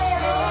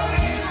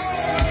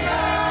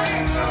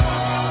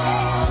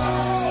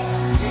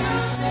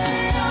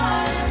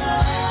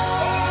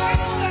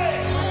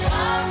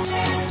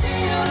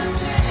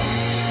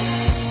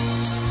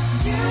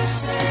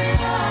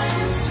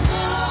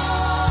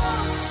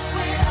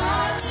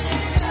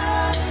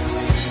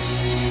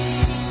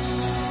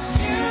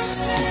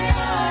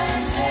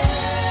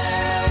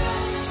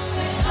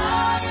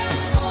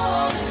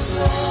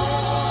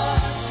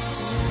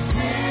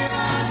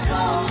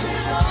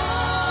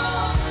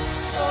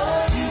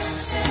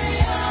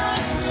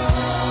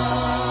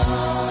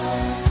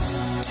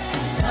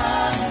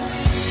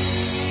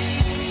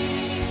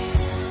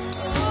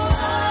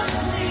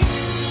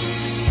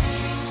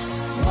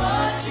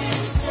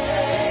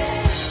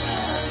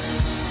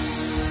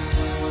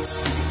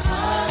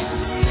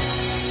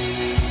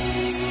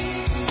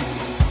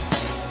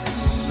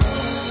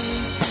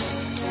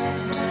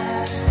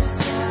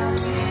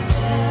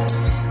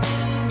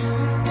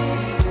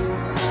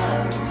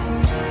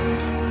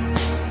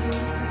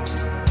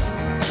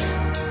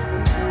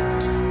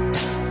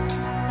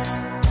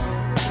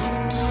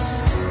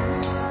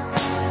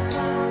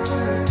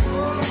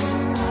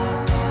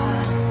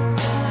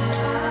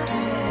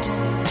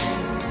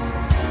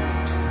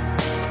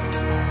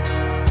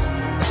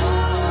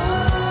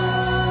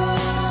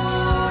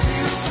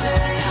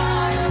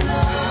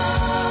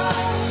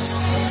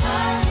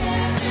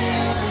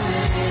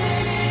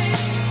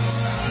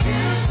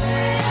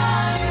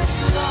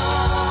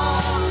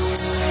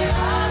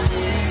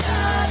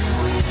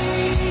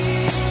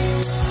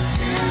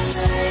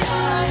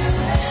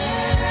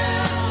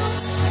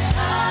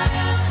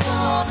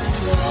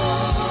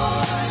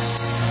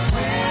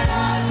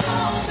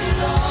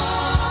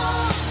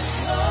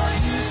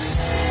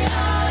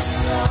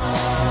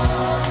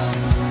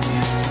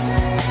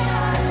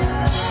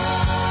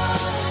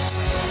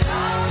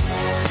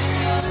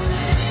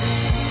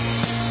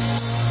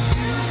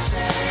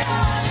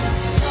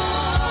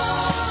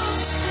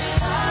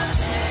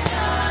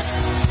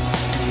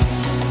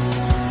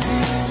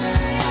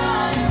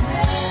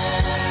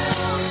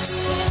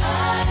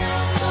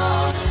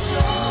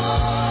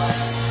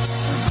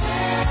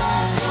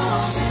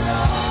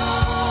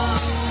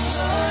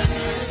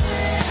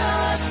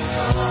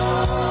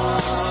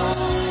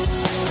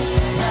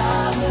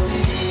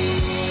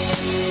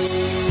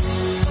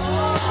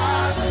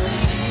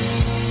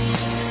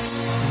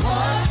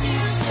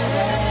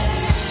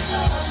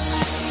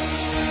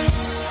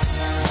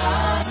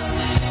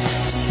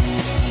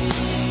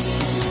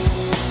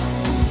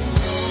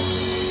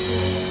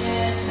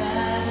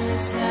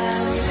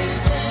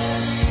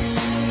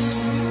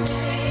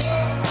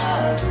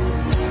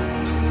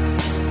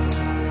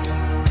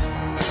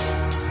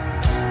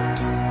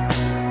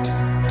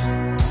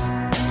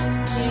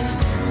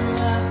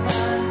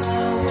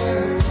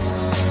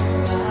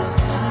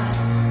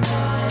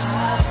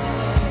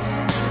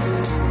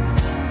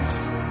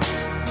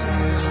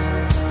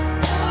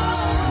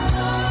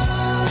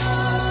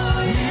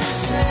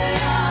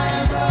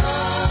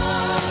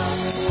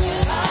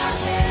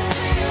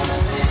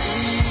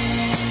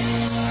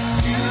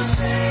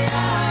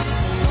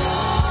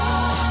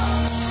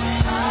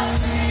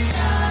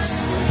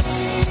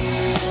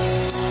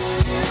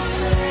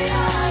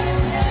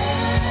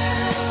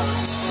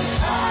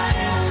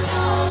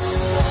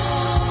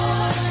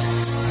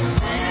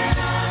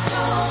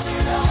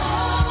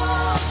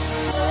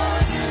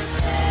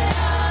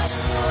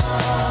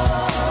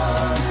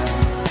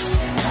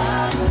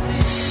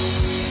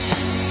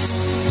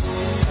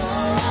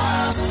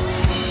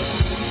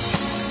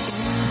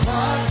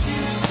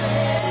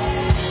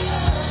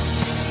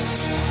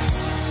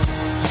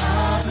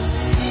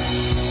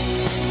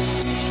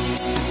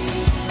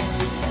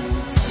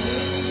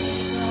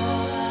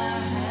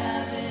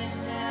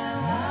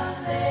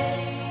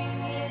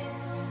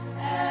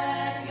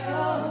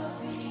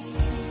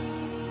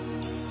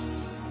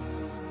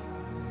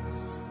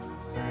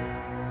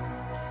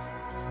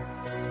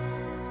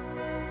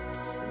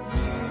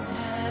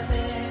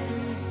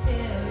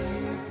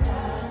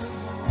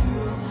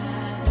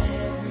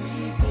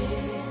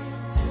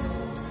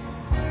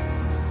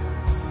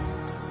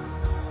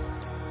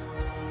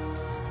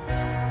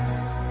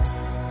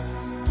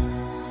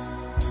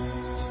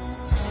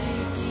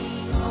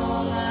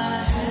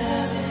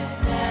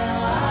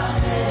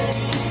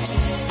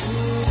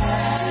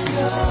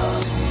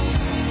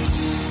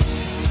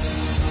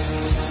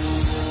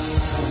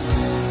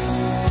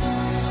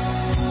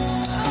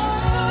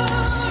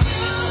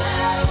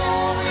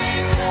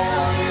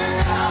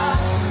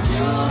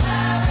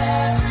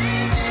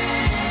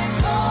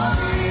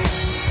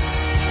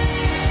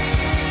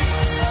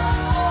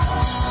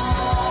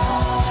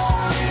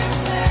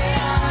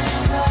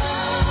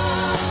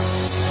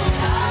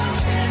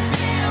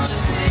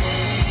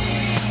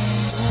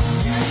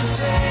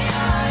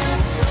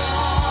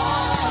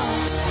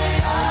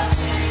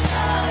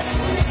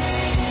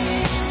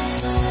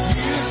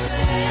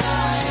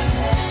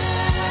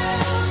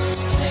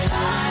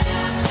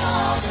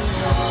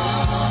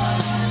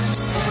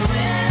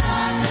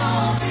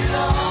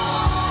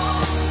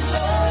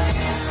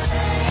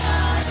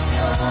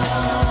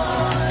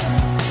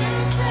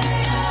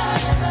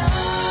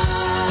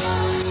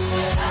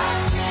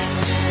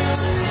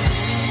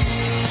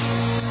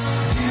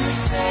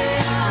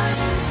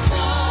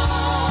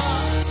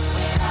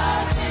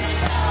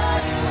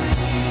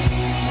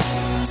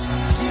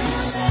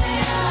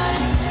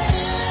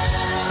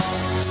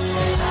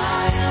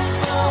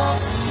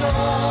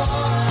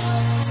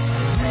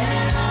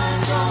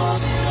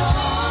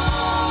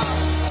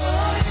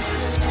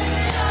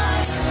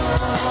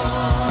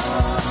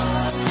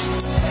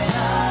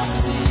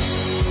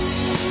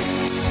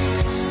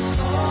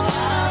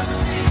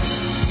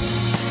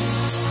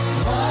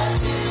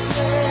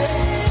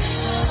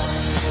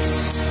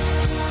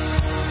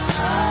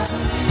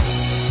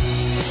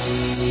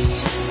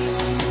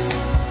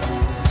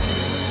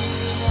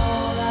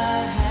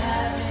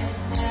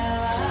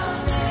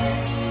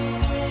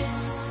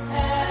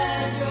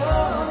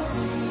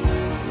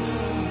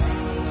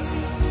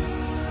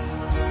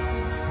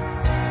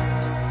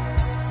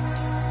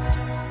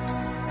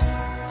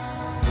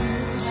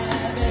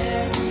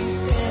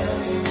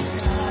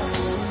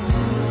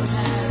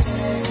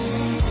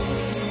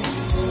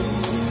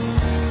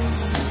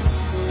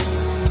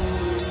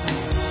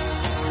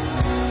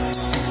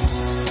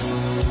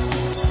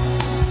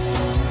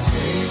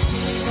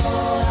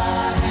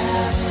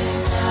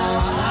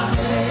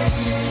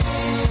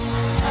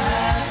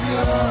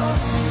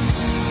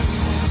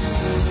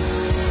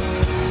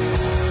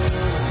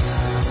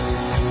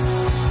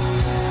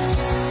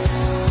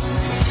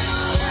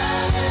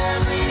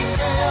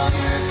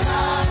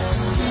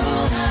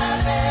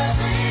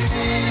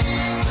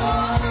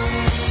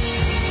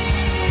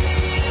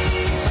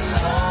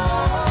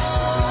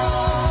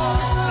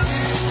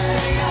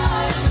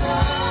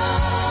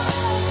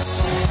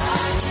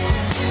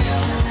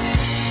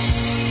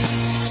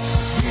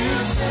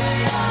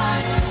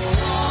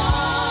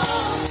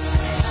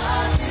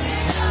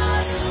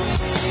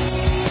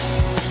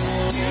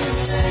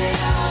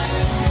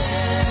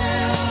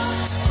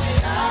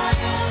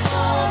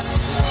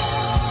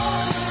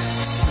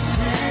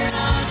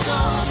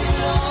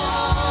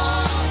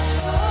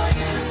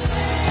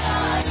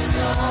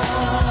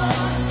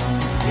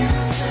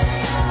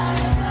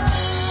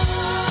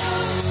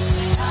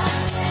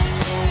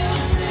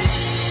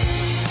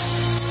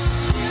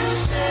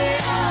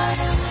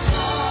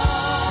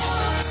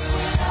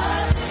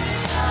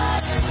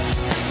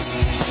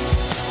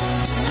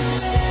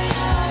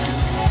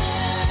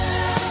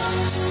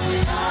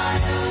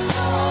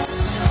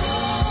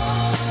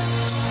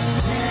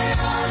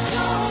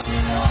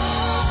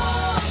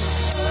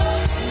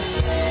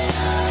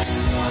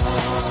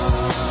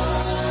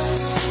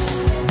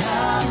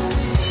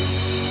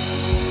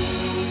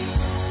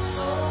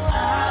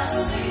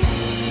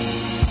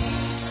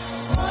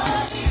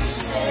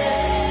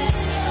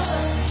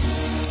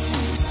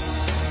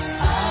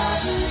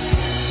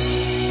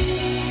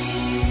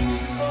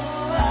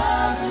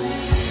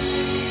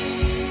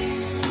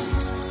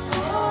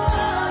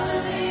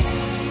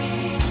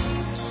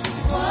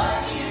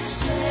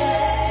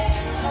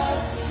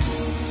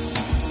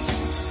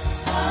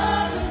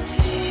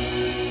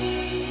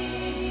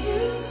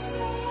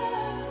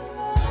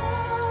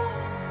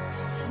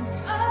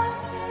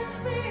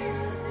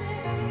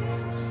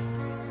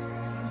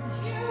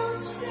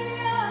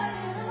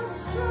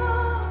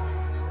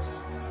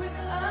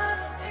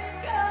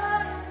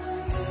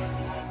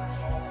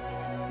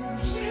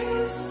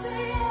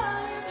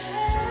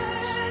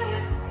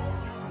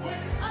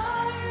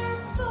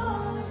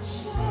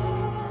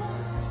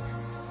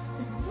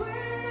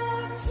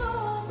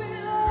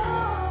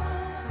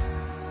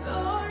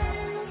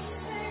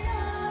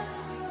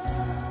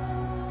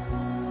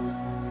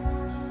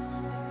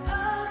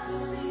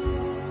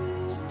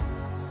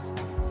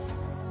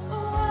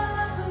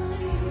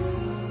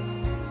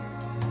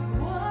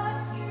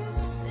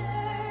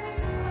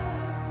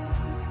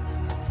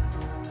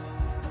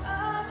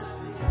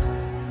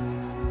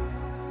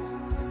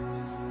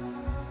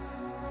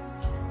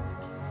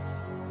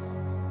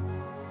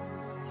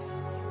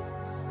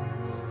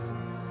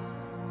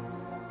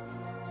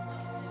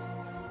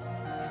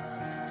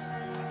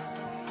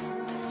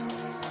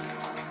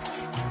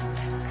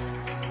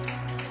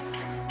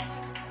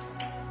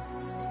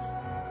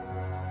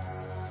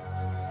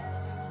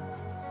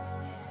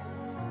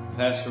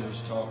 Pastor was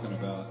talking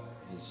about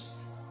his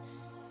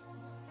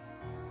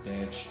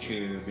dad's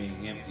chair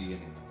being empty,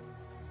 and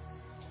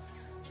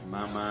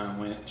my mind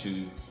went to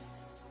an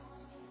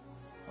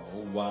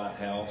old white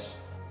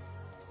house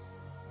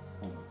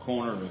on the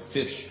corner of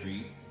 5th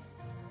Street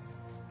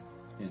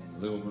in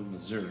Riverbend,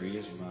 Missouri,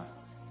 is my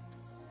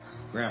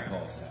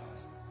grandpa's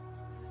house.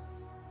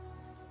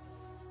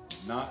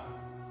 Not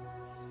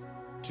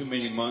too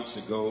many months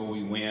ago,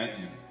 we went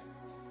and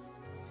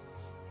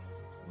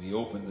we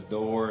opened the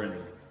door, and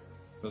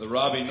Brother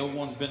Robbie, no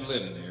one's been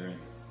living there, and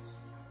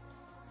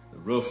the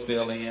roof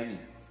fell in, and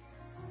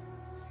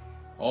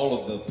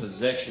all of the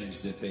possessions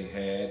that they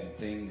had and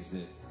things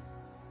that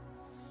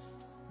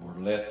were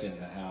left in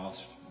the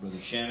house,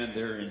 Brother Shannon,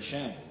 they're in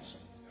shambles.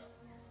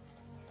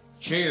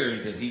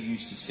 Chair that he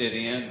used to sit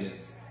in that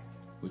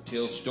would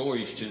tell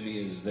stories to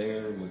me is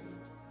there with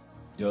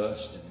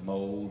dust and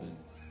mold and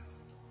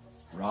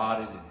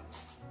rotted. And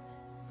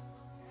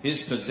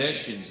his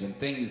possessions and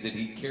things that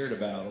he cared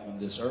about on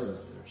this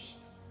earth there's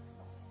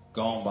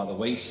gone by the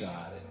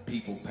wayside, and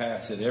people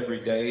pass it every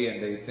day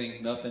and they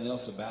think nothing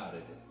else about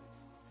it.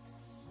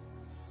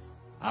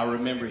 I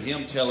remember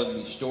him telling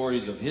me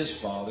stories of his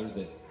father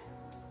that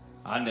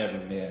I never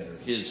met, or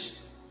his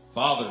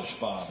father's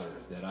father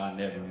that I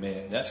never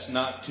met. That's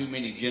not too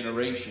many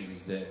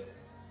generations that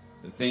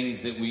the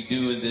things that we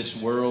do in this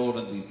world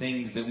and the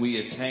things that we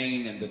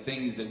attain and the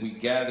things that we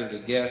gather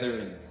together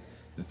and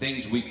the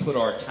things we put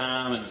our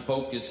time and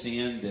focus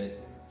in, that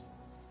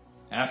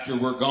after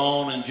we're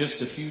gone in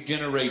just a few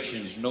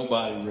generations,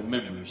 nobody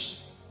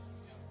remembers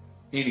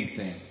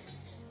anything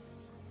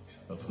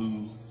of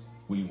who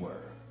we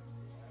were.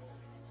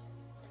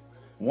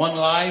 One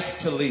life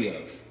to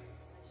live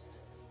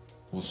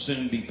will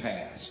soon be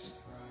past.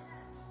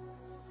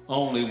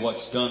 Only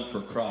what's done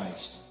for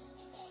Christ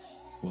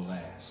will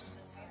last.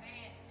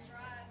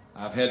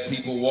 I've had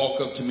people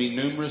walk up to me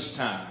numerous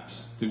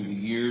times through the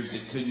years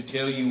that couldn't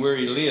tell you where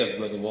he lived,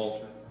 Brother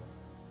Walter.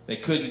 They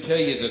couldn't tell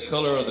you the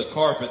color of the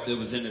carpet that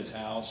was in his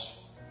house.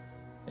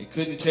 They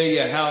couldn't tell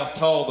you how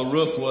tall the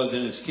roof was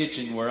in his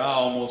kitchen, where I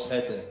almost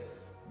had to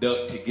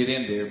duck to get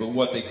in there. But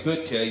what they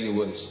could tell you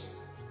was,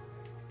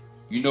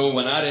 you know,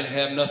 when I didn't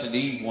have nothing to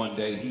eat one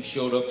day, he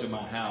showed up to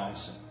my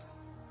house.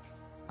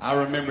 I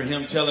remember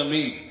him telling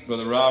me,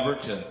 Brother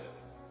Robert, to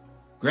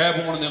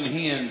grab one of them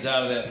hens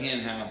out of that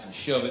hen house and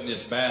shove it in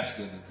this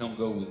basket and come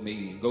go with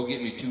me and go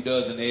get me 2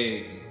 dozen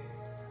eggs.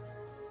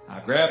 I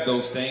grabbed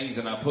those things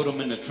and I put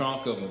them in the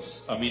trunk of in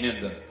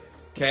the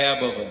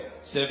cab of a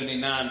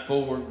 79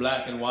 Ford,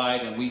 black and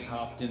white, and we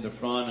hopped in the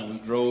front and we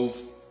drove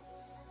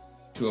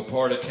to a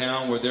part of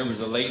town where there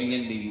was a lady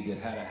in need that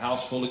had a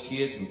house full of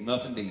kids with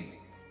nothing to eat.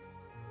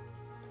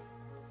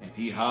 And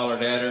he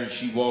hollered at her and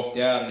she walked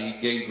out, and he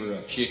gave her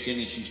a chicken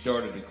and she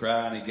started to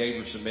cry, and he gave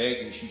her some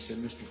eggs and she said,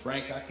 "Mr.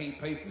 Frank, I can't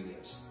pay for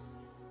this."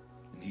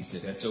 And he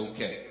said, "That's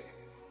okay.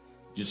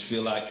 Just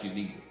feel like you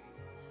need it."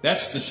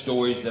 That's the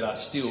stories that I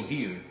still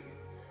hear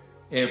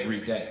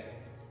every day.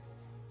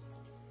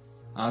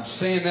 I'm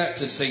saying that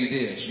to say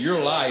this: your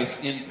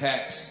life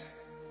impacts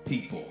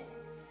people.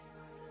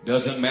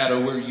 Doesn't matter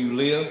where you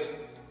live.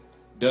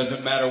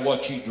 Doesn't matter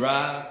what you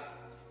drive.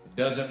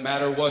 Doesn't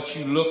matter what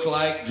you look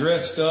like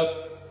dressed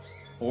up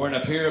or in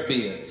a pair of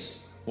bibs.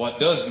 What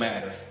does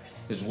matter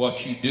is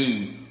what you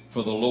do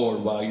for the Lord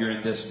while you're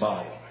in this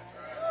body.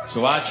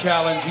 So I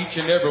challenge each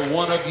and every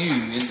one of you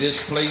in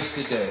this place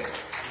today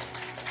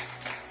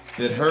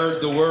that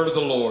heard the word of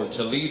the Lord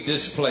to leave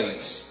this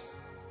place,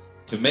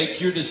 to make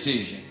your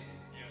decision.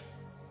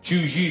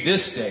 Choose ye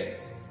this day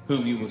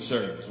whom you will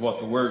serve, is what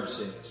the word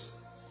says.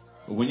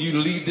 But when you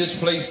leave this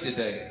place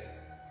today,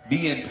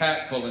 be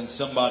impactful in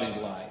somebody's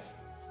life.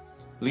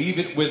 Leave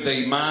it with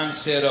a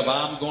mindset of,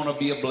 I'm going to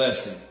be a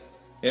blessing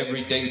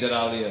every day that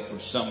I live for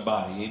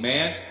somebody.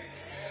 Amen?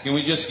 Can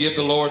we just give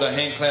the Lord a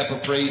hand clap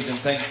of praise and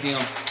thank Him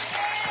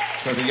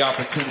for the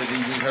opportunity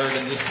we heard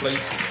in this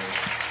place today?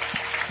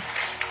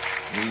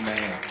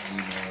 Amen.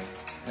 Amen.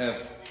 I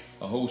have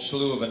a whole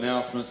slew of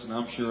announcements, and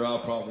I'm sure I'll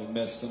probably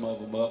mess some of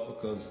them up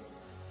because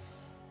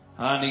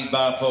I need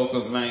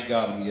bifocals and I ain't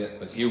got them yet,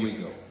 but here we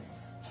go.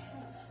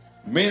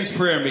 Men's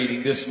prayer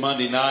meeting this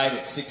Monday night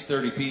at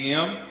 6:30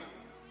 p.m.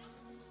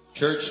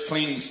 Church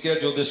cleaning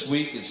schedule this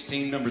week is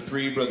team number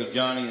 3, Brother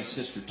Johnny and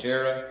Sister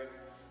Tara.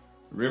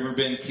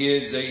 Riverbend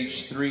kids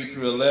age 3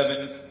 through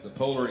 11. The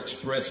Polar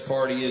Express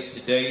party is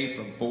today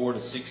from 4 to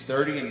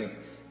 6:30 in the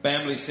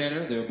Family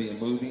Center. There will be a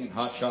movie and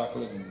hot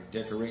chocolate and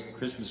decorating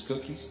Christmas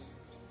cookies.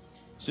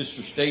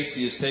 Sister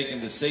Stacy is taking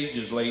the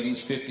Sages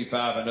ladies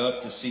 55 and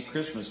up to see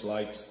Christmas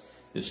lights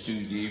this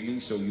Tuesday evening,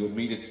 so you'll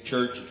meet at the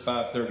church at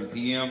 5:30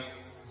 p.m.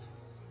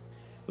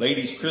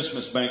 Ladies'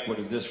 Christmas banquet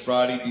is this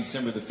Friday,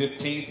 December the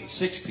 15th at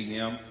 6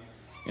 p.m.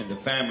 in the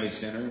Family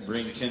Center.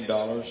 Bring $10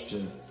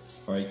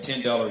 or a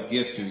 $10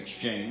 gift to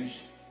exchange.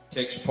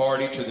 Text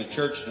party to the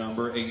church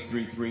number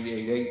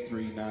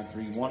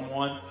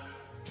 833-883-9311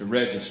 to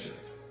register.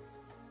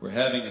 We're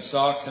having a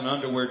socks and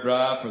underwear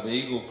drive for the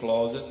Eagle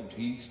Closet. And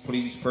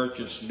please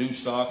purchase new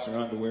socks or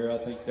underwear. I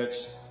think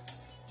that's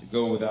to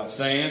go without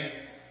saying.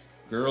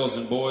 Girls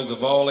and boys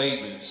of all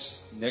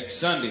ages. Next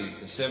Sunday,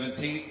 the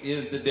 17th,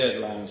 is the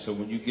deadline. So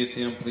when you get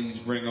them, please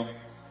bring them.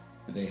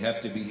 They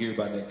have to be here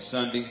by next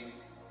Sunday.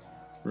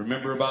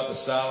 Remember about the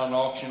silent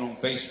auction on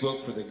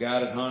Facebook for the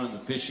guided hunt and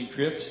the fishing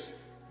trips.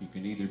 You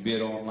can either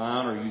bid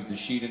online or use the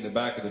sheet in the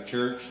back of the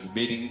church. The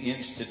bidding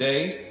ends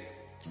today,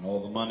 and all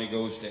the money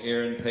goes to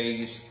Aaron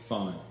Pay's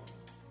fund.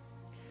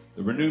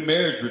 The Renewed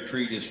Marriage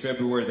Retreat is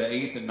February the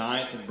 8th and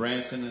 9th in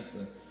Branson at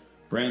the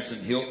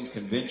Branson Hilton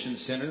Convention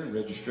Center.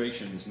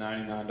 Registration is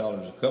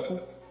 $99 a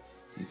couple.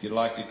 If you'd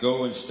like to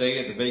go and stay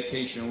at the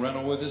vacation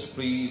rental with us,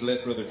 please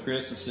let Brother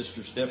Chris and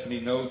Sister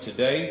Stephanie know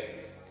today.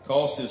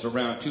 Cost is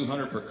around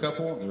 $200 per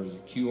couple. There's a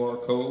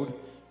QR code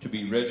to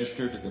be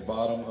registered at the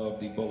bottom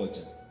of the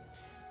bulletin.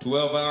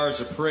 12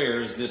 hours of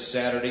prayers this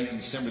Saturday,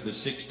 December the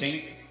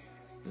 16th.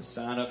 The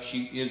sign-up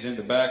sheet is in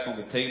the back on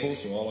the table,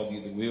 so all of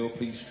you that will,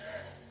 please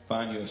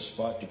find you a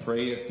spot to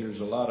pray. If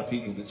there's a lot of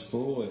people that's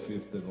full, if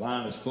the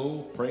line is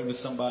full, pray with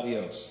somebody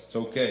else. It's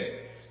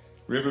okay.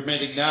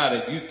 Riverbend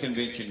Ignited Youth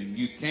Convention and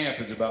Youth Camp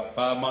is about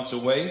 5 months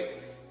away,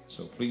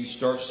 so please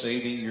start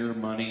saving your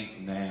money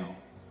now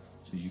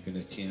so you can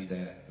attend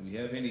that. Do we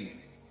have any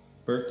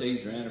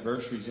birthdays or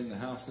anniversaries in the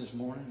house this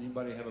morning?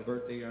 Anybody have a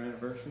birthday or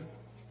anniversary?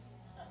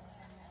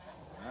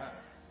 All right.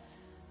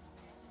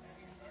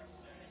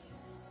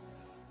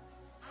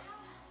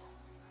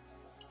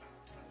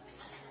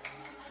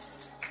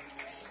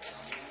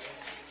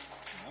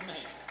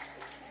 Amen.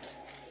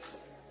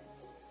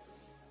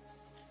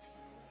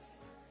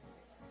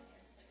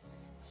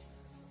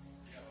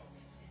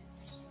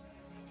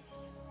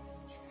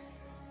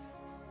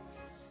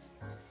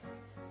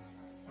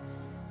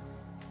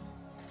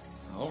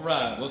 All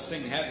right, we'll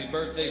sing happy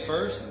birthday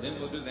first, and then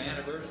we'll do the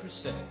anniversary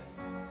second.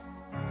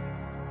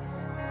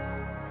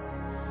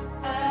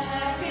 A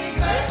happy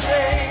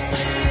birthday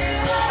to you,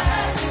 a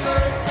happy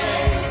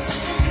birthday to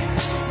you.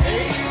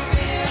 May you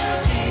feel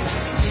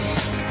Jesus near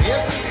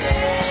every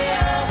day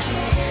of the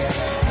year.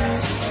 A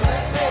happy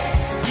birthday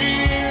to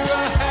you, a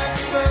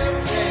happy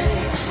birthday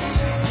to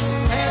you.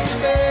 And the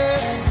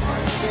best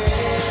one you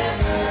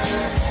ever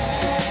had.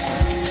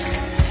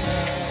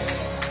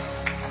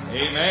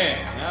 Amen.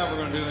 Now we're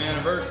going to do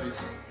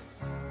anniversaries.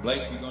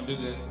 Blake, you going to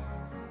do the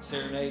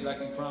serenade like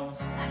you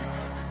promised?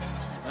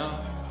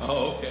 No?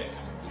 Oh, okay.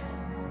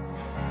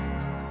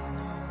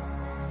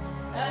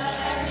 A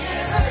happy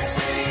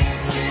anniversary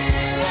to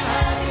you, a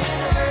happy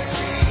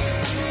anniversary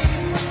to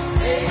you.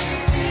 May you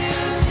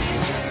feel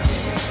Jesus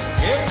near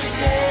every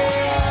day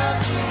of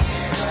the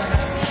year. A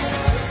happy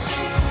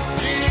anniversary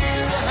to you,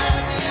 a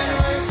happy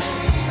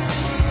anniversary to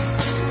you.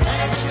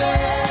 And the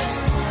best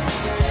one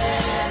you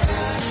ever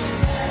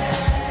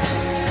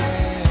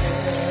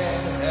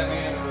Happy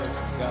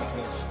anniversary. God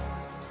bless you.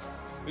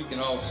 We can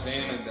all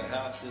stand in the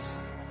house this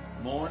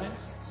morning.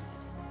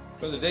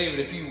 Brother David,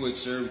 if you would,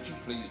 sir, would you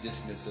please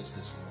dismiss us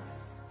this morning?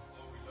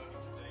 Lord, we love you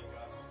today,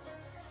 God. So thank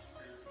you for your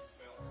spirit we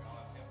felt,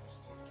 God. Help us,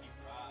 Lord, to keep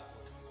our eyes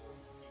open, Lord.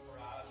 Keep our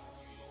eyes on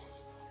you, Lord.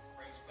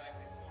 Bring us back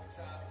at one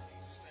time. In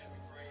Jesus' name we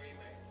pray,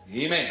 amen.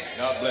 Amen.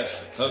 God bless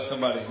you. Hug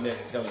somebody's neck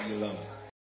and tell them you love them.